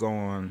 could you go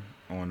on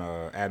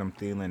Adam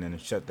Thielen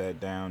and shut that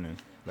down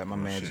and let my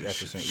man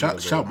Jefferson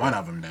Shut one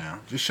of them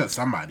down. Just shut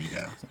somebody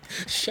down.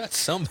 Shut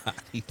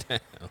somebody down.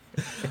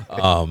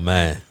 Oh,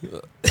 man.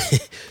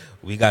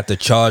 We got the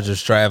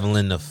Chargers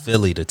traveling to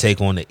Philly to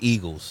take on the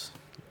Eagles.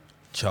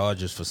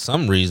 Chargers, for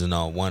some reason,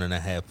 are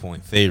 1.5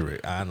 point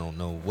favorite. I don't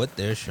know what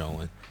they're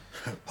showing.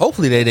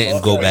 Hopefully they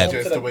didn't go back.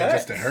 Just the way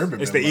Justin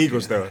Herbert. It's the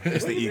Eagles, though.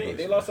 It's the Eagles.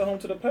 They lost at home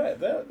to the Pats.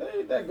 They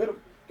ain't that good.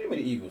 Give me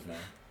the Eagles, man.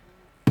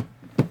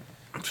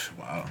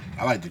 Wow,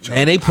 I like the Chargers.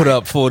 And they put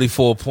up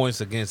 44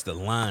 points against the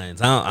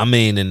Lions. I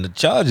mean, and the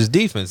Chargers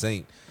defense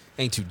ain't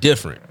too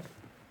different.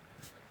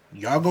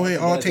 Y'all go ahead,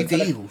 all take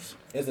the Eagles.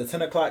 It's a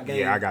 10 o'clock game.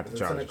 Yeah, I got the It's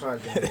Chargers. 10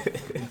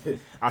 o'clock game.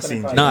 I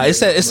seen. Nah,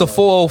 it's a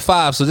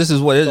 4:05, so this is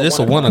what it's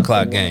a 1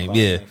 o'clock game.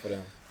 Yeah. For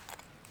them.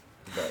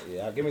 But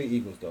yeah, give me the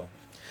Eagles though.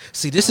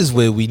 See, this is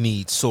where we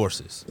need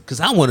sources,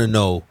 because I want to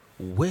know,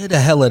 where the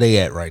hell are they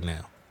at right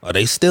now? Are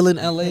they still in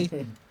L.A.?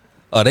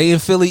 Are they in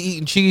Philly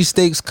eating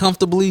cheesesteaks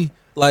comfortably?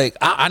 Like,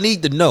 I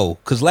need to know,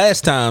 because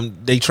last time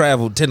they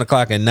traveled 10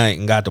 o'clock at night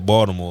and got to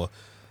Baltimore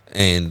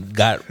and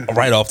got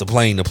right off the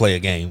plane to play a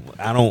game.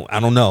 I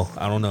don't know.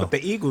 But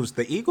the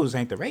Eagles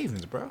ain't the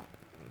Ravens, bro.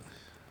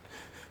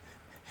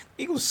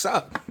 Eagles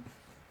suck.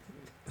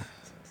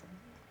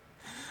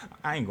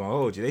 I ain't gonna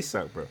hold you. They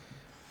suck, bro.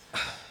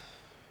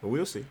 But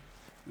we'll see.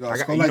 You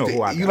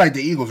like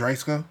the Eagles, right,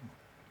 Scott?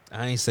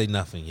 I ain't say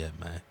nothing yet,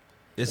 man.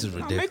 This is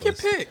ridiculous. Make your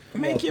pick.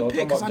 Make your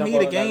pick, because I Jump need all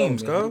the the way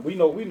games, low, man.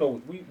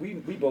 go.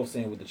 We both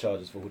saying with the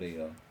Chargers for who they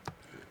are.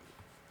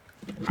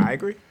 I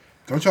agree.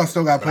 Don't y'all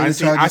still got to play the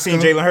Chargers? I seen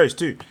still? Jalen Hurts,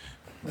 too.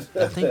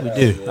 I think we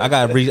do. I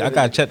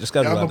gotta check the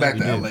schedule. Y'all go I back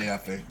think to we do. LA, I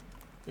think.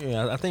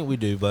 Yeah, I think we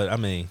do, but I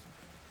mean,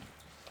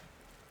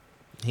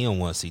 he don't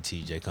want to see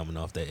TJ coming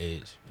off that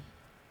edge.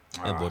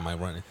 That boy might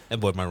run it. That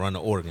boy might run to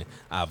Oregon.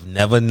 I've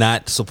never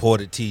not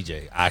supported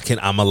TJ.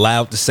 I'm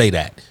allowed to say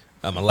that.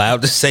 I'm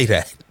allowed to say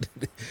that.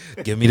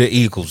 Give me the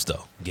Eagles,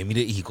 though. Give me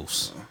the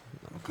Eagles.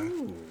 Okay.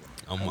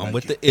 I'm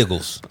with the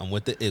Eagles. I'm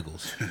with the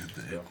Eagles.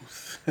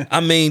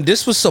 I mean,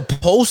 this was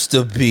supposed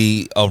to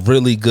be a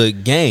really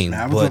good game, Man,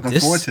 I was but looking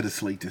forward to the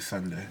slate this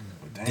Sunday.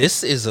 But damn.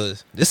 this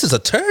is a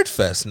turd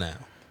fest now.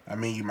 I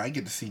mean, you might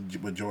get to see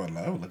what Jordan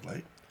Love look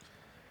like.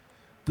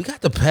 We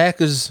got the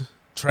Packers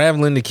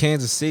traveling to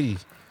Kansas City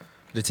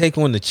to take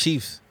on the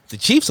Chiefs. The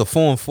Chiefs are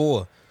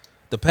 4-4.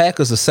 The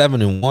Packers are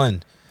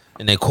 7-1,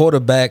 and their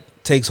quarterback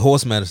takes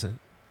horse medicine.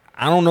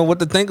 I don't know what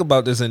to think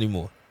about this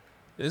anymore.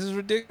 This is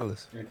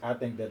ridiculous. I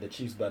think that the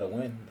Chiefs better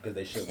win because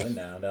they should win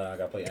now. Now I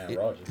got to play Aaron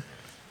Rodgers.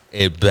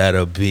 It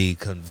better be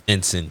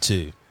convincing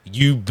too.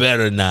 You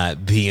better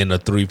not be in a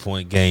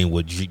 3-point game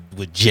with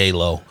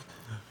J-Lo.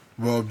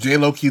 Well, if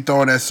J-Lo keep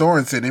throwing that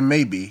Sorensen, it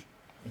may be.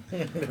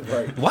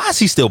 Right. Why is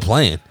he still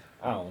playing?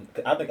 I don't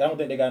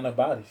think they got enough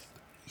bodies.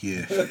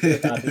 Yeah.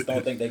 I just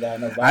don't think they got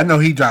enough bodies. I know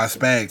he drives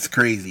Spags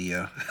crazy,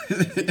 yo.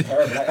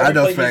 I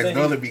know Spags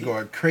gonna be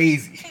going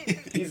crazy.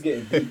 He's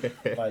getting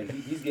beat. Like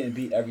he's getting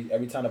beat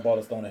every time the ball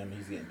is thrown at him.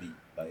 He's getting beat.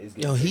 Like it's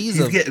getting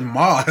He's getting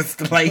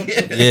mossed. Like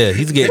yeah,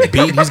 he's getting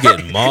beat. He's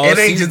getting mossed. It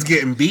ain't just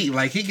getting beat.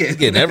 Like he's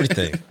getting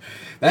everything.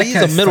 That He's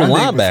a middle Sunday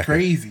was linebacker.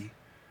 Crazy.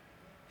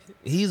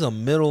 He's a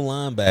middle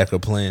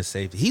linebacker playing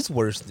safety. He's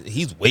worse.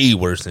 He's way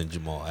worse than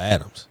Jamal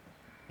Adams.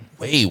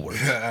 Way worse.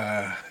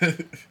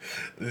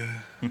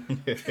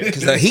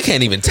 Because he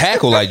can't even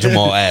tackle like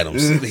Jamal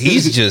Adams.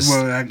 He's just.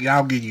 Well,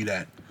 I'll give you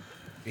that.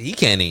 He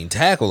can't even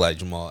tackle like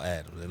Jamal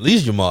Adams. At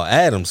least Jamal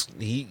Adams,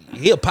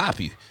 he'll pop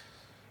you.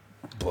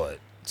 But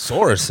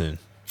Sorensen.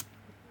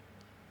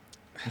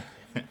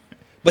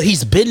 But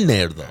he's been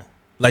there though.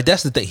 Like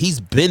that's the thing.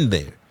 He's been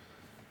there.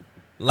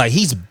 Like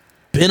he's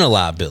been a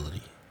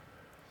liability.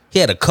 He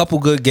had a couple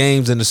good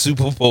games in the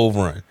Super Bowl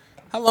run.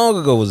 How long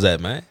ago was that,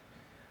 man?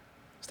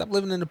 Stop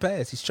living in the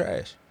past. He's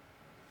trash.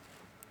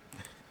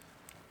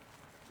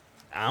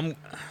 I'm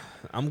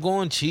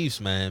going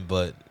Chiefs, man,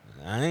 but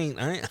I'm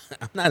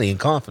not even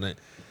confident.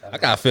 I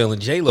got a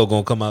feeling J-Lo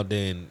gonna come out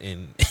there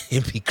and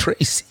be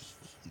crazy.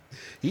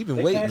 He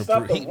been waiting to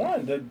stop the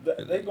run.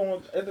 They're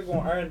going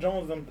Aaron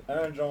Jones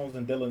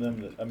and Dylan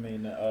them.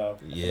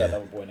 That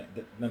other boy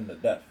them to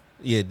death.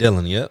 Yeah,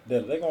 Dylan. Yep.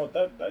 They're going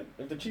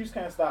if the Chiefs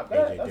can't stop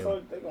that, that's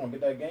all they're going to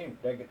get that game.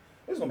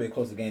 It's going to be a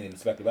closer game than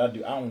expected. I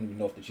don't even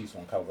know if the Chiefs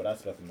won't cover, but I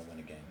expect them to win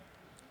the game.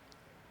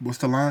 What's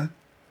the line?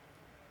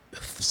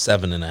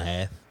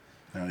 7.5.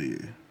 Oh yeah.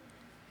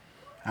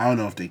 I don't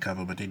know if they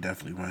cover, but they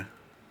definitely win.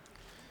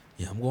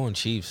 Yeah, I'm going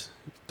Chiefs.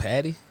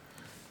 Patty,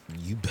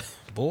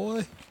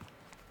 boy.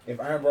 If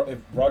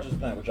Rodgers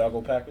playing, would y'all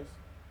go Packers?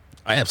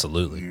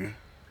 Absolutely. Yeah.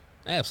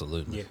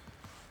 Absolutely. Yeah.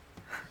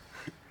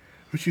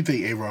 What you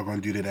think A-Rod gonna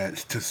do to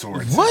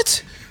Sorensen?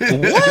 What?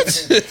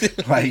 What?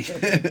 Like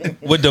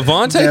with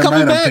Devontae yeah,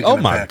 coming I'm back? picking Oh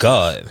the my Packers.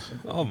 God.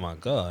 Oh my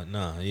God.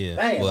 Nah, yeah.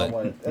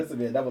 Damn, that's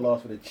a double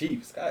loss for the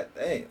Chiefs. God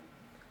damn.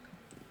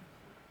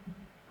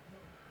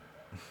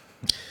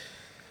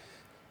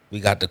 We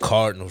got the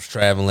Cardinals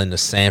traveling to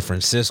San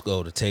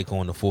Francisco to take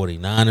on the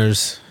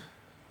 49ers.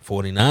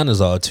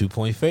 49ers are a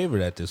 2-point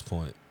favorite at this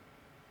point.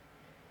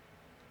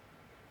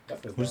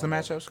 Who's the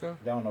matchup, Scott?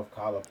 I don't know if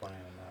Kyler playing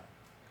or not.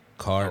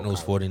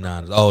 Cardinals,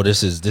 49ers. Oh,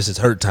 this is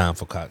hurt time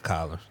for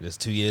Kyler. It's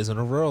 2 years in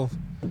a row.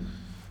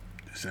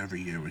 It's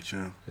every year with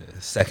you.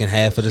 Second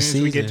half of the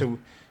season.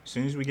 As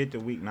soon as we get to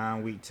week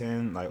 9, week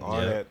 10, like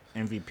all that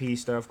MVP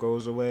stuff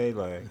goes away.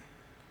 Like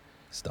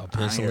start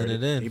penciling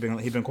it in.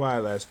 He been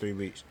quiet last 3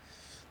 weeks.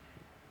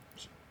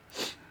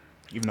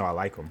 Even though I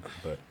like him,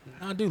 but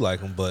I do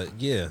like him, but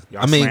yeah,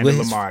 y'all I mean, with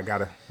Lamar, I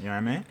gotta, you know what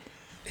I mean?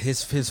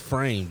 His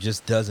frame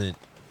just doesn't.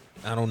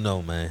 I don't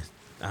know, man.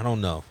 I don't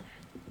know,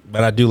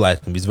 but I do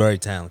like him. He's very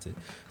talented.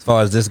 As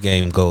far as this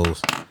game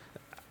goes,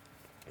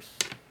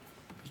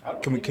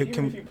 Can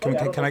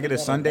I get a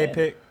Sunday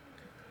pick?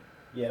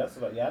 Yeah, that's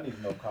what. Yeah, I need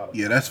to know Kyler.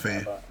 Yeah, that's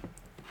fair.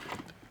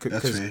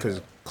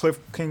 Because Cliff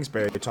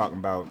Kingsbury talking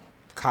about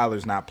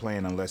Kyler's not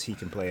playing unless he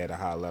can play at a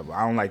high level.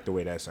 I don't like the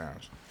way that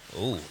sounds.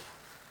 ooh,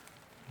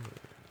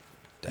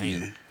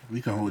 damn. Yeah,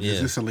 we can hold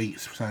this. This is a late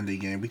Sunday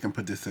game. We can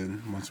put this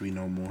in once we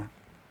know more.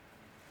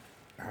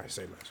 All right,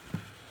 say less.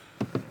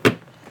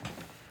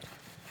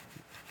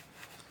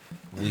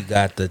 We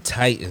got the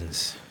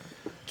Titans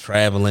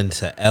traveling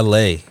to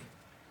LA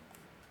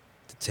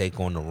to take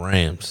on the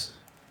Rams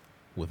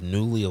with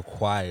newly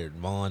acquired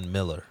Von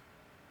Miller.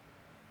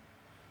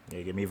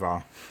 Yeah, give me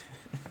Von.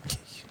 Yeah,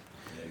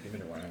 give me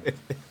the Rams.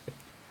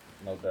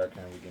 No Derrick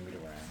Henry, give me the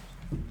Rams.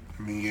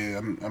 I mean, yeah,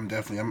 I'm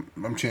definitely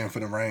I'm cheering for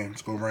the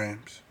Rams. Go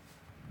Rams.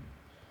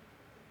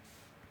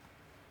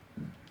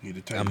 Yeah,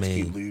 the Titans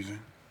keep losing.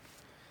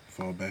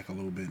 Fall back a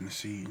little bit in the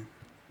season.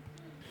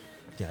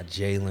 Got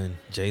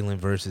Jalen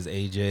versus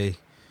AJ.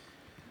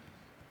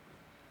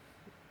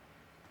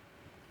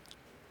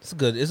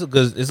 It's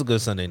a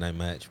good Sunday night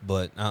match,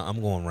 but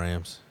I'm going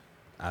Rams.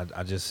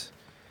 I just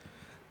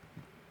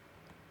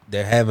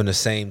they're having the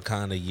same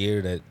kind of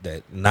year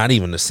that not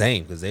even the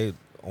same because they're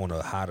on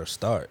a hotter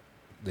start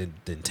than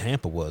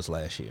Tampa was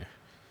last year.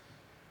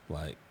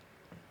 Like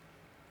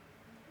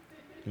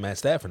Matt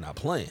Stafford not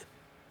playing.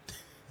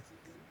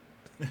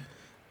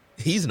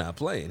 He's not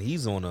playing.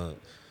 He's on a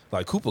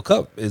Cooper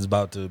Kupp is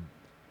about to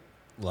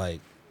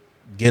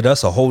get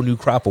us a whole new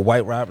crop of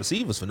white wide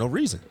receivers for no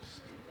reason.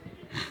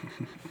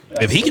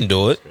 If he can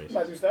do it,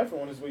 Matthew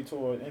Stafford on his way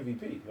to an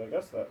MVP. Like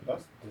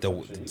that's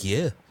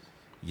yeah.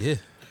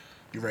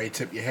 You ready to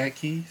tip your hat,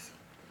 Keys?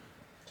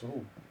 To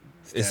who?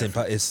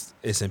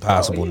 It's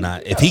impossible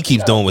not if he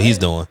keeps doing what he's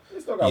doing.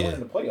 He still got to win in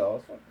the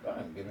playoffs. I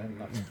ain't giving him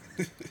nothing.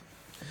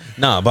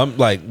 Nah, but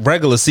I'm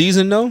regular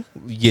season though.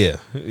 Yeah.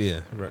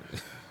 Right.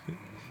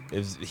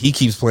 If he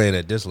keeps playing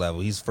at this level,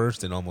 he's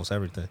first in almost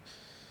everything.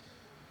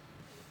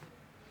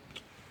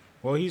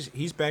 Well,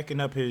 he's backing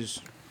up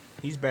the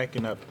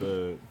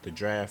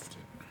draft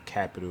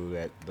capital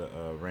that the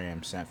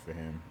Rams sent for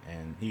him,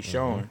 and he's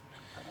showing.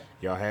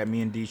 Y'all had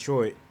me in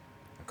Detroit.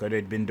 I could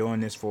have been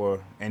doing this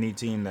for any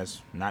team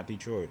that's not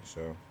Detroit.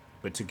 So,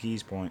 but to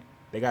Key's point,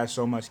 they got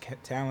so much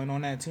talent on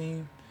that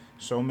team,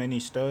 so many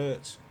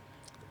studs.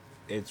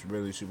 It's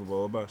really Super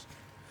Bowl bust.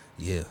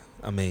 Yeah,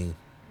 I mean,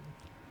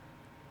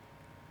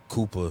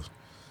 Cooper,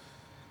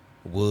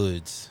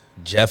 Woods,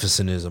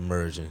 Jefferson is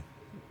emerging.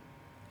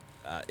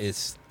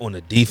 It's on the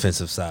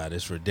defensive side.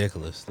 It's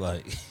ridiculous.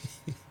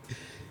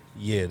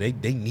 Yeah, they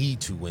need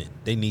to win.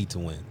 They need to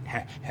win.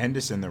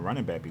 Henderson, the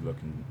running back, be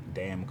looking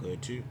damn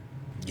good too.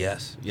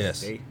 Yes.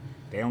 They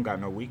don't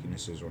got no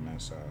weaknesses on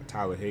that side.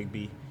 Tyler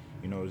Higbee,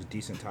 is a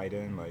decent tight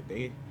end.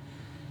 They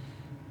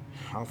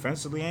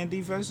offensively and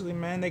defensively,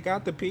 man, they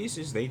got the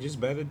pieces. They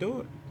just better do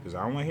it. Because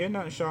I don't want to hear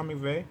nothing, Sean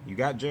McVay. You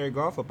got Jared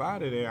Goff up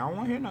out of there. I don't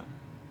want to hear nothing.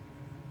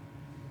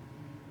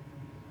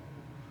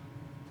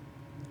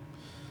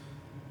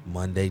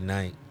 Monday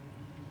night,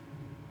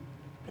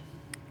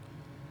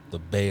 the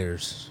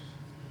Bears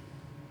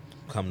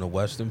come to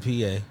Western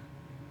PA,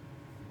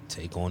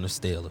 take on the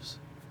Steelers.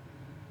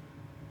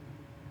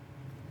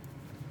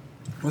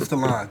 What's the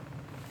line?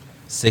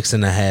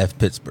 6.5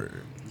 Pittsburgh.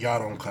 Y'all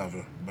don't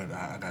cover, but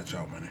I got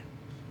y'all money.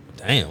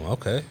 Damn,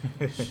 okay.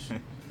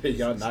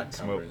 Y'all not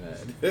covering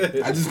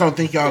that. I just don't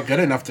think y'all good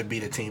enough to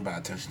beat a team by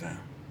a touchdown.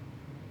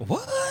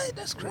 What?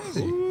 That's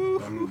crazy.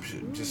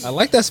 Just, I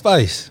like that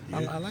spice.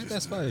 Yeah, I like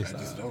that spice. I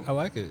just don't. I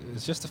like it.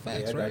 It's just the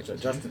facts, right?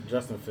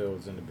 Justin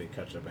Fields in the big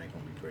catch-up ain't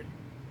gonna be pretty.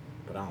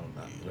 But I don't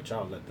know. But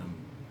y'all let them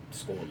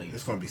score late.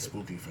 It's gonna be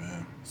spooky for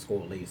him.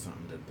 Score late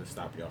something to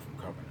stop y'all from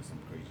covering or some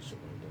crazy shit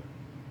like that.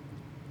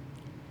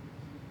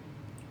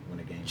 Win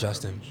a game.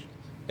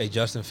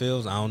 Justin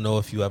Fields. I don't know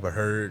if you ever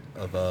heard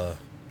of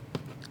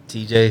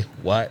TJ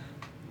Watt,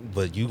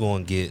 but you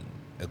gonna get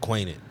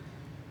acquainted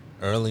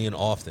early and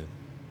often.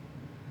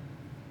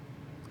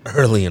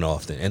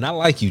 And I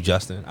like you,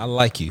 Justin. I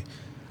like you.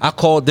 I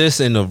called this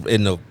in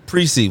the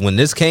preseason when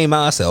this came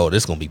out. I said, "Oh,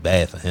 this is gonna be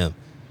bad for him.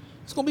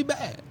 It's gonna be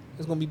bad.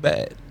 It's gonna be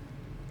bad.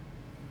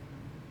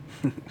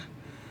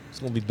 It's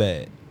gonna be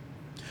bad."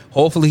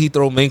 Hopefully, he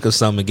throw Minka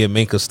some and get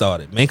Minka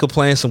started. Minka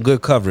playing some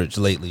good coverage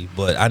lately,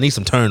 but I need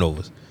some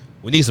turnovers.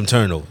 We need some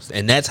turnovers,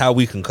 and that's how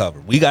we can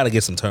cover. We got to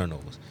get some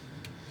turnovers,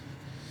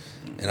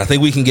 and I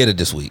think we can get it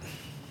this week.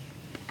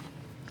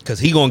 Because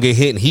he going to get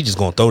hit, and he just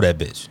going to throw that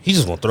bitch. He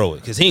just going to throw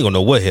it because he ain't going to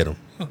know what hit him.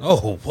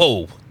 Oh,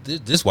 whoa.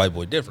 This white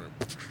boy different.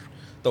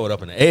 Throw it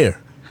up in the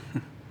air.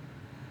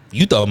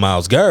 You thought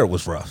Myles Garrett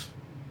was rough.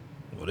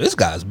 Well, this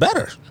guy's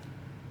better.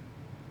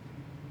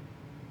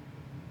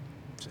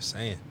 Just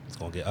saying. It's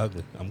going to get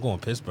ugly. I'm going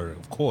Pittsburgh,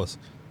 of course.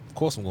 Of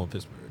course I'm going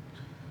Pittsburgh.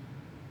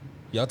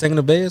 Y'all taking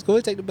the Bears? Go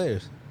ahead, take the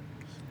Bears.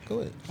 Go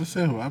ahead. Let's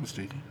say who I was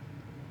taking.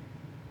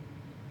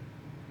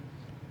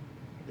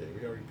 Yeah,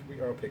 we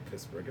already picked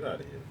Pittsburgh. Get out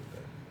of here.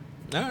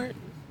 All right.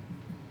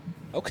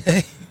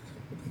 Okay.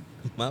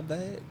 My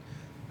bad.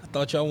 I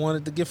thought y'all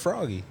wanted to get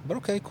froggy. But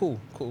okay, cool.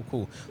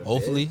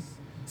 Hopefully.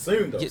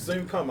 Soon, though.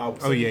 Soon come.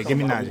 Give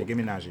me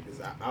Najee.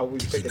 I will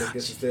be picking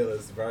against the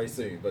Steelers very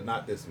soon, but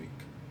not this week.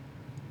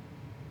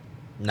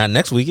 Not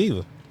next week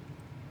either.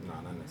 No,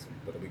 not next week.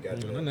 But the week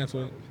after that. Not next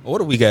week. Or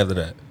the week after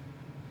that.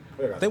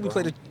 I think we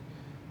played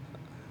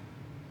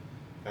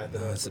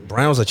the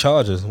Browns or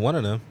Chargers. One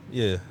of them.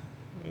 Yeah.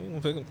 You gonna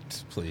pick them?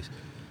 Please.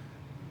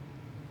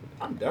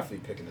 I'm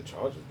definitely picking the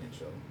Chargers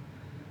against y'all.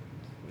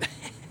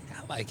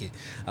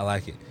 I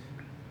like it.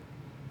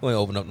 We'll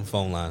open up the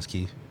phone lines,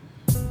 Keith.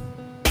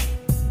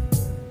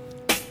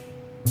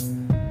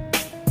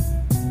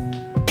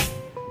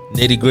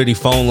 Nitty gritty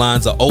phone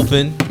lines are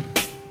open.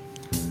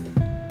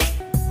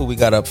 Who we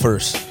got up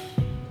first?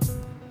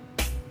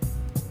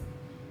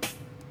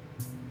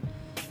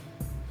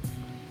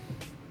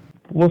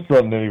 What's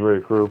up, Nitty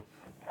Gritty crew?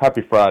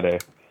 Happy Friday.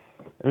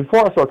 And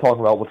before I start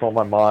talking about what's on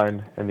my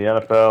mind in the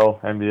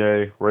NFL,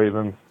 NBA,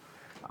 Ravens,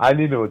 I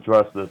need to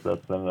address this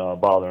that's been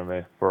bothering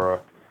me for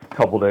a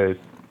couple days.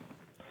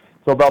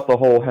 So about the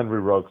whole Henry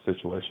Ruggs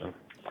situation.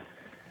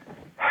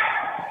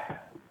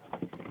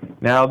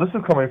 Now, this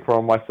is coming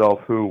from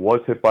myself, who was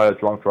hit by a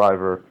drunk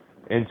driver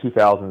in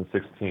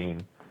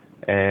 2016,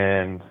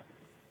 and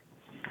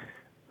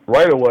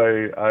right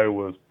away I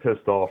was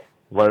pissed off.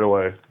 Right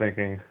away,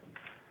 thinking,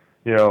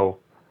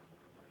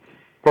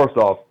 first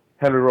off,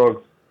 Henry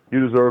Ruggs,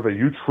 you deserve it.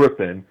 You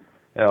tripping?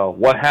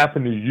 What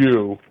happened to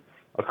you?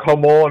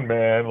 Come on,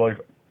 man! Like,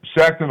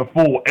 Shaqtin' a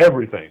fool,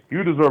 everything.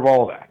 You deserve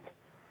all that.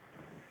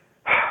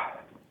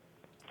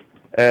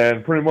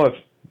 And pretty much,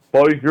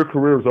 buddy, your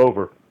career is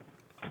over.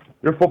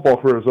 Your football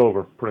career is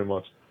over, pretty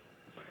much.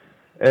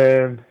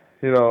 And,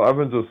 I've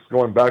been just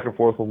going back and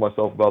forth with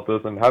myself about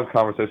this and have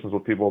conversations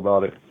with people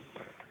about it.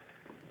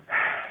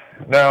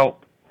 Now,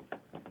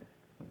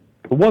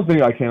 the one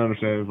thing I can't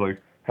understand is, like,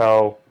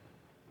 how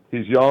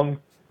he's young,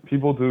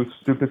 people do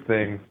stupid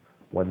things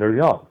when they're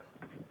young.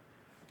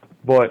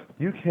 But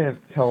you can't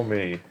tell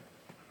me,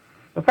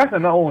 the fact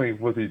that not only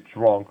was he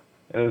drunk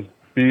and his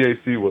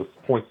BAC was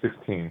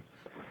 .16,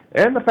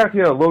 and the fact he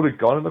had a loaded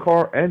gun in the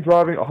car and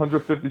driving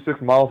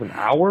 156 miles an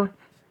hour,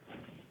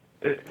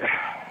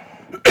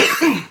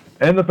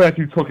 and the fact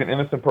you took an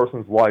innocent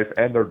person's life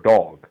and their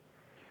dog.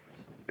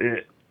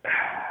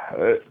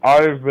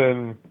 I've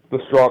been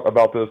distraught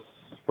about this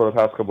for the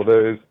past couple of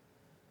days.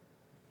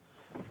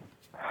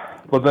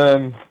 But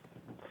then,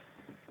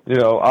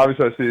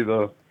 obviously I see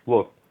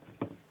look,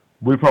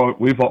 we've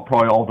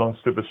probably all done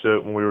stupid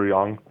shit when we were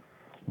young,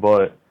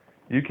 but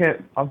you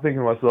can't, I'm thinking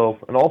to myself,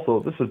 and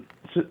also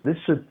this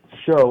should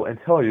show and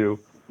tell you,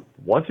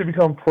 once you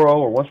become pro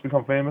or once you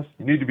become famous,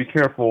 you need to be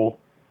careful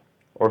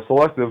or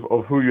selective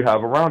of who you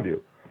have around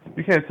you.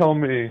 You can't tell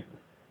me,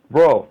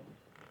 bro,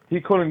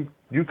 you couldn't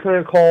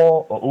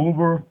call an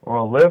Uber or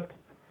a Lyft,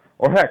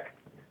 or heck,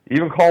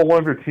 even call one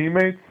of your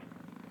teammates.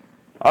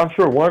 I'm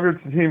sure one of your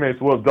teammates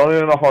would have done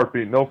it in a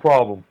heartbeat, no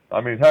problem. I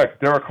mean, heck,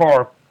 Derek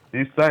Carr,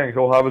 he's saying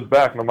he'll have his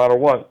back no matter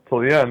what, till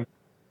the end.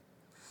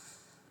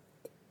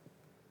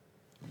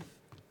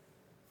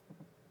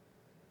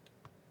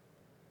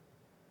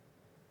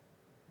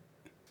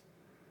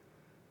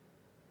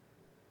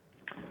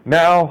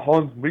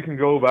 Now, we can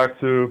go back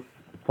to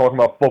talking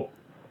about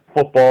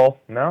football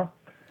now.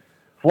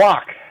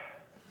 Flock.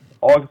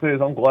 All I can say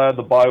is I'm glad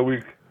the bye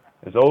week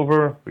is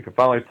over. We can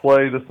finally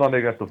play this Sunday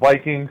against the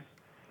Vikings.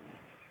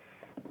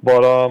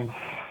 But, and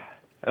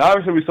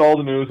obviously we saw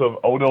the news of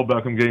Odell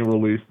Beckham getting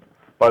released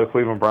by the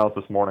Cleveland Browns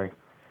this morning.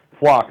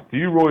 Flock, do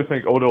you really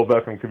think Odell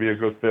Beckham could be a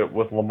good fit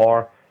with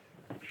Lamar?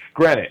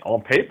 Granted,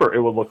 on paper it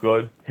would look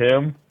good.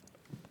 Him,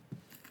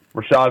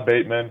 Rashad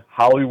Bateman,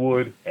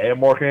 Hollywood, and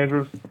Mark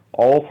Andrews,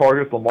 all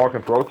targets Lamar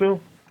can throw to.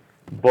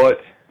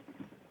 But,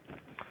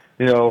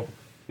 you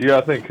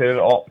gotta think,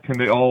 can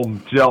they all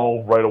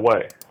gel right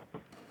away?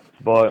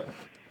 But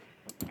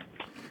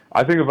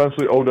I think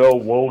eventually Odell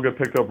will get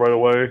picked up right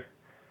away.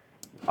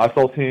 I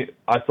saw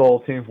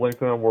teams linked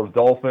to him were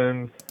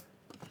Dolphins,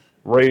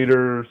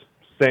 Raiders,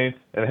 Saints,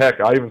 and heck,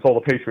 I even saw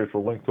the Patriots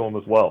were linked to him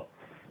as well.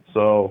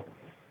 So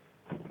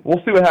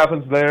we'll see what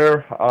happens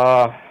there.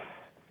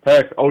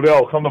 Heck,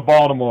 Odell, come to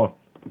Baltimore.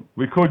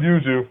 We could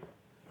use you.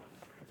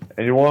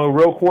 And you want a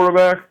real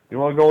quarterback? You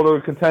want to go to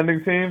a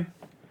contending team?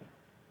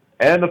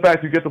 And the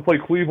fact you get to play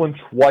Cleveland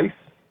twice?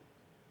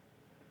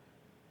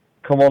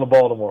 Come on to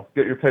Baltimore.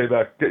 Get your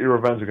payback. Get your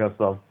revenge against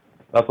them.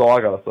 That's all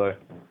I got to say.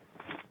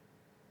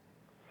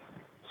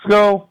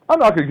 So, I'm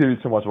not going to give you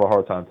too much of a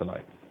hard time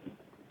tonight.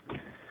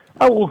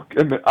 I will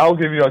admit, I'll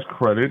give you guys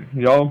credit.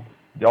 Y'all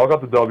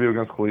got the W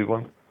against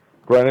Cleveland.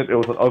 Granted, it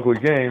was an ugly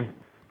game,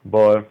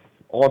 but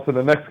on to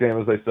the next game,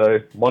 as they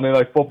say. Monday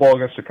Night Football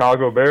against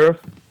Chicago Bears.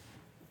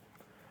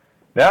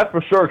 That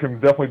for sure can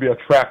definitely be a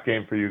trap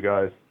game for you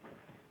guys.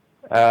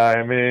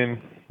 I mean,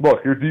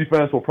 look, your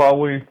defense will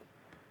probably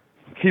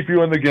keep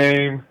you in the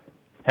game.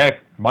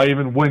 Heck, might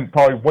even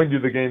probably win you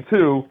the game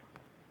too.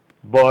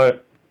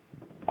 But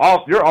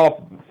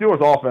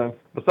Steelers offense,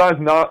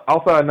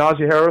 outside of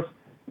Najee Harris,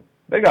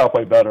 they gotta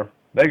play better.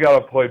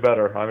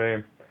 I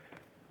mean,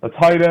 the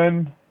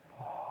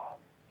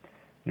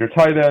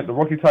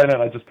rookie tight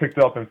end I just picked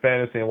up in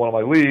fantasy in one of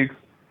my leagues.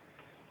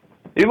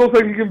 He looks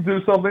like he can do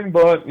something,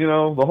 but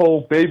the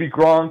whole Baby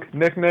Gronk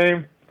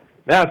nickname,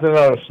 that's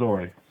another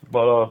story.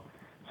 But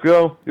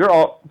your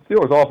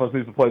Steelers offense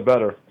needs to play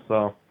better.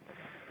 So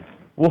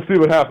we'll see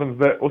what happens.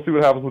 We'll see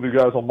what happens with you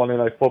guys on Monday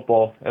Night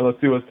Football, and let's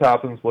see what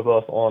happens with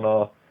us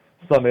on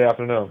Sunday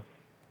afternoon.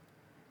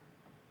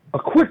 A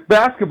quick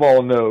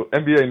basketball note,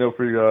 NBA note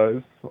for you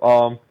guys.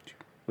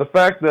 The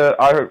fact that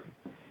I heard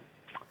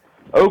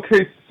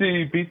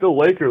OKC beat the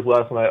Lakers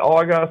last night. All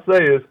I gotta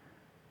say is,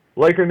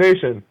 Laker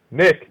Nation,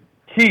 Nick,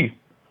 Keith,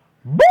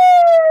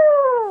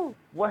 boo!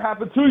 What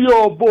happened to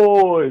your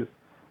boys?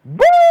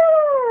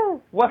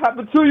 Boo! What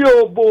happened to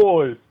your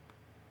boys?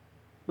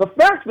 The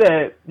fact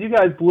that you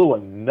guys blew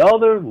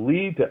another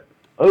lead to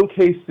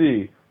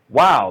OKC.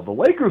 Wow, the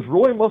Lakers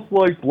really must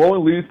like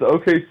blowing leads to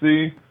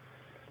OKC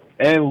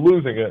and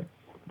losing it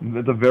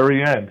at the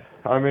very end.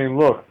 I mean,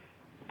 look,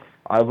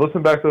 I've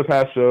listened back to the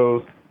past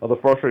shows of the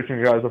frustration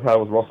you guys have had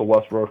with Russell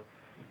Westbrook.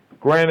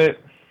 Granted,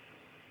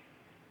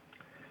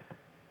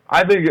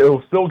 I think it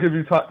will still give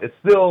you time.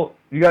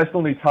 You guys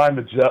still need time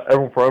to gel,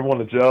 for everyone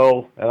to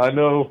gel. And I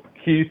know,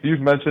 Keith,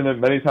 you've mentioned it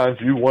many times.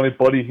 You wanted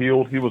Buddy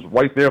Hield. He was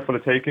right there for the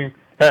taking.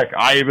 Heck,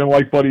 I even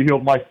like Buddy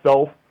Hield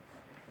myself.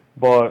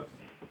 But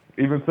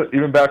even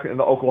back in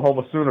the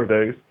Oklahoma Sooner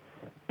days.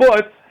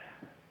 But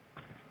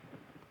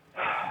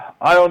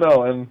I don't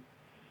know. And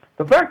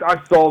the fact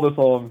I saw this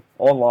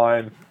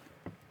online,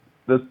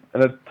 and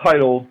it's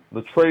titled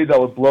 "The Trade That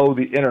Would Blow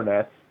the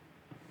Internet."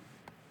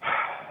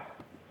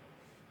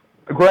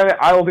 Granted,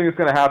 I don't think it's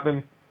going to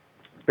happen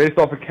based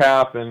off the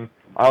cap, and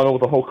I don't know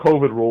with the whole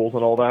COVID rules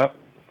and all that.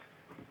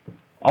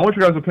 I want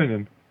your guys'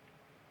 opinion.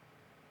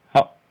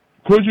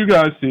 Could you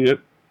guys see it?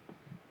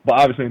 But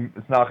obviously,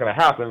 it's not going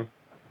to happen.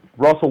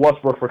 Russell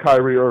Westbrook for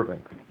Kyrie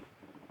Irving.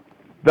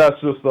 That's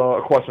just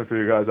a question for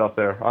you guys out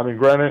there. I mean,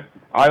 granted,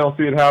 I don't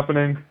see it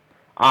happening.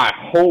 I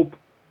hope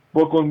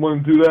Brooklyn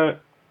wouldn't do that.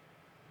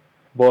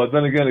 But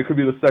then again, it could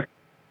be the second.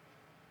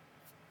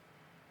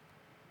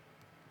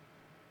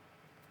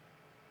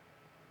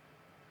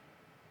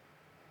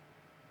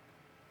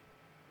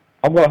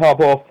 I'm going to hop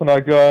off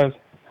tonight, guys.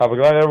 Have a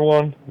good night,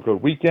 everyone.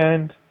 Good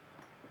weekend.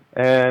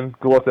 And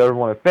good luck to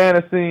everyone in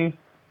fantasy.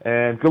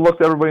 And good luck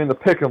to everybody in the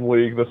Pick'em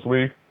League this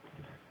week.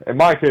 In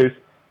my case,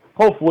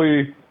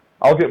 hopefully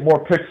I'll get more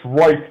picks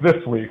right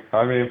this week.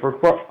 This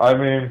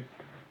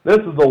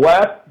is the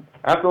last,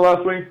 after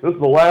last week, this is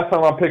the last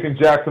time I'm picking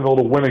Jacksonville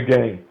to win a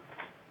game.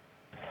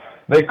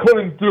 They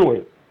couldn't do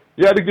it.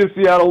 You had to give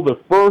Seattle the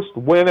first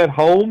win at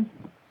home.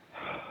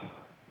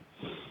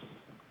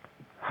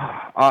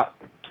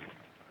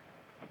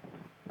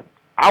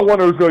 I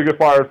wonder who's going to get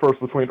fired first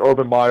between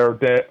Urban Meyer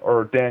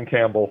or Dan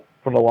Campbell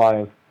from the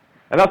Lions.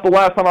 And that's the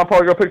last time I'm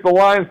probably going to pick the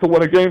Lions to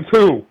win a game,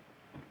 too.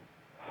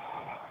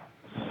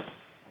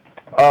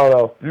 I don't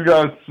know. Who do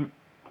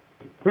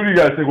you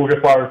guys think will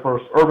get fired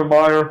first? Urban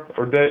Meyer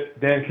or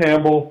Dan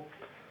Campbell?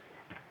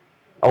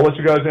 I'll let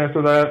you guys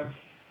answer that.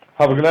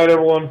 Have a good night,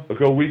 everyone. A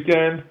good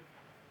weekend.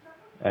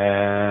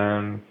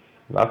 And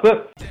that's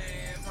it.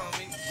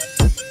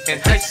 In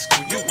high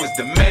school, you was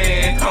the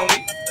man,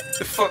 homie.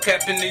 The fuck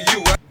happened to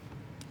you?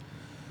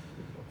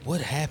 What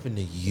happened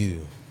to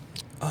you?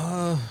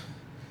 I'm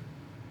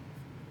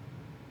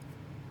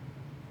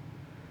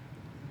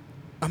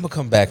gonna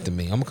come back to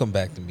me.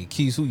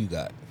 Keys, who you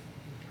got?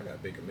 I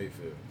got Baker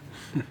Mayfield.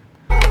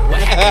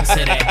 What happened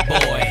to that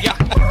boy?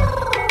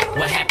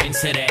 What happened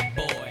to that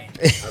boy?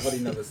 I've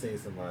already never seen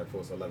somebody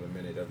post 11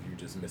 minutes of you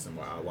just missing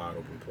a wide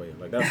open play.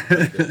 Like that's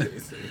like,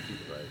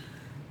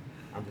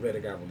 I'm glad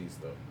it got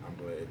released though. I'm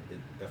glad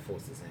that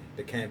forced his hand.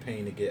 The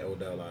campaign to get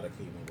Odell out of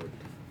Cleveland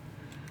worked.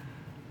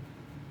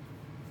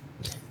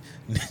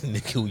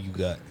 Nick, who you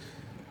got?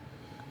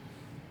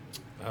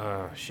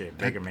 Shit,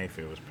 Baker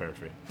Mayfield was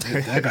perfect.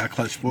 That got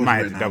clutch sports. Might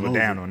have to double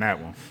down on that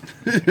one.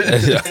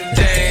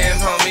 Damn,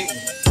 homie.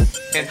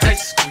 In high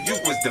school, you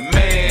was the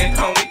man,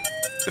 homie.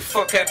 The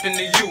fuck happened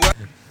to you?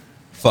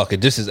 Fuck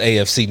it, this is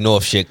AFC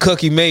North shit.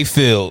 Cookie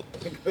Mayfield.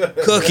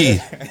 Cookie.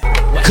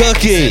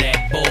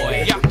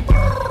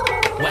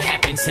 What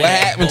happened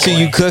to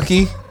you,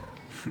 Cookie?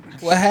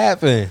 What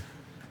happened?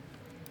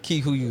 Key,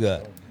 who you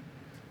got?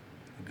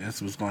 That's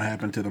what's gonna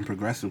happen to them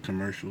progressive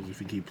commercials if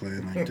you keep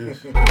playing like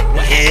this.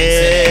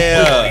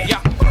 Yeah.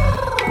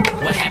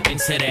 What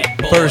happened to that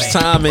boy? First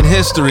time in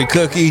history,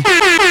 Cookie.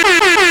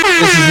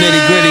 This is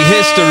nitty gritty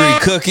history,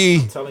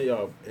 Cookie. I'm telling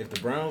y'all, if the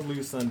Browns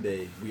lose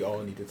Sunday, we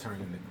all need to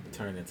turn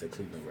into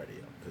Cleveland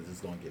radio because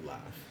it's gonna get live.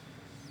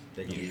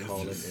 They're gonna be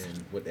calling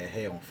in with their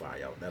hair on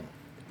fire out that one.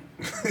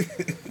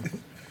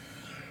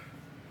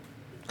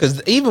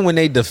 Because even when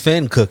they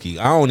defend Cookie,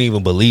 I don't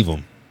even believe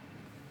them.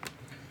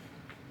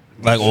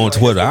 Like on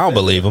Twitter, I don't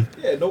believe him.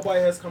 Yeah, nobody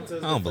has come to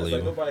his I don't defense.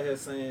 believe him. Nobody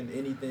has saying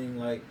anything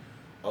like,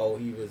 "Oh,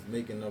 he was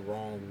making the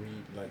wrong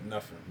read." Like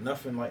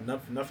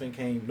nothing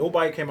came.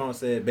 Nobody came out and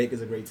said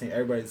Baker's a great team.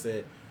 Everybody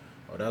said,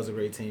 "Oh, that was a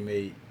great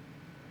teammate."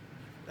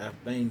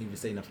 They ain't even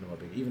say nothing about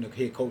Baker. Even the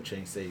head coach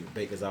ain't say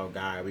Baker's our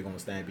guy. We're gonna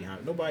stand behind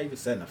him. Nobody even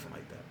said nothing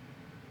like that.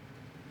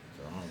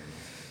 So I don't know.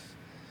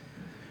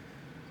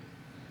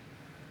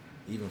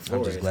 Even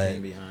Flores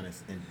came behind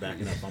us and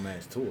backing up my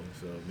man's tour.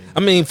 So I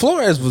mean,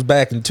 Flores was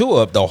backing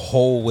Tua up the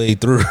whole way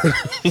through.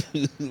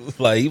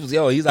 Like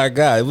he's our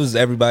guy. It was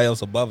everybody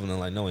else above him.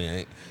 And like, no, he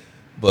ain't.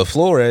 But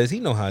Flores,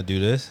 he know how to do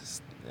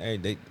this.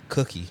 Hey,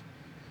 Cookie.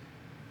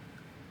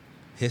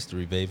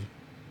 History, baby.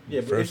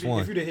 Yeah, but First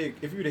one. If you'd have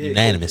hit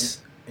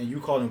unanimous, and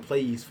you call him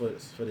plays for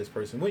this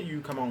person, wouldn't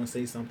you come out and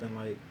say something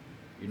like,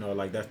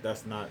 like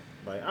that's not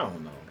like I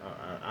don't know.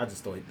 I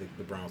just thought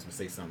the Browns would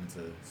say something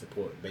to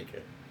support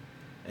Baker.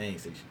 They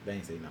ain't say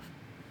nothing.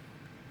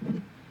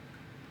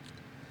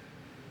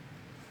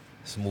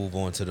 Let's move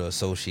on to the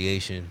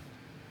association.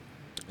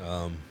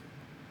 It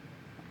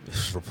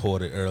was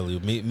reported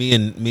earlier. Me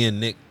and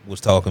Nick was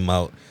talking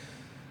about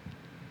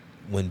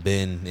when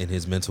Ben in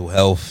his mental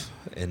health,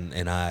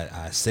 and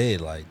I said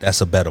like that's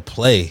a better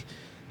play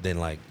than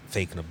like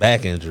faking a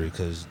back injury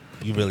because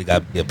You really got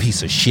to be a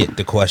piece of shit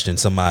to question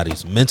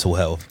somebody's mental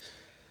health.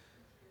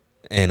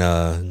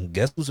 And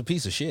guess who's a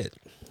piece of shit?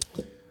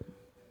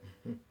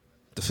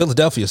 The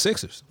Philadelphia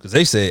Sixers. Because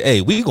they said,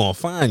 hey, we going to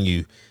fine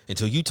you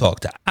until you talk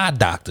to our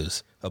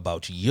doctors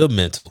about your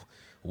mental.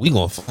 We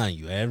going to fine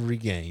you every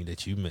game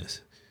that you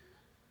miss.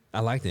 I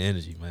like the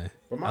energy, man.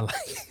 But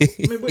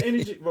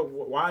energy. But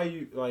why are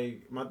you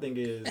like? My thing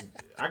is,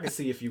 I can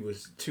see if you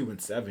was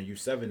 2-7, you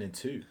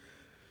 7-2.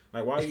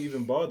 Like, why are you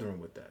even bothering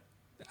with that?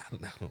 I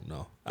don't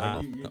know.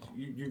 Like,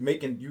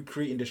 you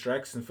creating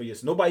distractions for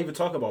yourself. Nobody even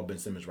talking about Ben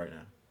Simmons right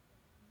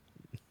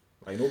now.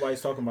 Like,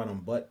 nobody's talking about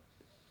him, but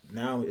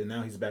now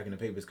he's back in the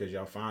papers because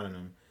y'all finding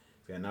him.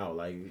 And now,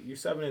 like, you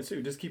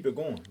 7-2, just keep it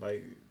going.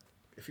 Like,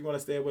 if you want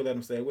to stay away, let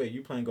him stay away.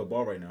 You playing good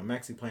ball right now.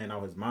 Maxey playing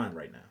out his mind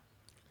right now.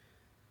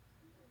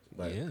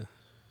 But yeah,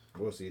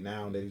 we'll see.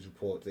 Now that these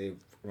reports, they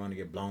run to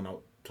get blown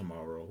out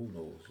tomorrow. Who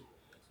knows?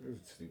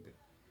 It's stupid.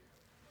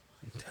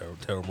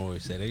 Terrell Morey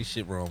said, "Ain't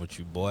shit wrong with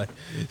you, boy."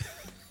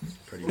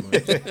 Pretty much.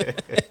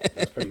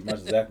 That's pretty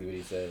much exactly what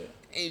he said.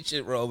 Ain't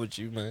shit wrong with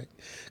you, man.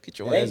 Get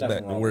your ass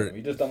back to work.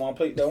 He just don't want to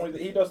play.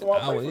 He doesn't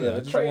want to play for them.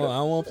 I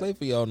don't want to play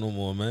for y'all no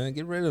more, man.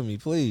 Get rid of me,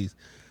 please.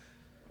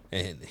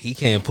 And he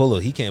can't pull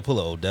a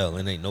Odell.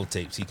 And ain't no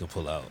tapes he can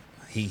pull out.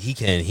 He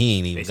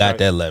ain't even got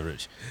that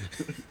leverage.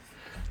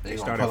 They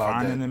started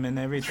finding him and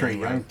everything.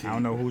 Right? I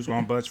don't know who's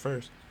going to bust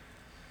first.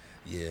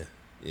 Yeah,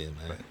 man.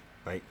 But,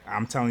 like,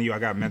 I'm telling you, I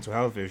got mental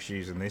health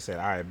issues, and they said,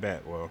 I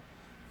bet. Well,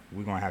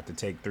 we're going to have to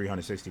take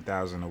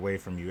 $360,000 away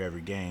from you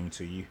every game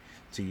till you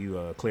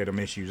clear them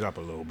issues up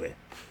a little bit.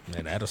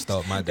 Man, that'll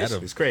start my...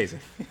 It's crazy.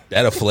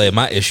 That'll flare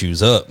my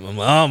issues up.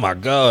 Oh, my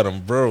God,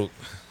 I'm broke.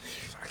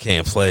 I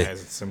can't play.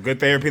 Some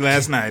good therapy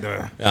last night.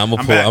 I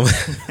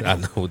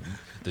know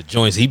the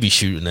joints he be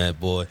shooting at,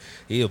 boy.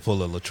 He'll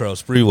pull a Latrell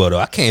Sprewell.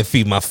 I can't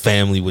feed my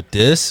family with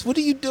this. What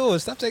are you doing?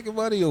 Stop taking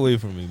money away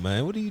from me,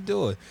 man. What are you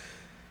doing?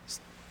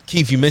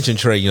 Keith, you mentioned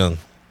Trae Young.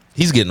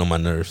 He's getting on my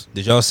nerves.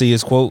 Did y'all see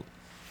his quote?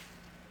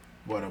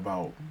 What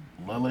about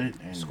Lillard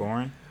and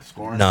scoring?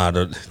 Nah,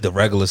 the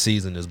regular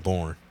season is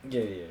boring.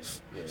 Yeah.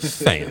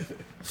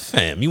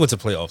 Fam, you went to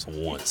playoffs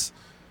once.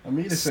 I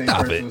mean, the same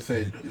person who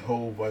said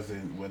Hov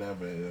wasn't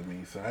whatever. I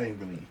mean, so I ain't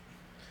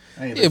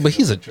but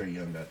he's Trae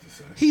Young got to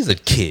say. He's a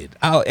kid.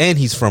 And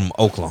he's from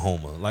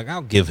Oklahoma. Like,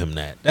 I'll give him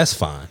that. That's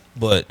fine.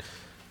 But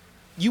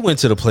you went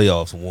to the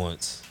playoffs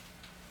once.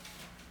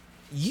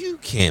 You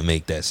can't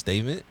make that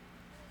statement.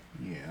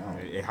 Yeah,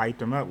 it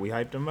hyped him up. We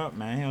hyped him up,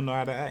 man. He don't know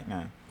how to act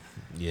now.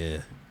 Yeah,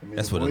 I mean,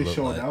 that's what it looked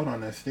showed like. out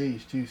on that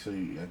stage too, so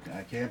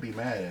I can't be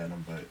mad at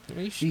him. But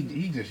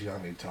he just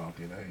young and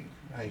talking.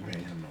 I ain't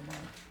paying him no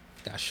mind.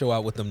 Got to show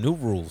out with them new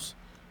rules.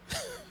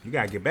 You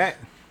gotta get back.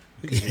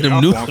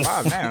 Them new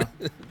five now.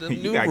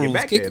 You gotta get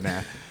back there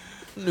now.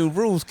 New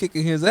rules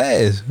kicking his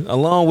ass,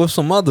 along with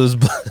some others,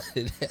 but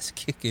that's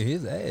kicking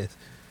his ass.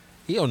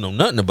 He don't know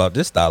nothing about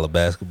this style of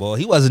basketball.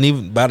 He wasn't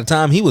even, by the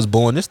time he was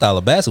born, this style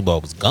of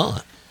basketball was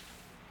gone.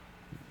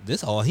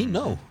 This all he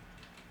know.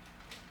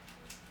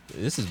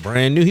 This is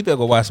brand new. He better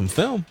go watch some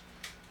film.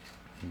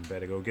 You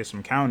better go get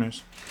some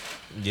counters.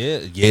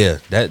 Yeah.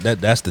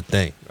 That's the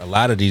thing. A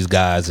lot of these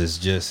guys is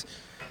just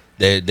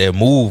their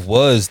move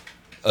was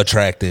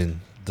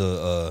attracting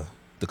the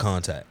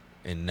contact,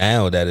 and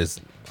now that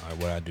is all right.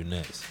 What I do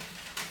next?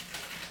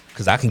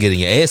 Because I can get in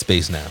your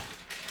airspace now.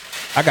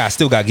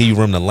 Still got to give you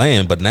room to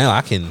land, but now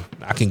I can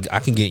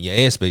get in your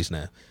airspace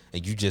now,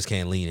 and you just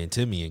can't lean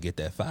into me and get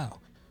that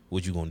foul.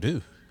 What you gonna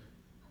do?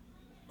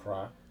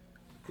 Cry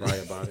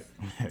about it.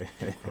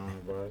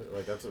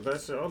 Like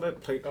that's all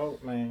that play. Oh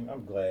man,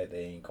 I'm glad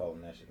they ain't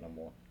calling that shit no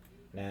more.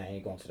 Now he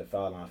ain't going to the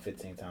foul line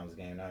 15 times a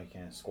game. Now he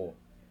can't score.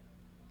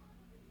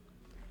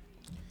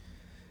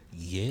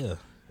 Yeah.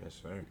 Yes,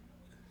 sir.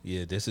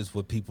 Yeah, this is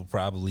what people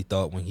probably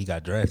thought when he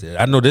got drafted.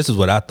 I know this is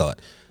what I thought.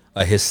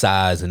 Like his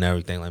size and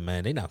everything. Like,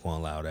 man, they're not going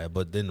to allow that.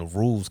 But then the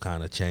rules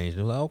kind of changed.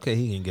 It was like, okay,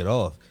 he can get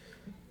off.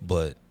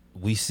 But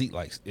we see,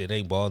 like, it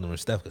ain't bothering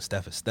Steph because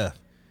Steph is Steph.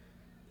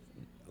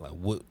 Like,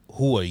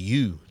 who are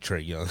you,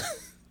 Trae Young?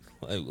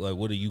 like,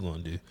 what are you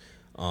going to do?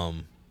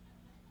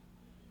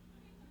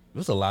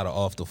 There's a lot of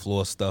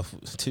off-the-floor stuff,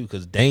 too,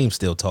 because Dame's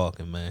still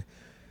talking, man.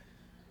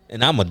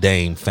 And I'm a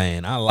Dame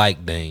fan. I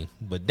like Dame.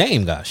 But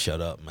Dame got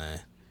shut up,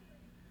 man.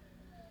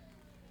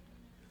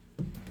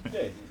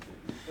 Yeah.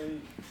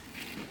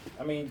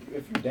 I mean,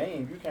 if you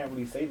Dame, you can't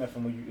really say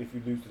nothing if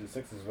you lose to the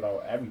Sixers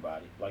without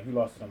everybody. Like, you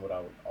lost to them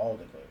without all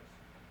the players.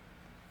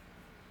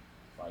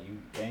 Like,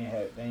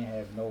 they ain't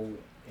have no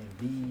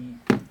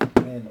Embiid,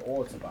 Ben,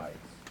 or Tobias.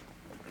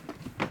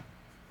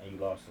 And you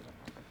lost to them.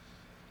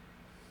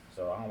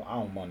 So I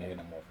don't want to hear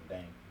no more from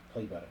Dame.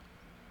 Play better.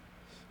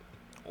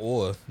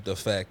 Or the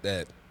fact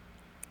that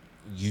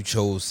you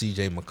chose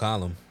C.J.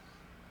 McCollum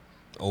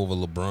over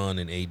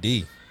LeBron and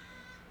AD.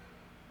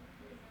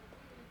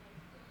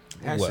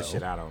 That's the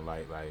shit I don't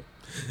like. Like,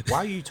 why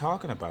are you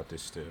talking about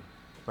this still?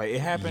 Like, it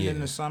happened in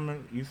the summer.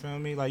 You feel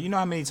me? Like, you know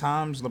how many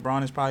times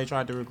LeBron has probably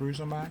tried to recruit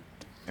somebody?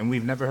 And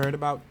we've never heard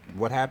about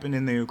what happened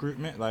in the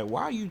recruitment? Like,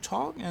 why are you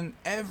talking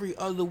every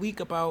other week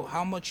about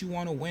how much you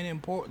want to win in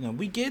Portland?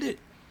 We get it.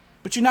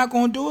 But you're not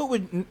going to do it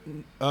with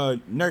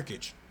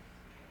Nurkic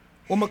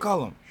or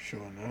McCollum. Sure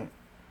not.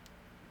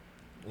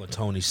 Or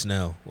Tony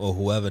Snell or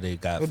whoever they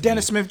got. Or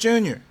Dennis Smith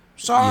Jr.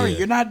 Sorry,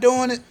 you're not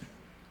doing it.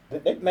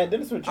 Man,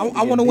 Dennis Smith.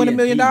 I want to win $1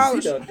 million.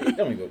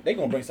 They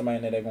gonna bring somebody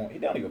in there. He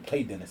don't even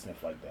play Dennis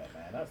Smith like that,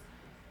 man.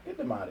 Get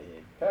them out of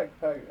here.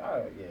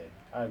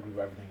 I agree with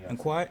everything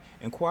else.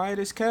 And quiet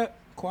is kept.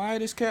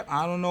 Quiet is kept.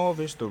 I don't know if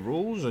it's the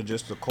rules or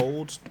just a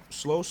cold,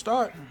 slow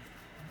start.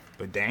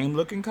 But Dame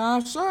looking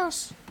kind of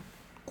sus.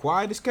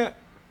 Quiet is kept.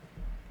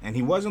 And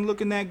he wasn't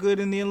looking that good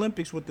in the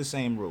Olympics with the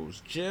same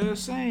rules.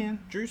 Just saying.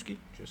 Drewski.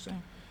 Just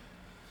saying.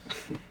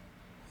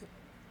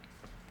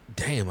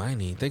 Damn, I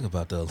didn't even think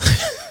about the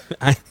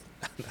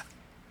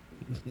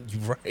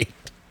You're right.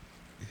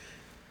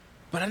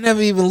 But I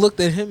never even looked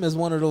at him as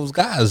one of those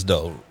guys,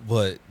 though.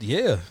 But,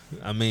 yeah,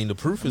 I mean, the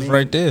proof is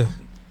right there.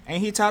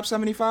 Ain't he top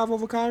 75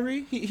 over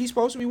Kyrie? He's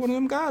supposed to be one of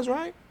them guys,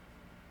 right?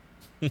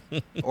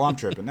 Oh, I'm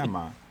tripping. Never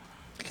mind.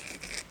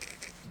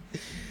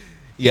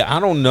 Yeah, I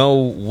don't know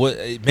what.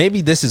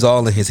 Maybe this is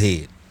all in his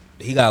head.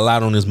 He got a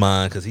lot on his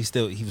mind because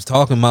he was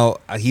talking about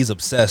he's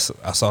obsessed.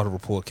 I saw the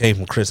report came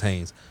from Chris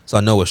Haynes, so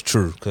I know it's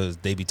true because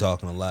they be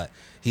talking a lot.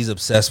 He's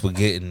obsessed with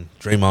getting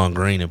Draymond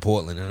Green in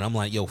Portland, and I'm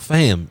like, yo,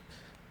 fam,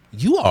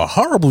 you are a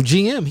horrible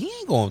GM. He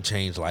ain't gonna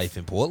change life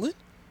in Portland.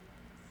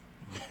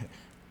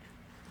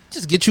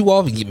 Just get you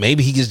off.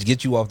 Maybe he just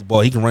get you off the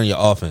ball. He can run your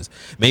offense.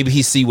 Maybe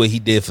he see what he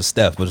did for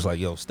Steph, but it's like,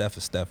 yo, Steph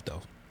is Steph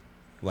though.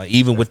 Like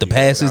even with the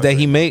passes that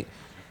he made.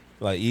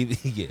 Like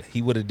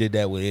he would have did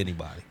that with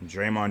anybody.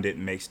 Draymond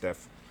didn't make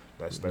Steph.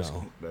 Let's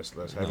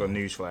have a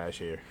news flash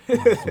here. He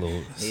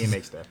didn't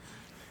make Steph.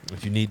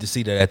 If you need to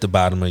see that at the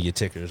bottom of your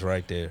tickers,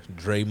 right there,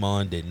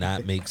 Draymond did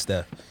not make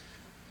Steph.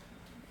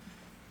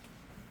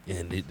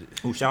 And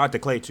shout out to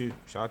Clay too.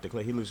 Shout out to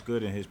Clay. He looks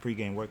good in his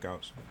pregame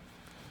workouts.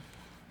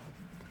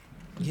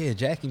 Yeah,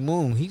 Jackie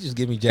Moon. He just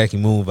give me Jackie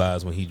Moon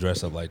vibes when he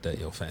dress up like that.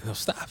 Yo, fam, no,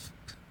 stop.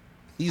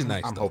 He's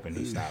nice. I'm hoping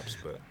he stops,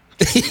 but.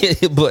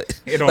 But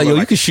like, yo,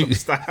 you can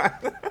shoot.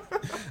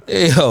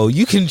 Yo,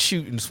 you can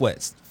shoot in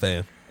sweats,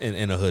 fam,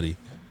 in a hoodie.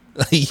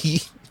 Like,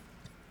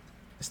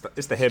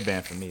 it's the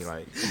headband for me.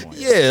 Like, come on.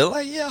 Yeah,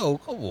 like yo,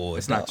 come on.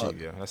 It's not you,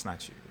 yo. That's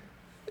not you.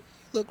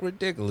 Look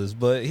ridiculous,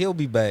 but he'll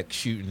be back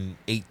shooting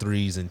 8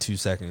 threes in 2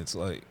 seconds.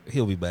 Like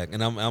he'll be back,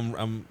 and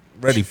I'm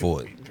ready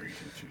for it.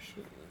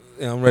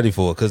 Yeah, I'm ready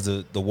for it because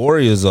the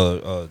Warriors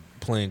are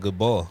playing good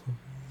ball.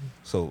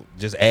 So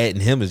just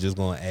adding him is just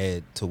going to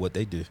add to what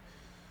they do.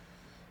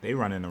 They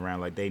running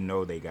around like they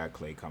know they got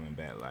Clay coming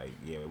back. Like,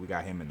 yeah, we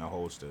got him in the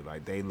holster.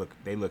 Like they look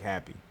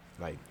happy.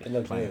 Like they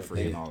playing good.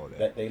 free and all of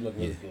that. They look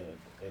really good.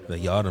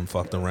 But y'all done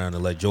fucked around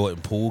and let Jordan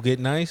Poole get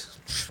nice.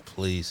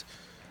 Please.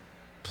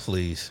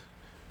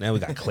 Now we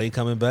got Clay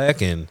coming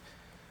back and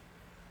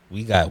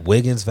we got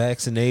Wiggins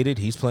vaccinated.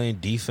 He's playing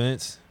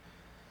defense.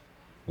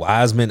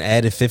 Wiseman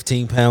added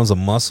 15 pounds of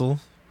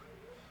muscle.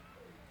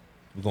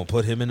 We're gonna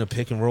put him in the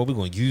pick and roll. We're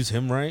gonna use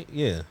him right.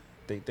 Yeah.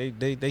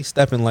 They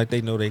stepping like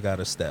they know they got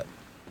to step.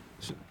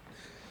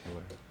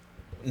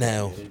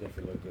 Now,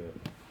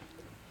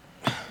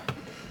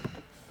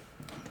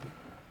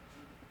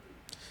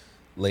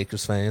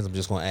 Lakers fans, I'm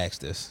just going to ask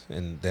this,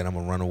 and then I'm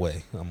going to run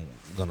away. I'm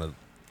going to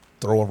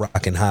throw a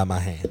rock and hide my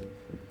hand.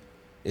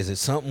 Is it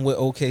something with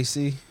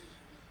OKC?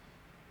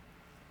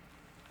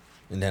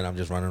 And then I'm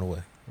just running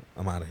away.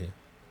 I'm out of here.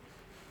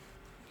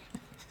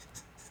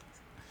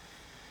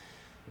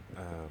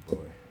 Boy.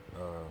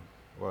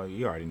 Well,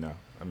 you already know.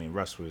 I mean,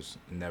 Russ was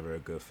never a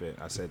good fit.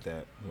 I said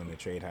that when the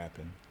trade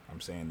happened. I'm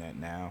saying that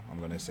now. I'm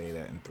going to say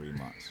that in 3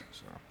 months.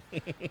 So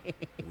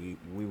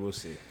we will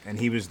see. And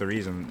he was the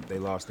reason they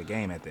lost the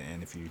game at the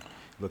end. If you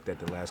looked at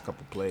the last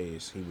couple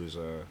plays, he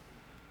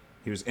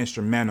was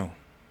instrumental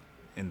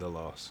in the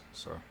loss.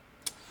 So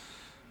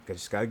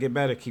just got to get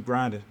better. Keep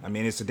grinding. I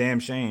mean, it's a damn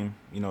shame.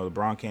 You know,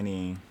 LeBron can't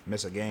even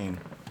miss a game.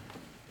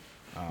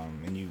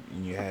 And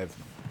you have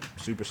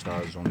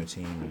superstars on the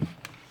team,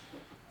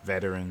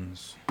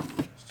 veterans.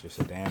 It's just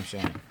a damn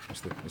shame.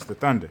 It's the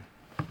Thunder.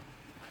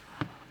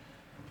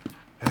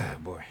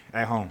 Boy,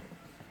 at home.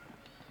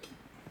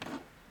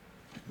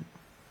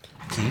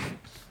 Keith?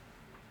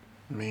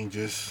 I mean,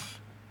 just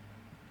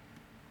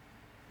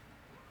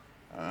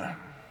I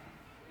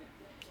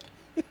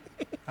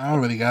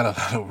don't really got a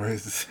lot of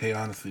words to say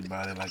honestly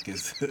about it. Like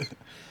it's.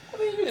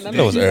 I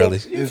know it's early.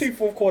 You 2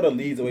 fourth quarter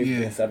leads away from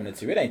being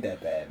 7-2. It ain't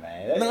that bad,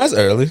 man. No, it's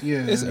early.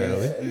 Yeah, it's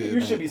early.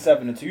 You should be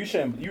 7-2. You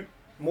shouldn't. You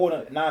more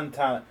than 9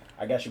 times.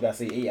 I guess you got to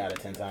say 8 out of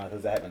 10 times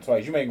because that happened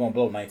twice. You ain't gonna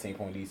blow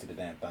 19-point leads to the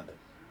damn Thunder.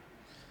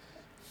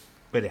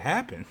 But it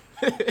happened.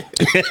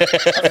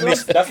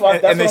 That's why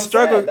they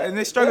struggle. And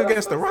they struggle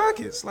against the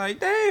Rockets. Like,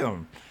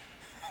 damn.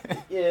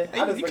 Yeah,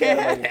 you can't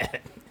have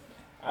that.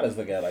 I just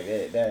look at it like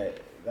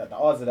that the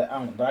odds of that. I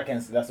don't. But I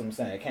can't. That's what I'm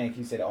saying. I can't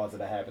keep saying the odds of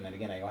that happening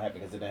again. Ain't gonna happen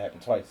because it didn't happen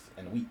twice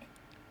in a week.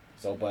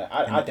 So, but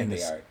I think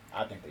they are.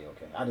 I think they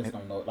okay. I just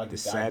don't know. Like the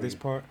saddest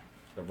part,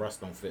 the rust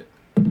don't fit.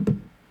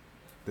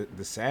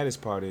 The saddest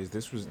part is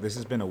this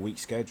has been a weak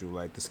schedule.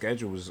 Like the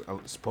schedule was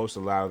supposed to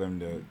allow them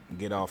to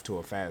get off to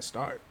a fast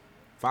start.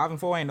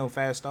 5-4 ain't no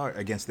fast start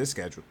against this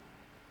schedule.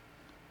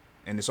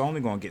 and it's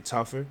only going to get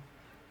tougher.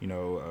 You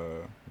know,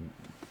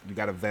 you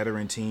got a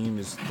veteran team.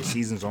 The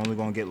season's only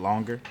going to get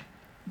longer.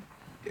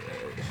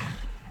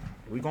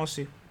 We're going to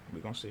see. We're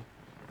going to see.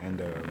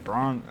 And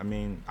Braun, I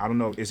mean, I don't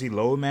know. Is he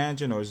load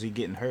managing or is he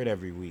getting hurt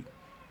every week?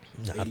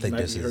 No, I think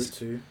this is hurt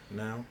too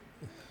now.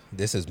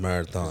 This is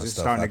marathon It's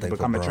stuff. starting I to think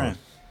become for a Braun. trend.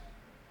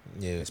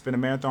 Yeah. It's been a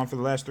marathon for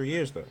the last 3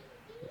 years, though.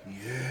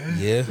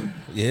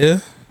 Yeah.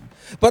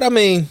 But I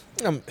mean,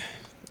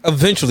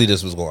 eventually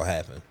this was going to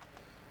happen.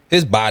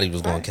 His body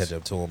was going to catch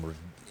up to him.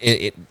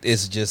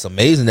 It's just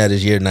amazing that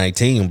it's year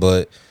 19,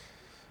 but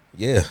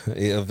yeah,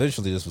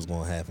 eventually this was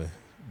going to happen.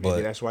 Maybe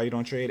But that's why you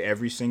don't trade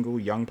every single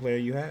young player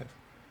you have.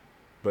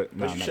 But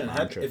no, But you shouldn't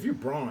have. If you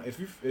Braun,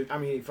 I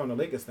mean, from the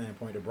Lakers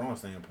standpoint, the Braun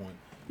standpoint,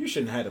 you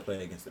shouldn't have to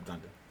play against the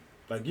Thunder.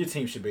 Like your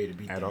team should be able to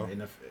beat them. all.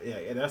 And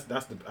that's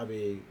the. I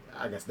mean,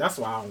 I guess that's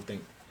why I don't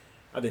think.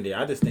 I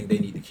just think they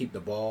need to keep the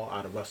ball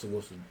out of Russell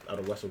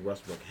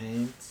Westbrook's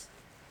hands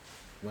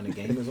when the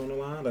game is on the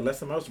line. Like, let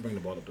somebody else bring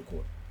the ball up the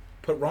court.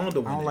 Put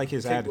Rondo. I don't like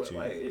his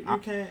attitude. You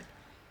can't.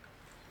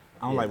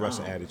 I don't like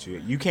Russell's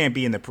attitude. You can't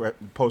be in the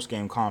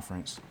post-game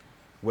conference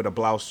with a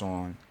blouse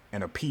on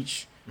and a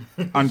peach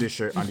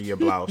undershirt under your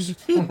blouse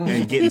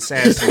and getting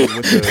sassy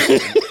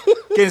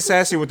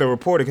with the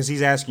reporter because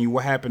he's asking you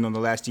what happened on the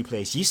last 2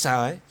 plays. You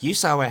saw it. You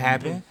saw what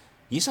happened. Mm-hmm.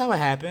 You saw what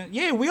happened.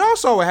 Yeah, we all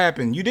saw what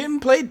happened. You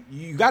didn't play.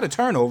 You got a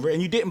turnover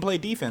and you didn't play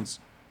defense.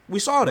 We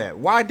saw that.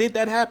 Why did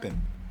that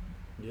happen?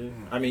 Yeah,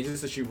 I mean,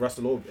 just to shoot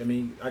Russell over. I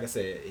mean, like I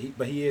said,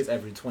 he is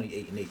averaging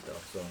 28 and 8 though.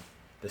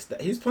 So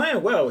he's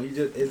playing well.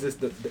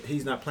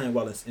 He's not playing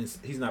well.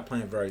 He's not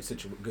playing very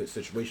good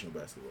situational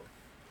basketball.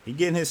 He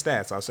getting his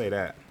stats. I'll say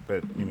that.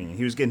 But I mean,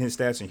 he was getting his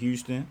stats in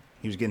Houston.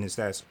 He was getting his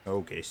stats in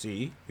OKC.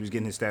 He was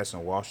getting his stats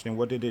in Washington.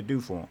 What did it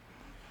do for him?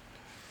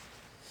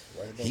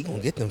 he going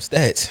to get them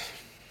stats.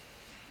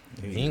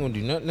 He ain't going to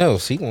do nothing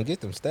else. He going to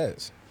get them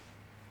stats.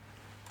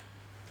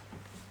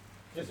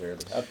 It's early.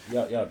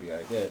 Y'all be all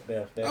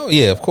right. Oh,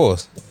 yeah, of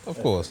course. Of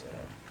course.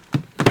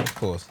 Of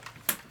course.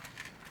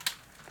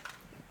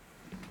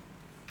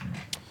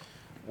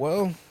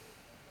 Well,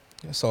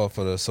 that's all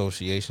for the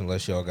association,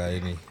 unless y'all got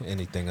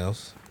anything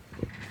else.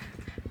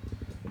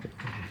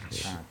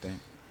 I think.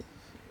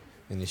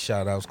 Any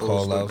shout-outs,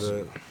 Bulls look call-outs?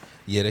 good.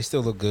 Yeah, they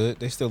still look good.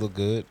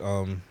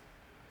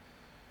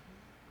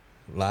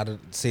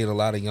 Seeing a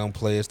lot of young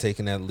players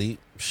taking that leap.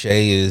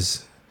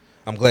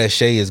 I'm glad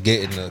Shea is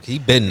getting he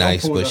been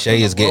nice, but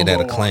Shea is getting that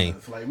acclaim.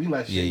 Like we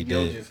let Shea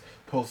just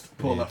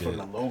pull up from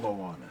the logo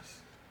on us.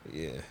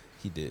 Yeah,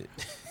 he did.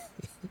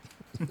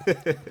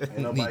 Ain't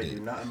nobody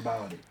do nothing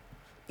about it.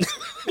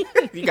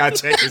 You gotta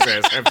check his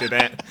ass after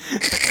that.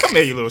 Come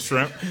here, you little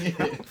shrimp.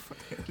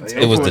 Like,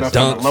 It was the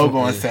dunk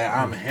logo and said,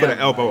 "I'm him." Put an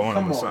elbow Like, on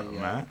him come or something,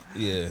 yo. man.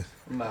 Yeah,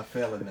 I'm not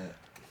feeling that.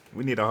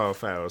 We need a hard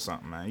foul or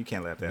something, man. You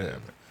can't let that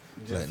happen.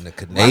 letting the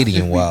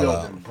Canadian wild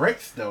out. Building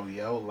bricks though,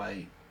 yo,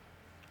 like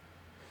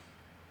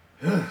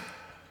man,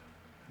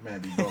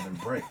 be building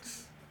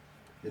bricks.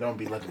 It don't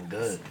be looking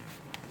good.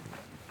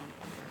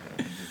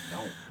 It just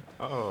don't.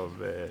 Oh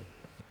man.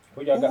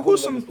 Who y'all got?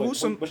 What's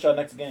y'all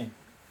next game?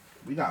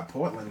 We got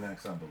Portland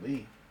next, I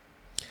believe.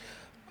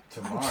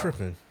 Tomorrow. I'm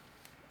tripping.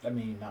 I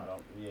mean,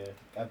 yeah.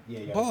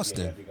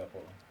 Boston. Yeah, we got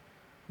Portland.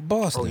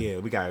 Boston. Oh yeah,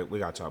 we got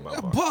to talk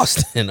about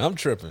Boston. I'm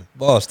tripping.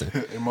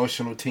 Boston.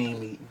 Emotional team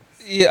meeting.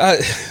 Yeah,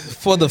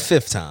 for the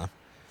 5th time.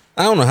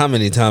 I don't know how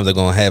many times they're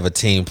gonna have a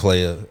team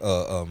player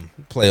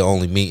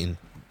only meeting,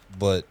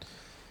 but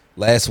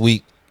last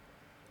week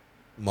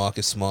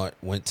Marcus Smart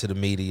went to the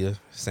media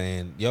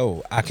saying,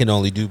 "Yo, I can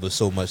only do but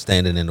so much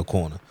standing in the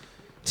corner.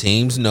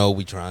 Teams know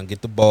we try and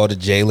get the ball to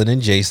Jalen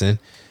and Jason,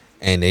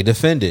 and they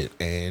defend it,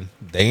 and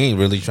they ain't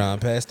really trying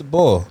to pass the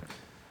ball."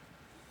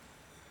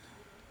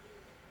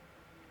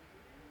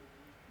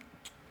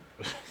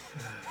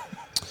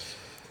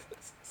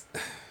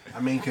 I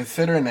mean,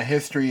 considering the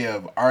history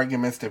of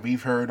arguments that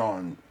we've heard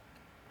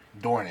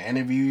during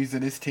interviews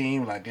of this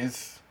team, like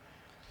is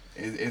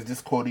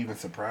this quote even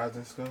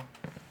surprising, Skull?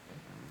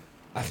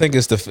 I think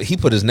it's he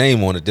put his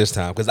name on it this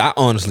time because I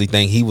honestly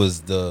think he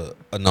was the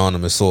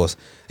anonymous source.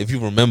 If you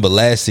remember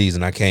last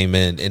season, I came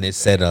in and it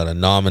said an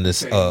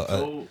anonymous.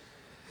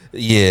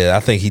 Yeah, I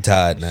think he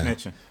tied now.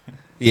 Snitching.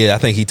 Yeah, I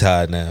think he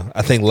tied now.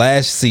 I think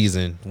last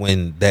season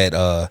when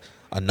that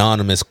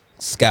anonymous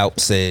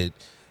scout said,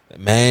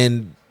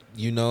 "Man,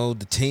 you know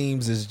the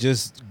teams is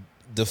just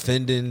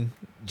defending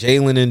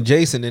Jalen and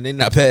Jason and they're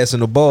not passing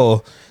the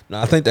ball." No,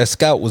 I think that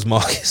scout was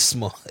Marcus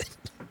Smart.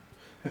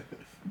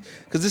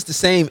 Because it's the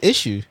same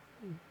issue.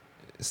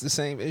 It's the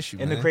same issue.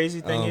 And man. the crazy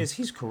thing is,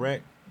 he's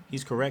correct.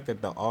 He's correct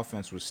that the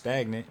offense was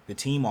stagnant. The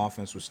team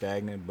offense was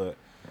stagnant. But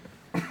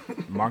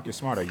Marcus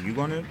Smart, are you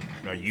gonna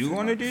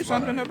do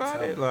something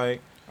about it?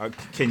 Like,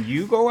 can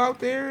you go out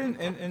there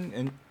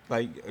and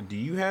like, do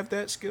you have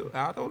that skill?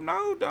 I don't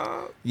know,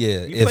 dog.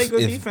 Yeah, you play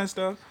good defense,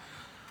 though.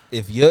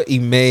 If you're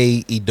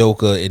Ime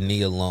Udoka and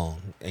Nia Long,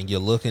 and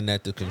you're looking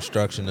at the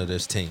construction of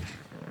this team,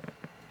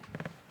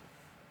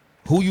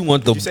 who you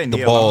want the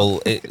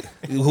ball?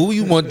 Who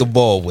you want the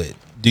ball with?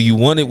 Do you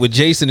want it with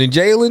Jason and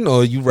Jalen,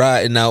 or are you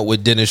riding out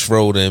with Dennis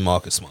Schroeder and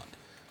Marcus Smart?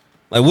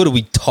 Like, what are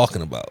we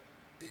talking about?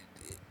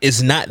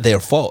 It's not their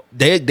fault.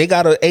 They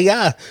got an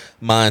AI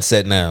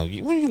mindset now. What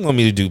do you want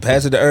me to do?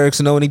 Pass it to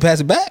Erickson and he pass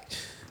it back?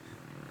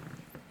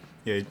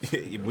 Yeah,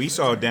 we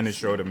saw Dennis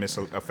Schroeder miss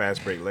a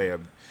fast break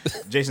layup.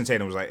 Jason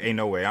Tatum was like, "Ain't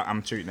no way.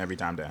 I'm shooting every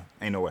time down.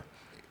 Ain't no way."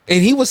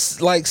 And he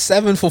was like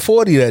 7 for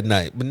 40 that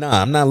night. But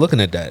nah, I'm not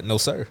looking at that. No,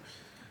 sir.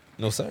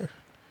 No, sir.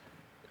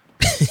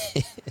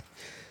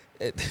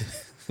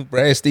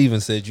 Brad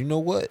Stevens said, "You know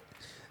what?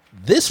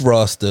 This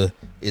roster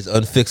is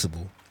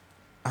unfixable.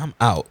 I'm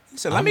out. He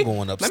said, I'm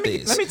going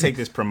upstairs. Let me take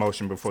this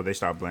promotion before they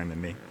start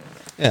blaming me."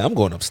 Yeah, I'm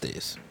going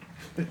upstairs.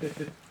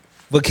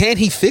 But can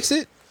he fix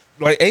it?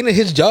 Like, ain't it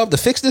his job to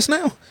fix this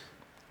now?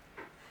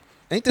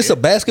 Ain't this a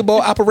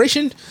basketball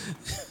operation?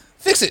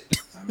 Fix it.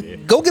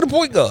 Go get a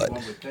point guard.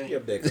 He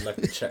up there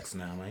collecting checks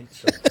now, man.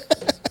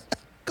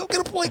 Go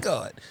get a point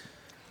guard.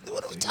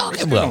 What are we talking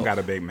They about? don't got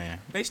a big man.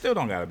 They still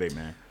don't got a big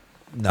man.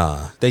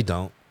 Nah, they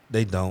don't.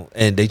 They don't.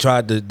 And they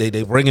tried to.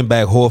 They bringing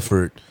back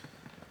Horford.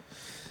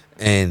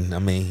 And I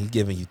mean, he's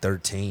giving you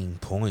 13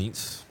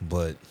 points,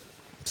 but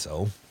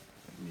so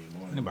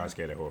Anybody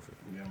scared of Horford?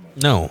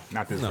 no,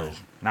 Not this no.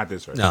 version. Not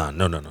this version.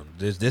 No.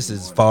 This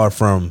is far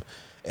from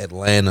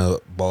Atlanta,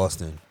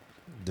 Boston.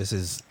 This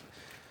is.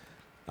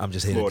 I'm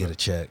just here Florida. to get a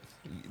check.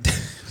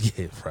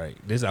 Yeah, right.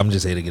 I'm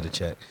just here to get a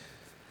check.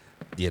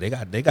 Yeah,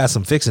 they got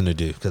some fixing to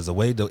do because the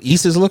way the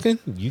East is looking,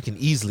 you can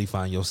easily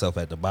find yourself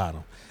at the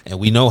bottom. And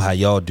we know how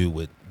y'all do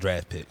with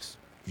draft picks.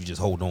 You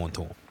just hold on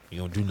to them. You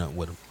don't do nothing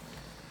with them.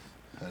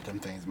 Let them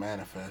things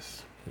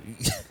manifest.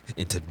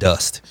 Into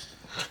dust.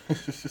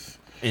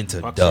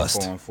 Into Bucks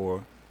dust. are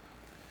 4-4.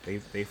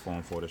 They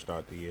 4-4 to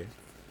start the year.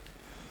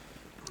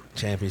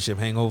 Championship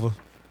hangover.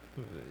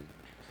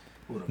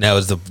 Now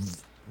is the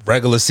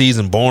regular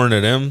season boring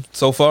to them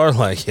so far?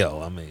 Like,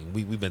 yo, I mean,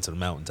 we've been to the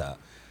mountaintop.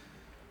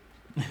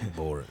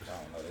 Bored.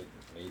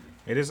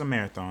 It is a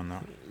marathon, though.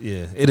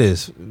 Yeah, it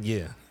is.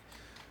 Yeah.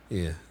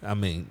 I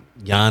mean,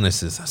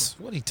 Giannis is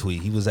what he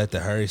tweet. He was at the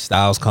Harry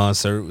Styles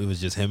concert. It was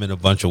just him and a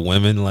bunch of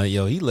women. Like,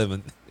 yo, he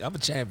living. I'm a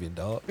champion,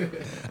 dog.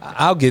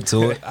 I'll get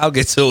to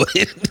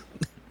it.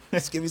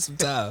 Just give me some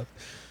time.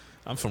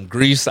 I'm from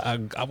Greece. I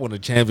won a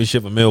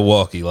championship in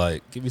Milwaukee.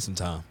 Like, give me some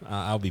time.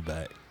 I'll be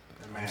back.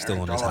 I'm still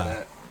on this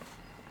high.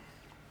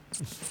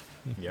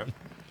 Yep.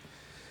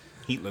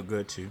 Heat look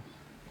good too.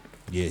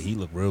 Yeah, he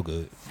looked real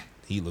good.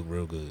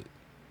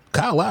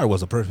 Kyle Lowry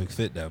was a perfect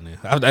fit down there,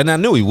 and I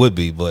knew he would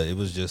be, but it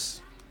was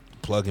just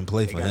plug and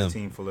play They for got him. a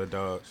team full of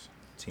dogs.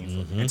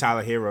 And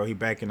Tyler Hero, he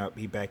backing up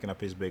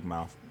his big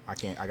mouth. I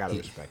gotta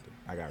respect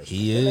it.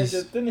 He is.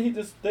 Didn't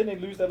they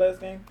lose that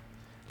last game?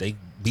 They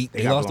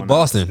got lost to blown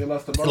Boston. out. They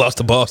lost to They lost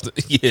to Boston.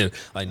 Yeah,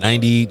 like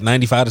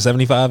 95 to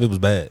 75. It was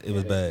bad. It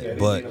was bad.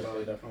 But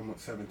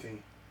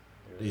 17.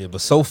 yeah,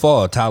 but so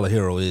far Tyler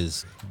Hero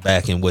is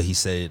back in what he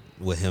said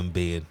with him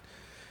being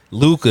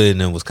Luka, and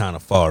then was kind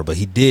of far. But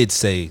he did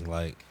say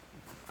like,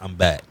 "I'm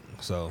back."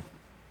 So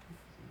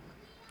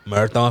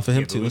marathon for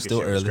him too. It's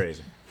still early.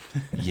 Crazy.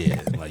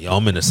 Yeah, like yo,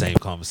 I'm in the same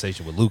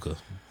conversation with Luka.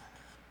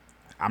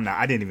 I'm not.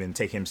 I didn't even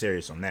take him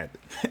serious on that.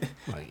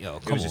 Like, yo,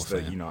 It come was on, just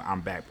fam. the,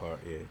 I'm back part.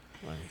 Yeah.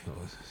 Like, yo,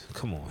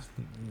 come on,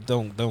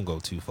 don't go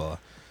too far.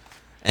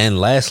 And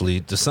lastly,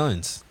 the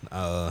Suns.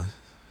 Oh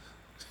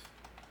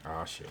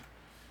shit.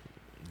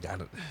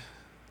 Got it.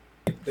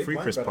 They Free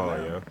playing Chris better Paul,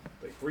 now. yo.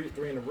 Like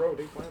three in a row.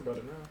 They playing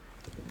better now.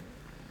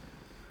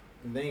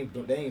 They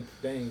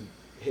ain't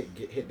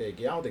hit that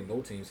gear. I don't think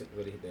no teams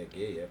really hit that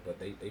gear yet, but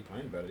they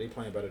playing better. They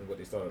playing better than what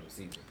they started the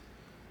season.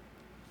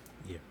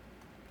 Yeah.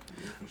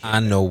 I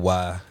know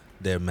why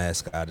their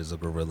mascot is a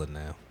gorilla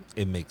now.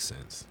 It makes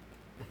sense.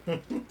 Oh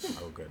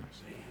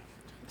goodness.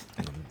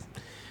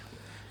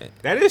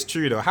 That is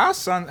true though. How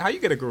you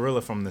get a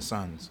gorilla from the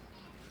Suns?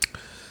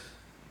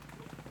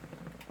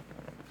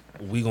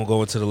 We gonna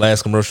go into the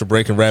last commercial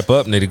break and wrap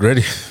up, nitty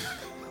gritty.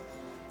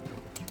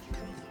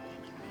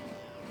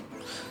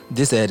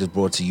 This ad is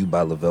brought to you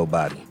by Lavelle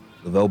Body.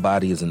 Lavelle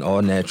Body is an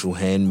all-natural,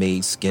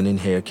 handmade skin and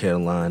hair care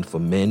line for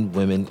men,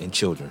 women, and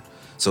children.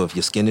 So if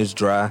your skin is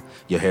dry,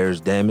 your hair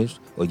is damaged,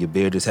 or your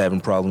beard is having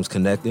problems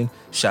connecting,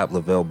 shop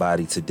Lavelle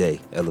Body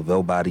today at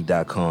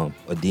lavellebody.com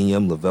or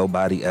DM Lavelle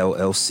Body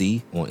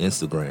LLC on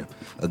Instagram.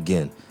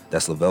 Again,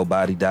 that's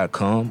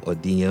lavellebody.com or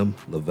DM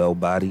Lavelle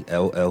Body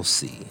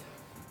LLC.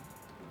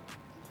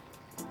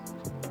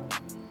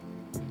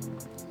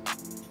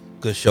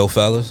 Good show,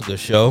 fellas. Good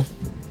show.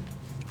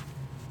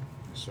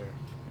 Yes, sir.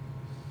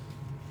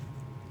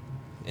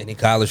 Any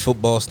college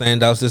football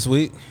standouts this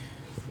week?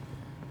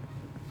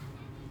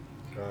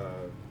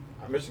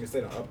 Michigan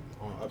State on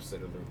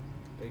upset alert.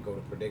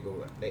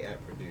 They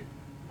at Purdue.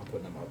 I'm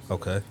putting them upset.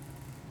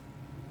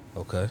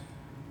 Okay.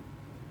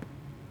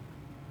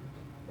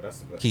 But that's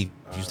the best. Keith,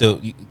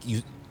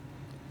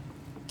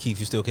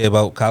 you still care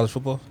about college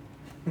football?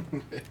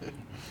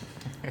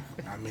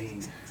 I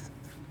mean,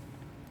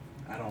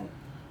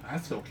 I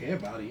still care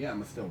about it. Yeah,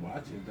 I'm still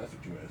watching. That's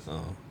what you asked.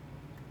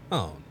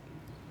 Oh.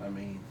 I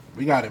mean,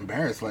 we got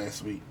embarrassed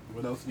last week.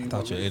 What else do you Thought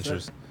want your me to say?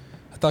 interest.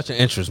 I thought your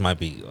interest might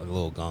be a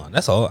little gone.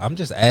 That's all. I'm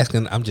just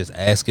asking. I'm just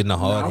asking the I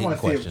hard hitting want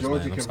to see if questions,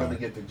 Georgia man. I'm can sorry. really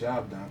get the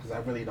job done because I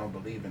really don't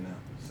believe in them.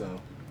 So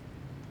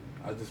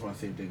I just want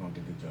to see if they're gonna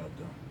get the job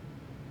done.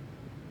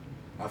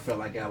 I feel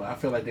like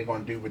they're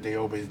gonna do what they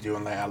always do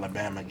and let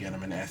Alabama get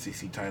them in the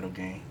SEC title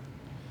game,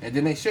 and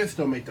then they should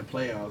still make the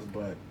playoffs.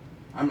 But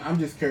I'm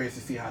just curious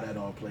to see how that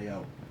all play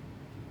out.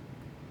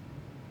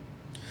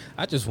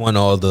 I just want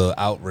all the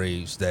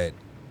outrage that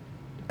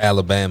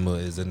Alabama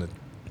is in the,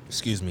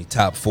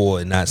 top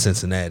 4 and not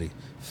Cincinnati.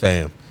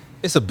 Fam,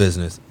 it's a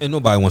business, and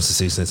nobody wants to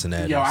see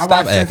Cincinnati. Yo, I Stop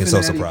watched acting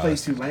so Cincinnati play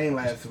surprised. Tulane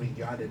last week.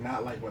 Yo, I did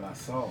not like what I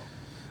saw. Yeah,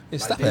 Like,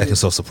 stop they acting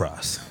just- so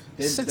surprised.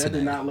 That Cincinnati.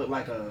 did not look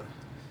like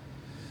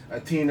a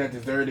team that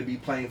deserved to be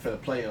playing for the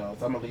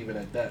playoffs. I'm gonna leave it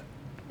at that.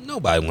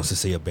 Nobody wants to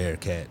see a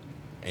Bearcat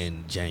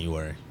in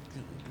January.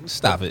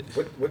 Stop it.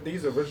 With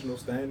these original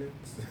standings,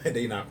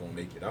 they not gonna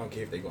make it. I don't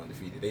care if they go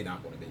undefeated. They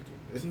not gonna make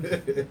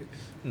it.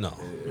 No,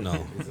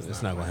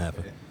 it's not gonna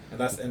happen.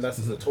 Unless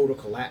it's a total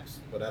collapse,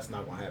 but that's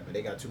not gonna happen.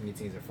 They got too many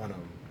teams in front of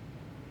them.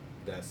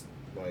 That's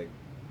like,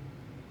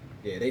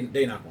 yeah, they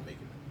not gonna make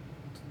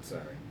it.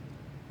 Sorry.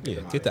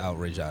 Yeah, get the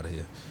outrage out of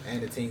here.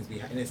 And it's teams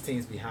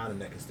behind them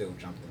that can still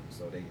jump them.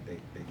 So they not gonna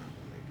make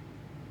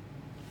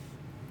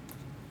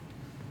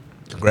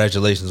it.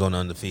 Congratulations on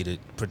the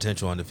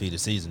potential undefeated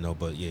season, though.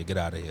 But yeah, get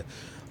out of here.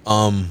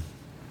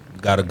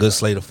 Got a good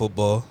slate of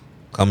football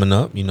coming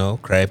up.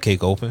 Crab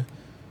Cake Open.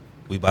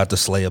 We about to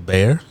slay a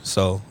bear,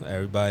 so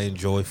everybody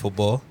enjoy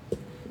football.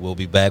 We'll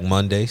be back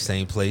Monday,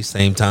 same place,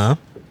 same time.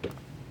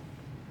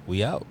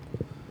 We out.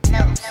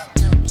 No.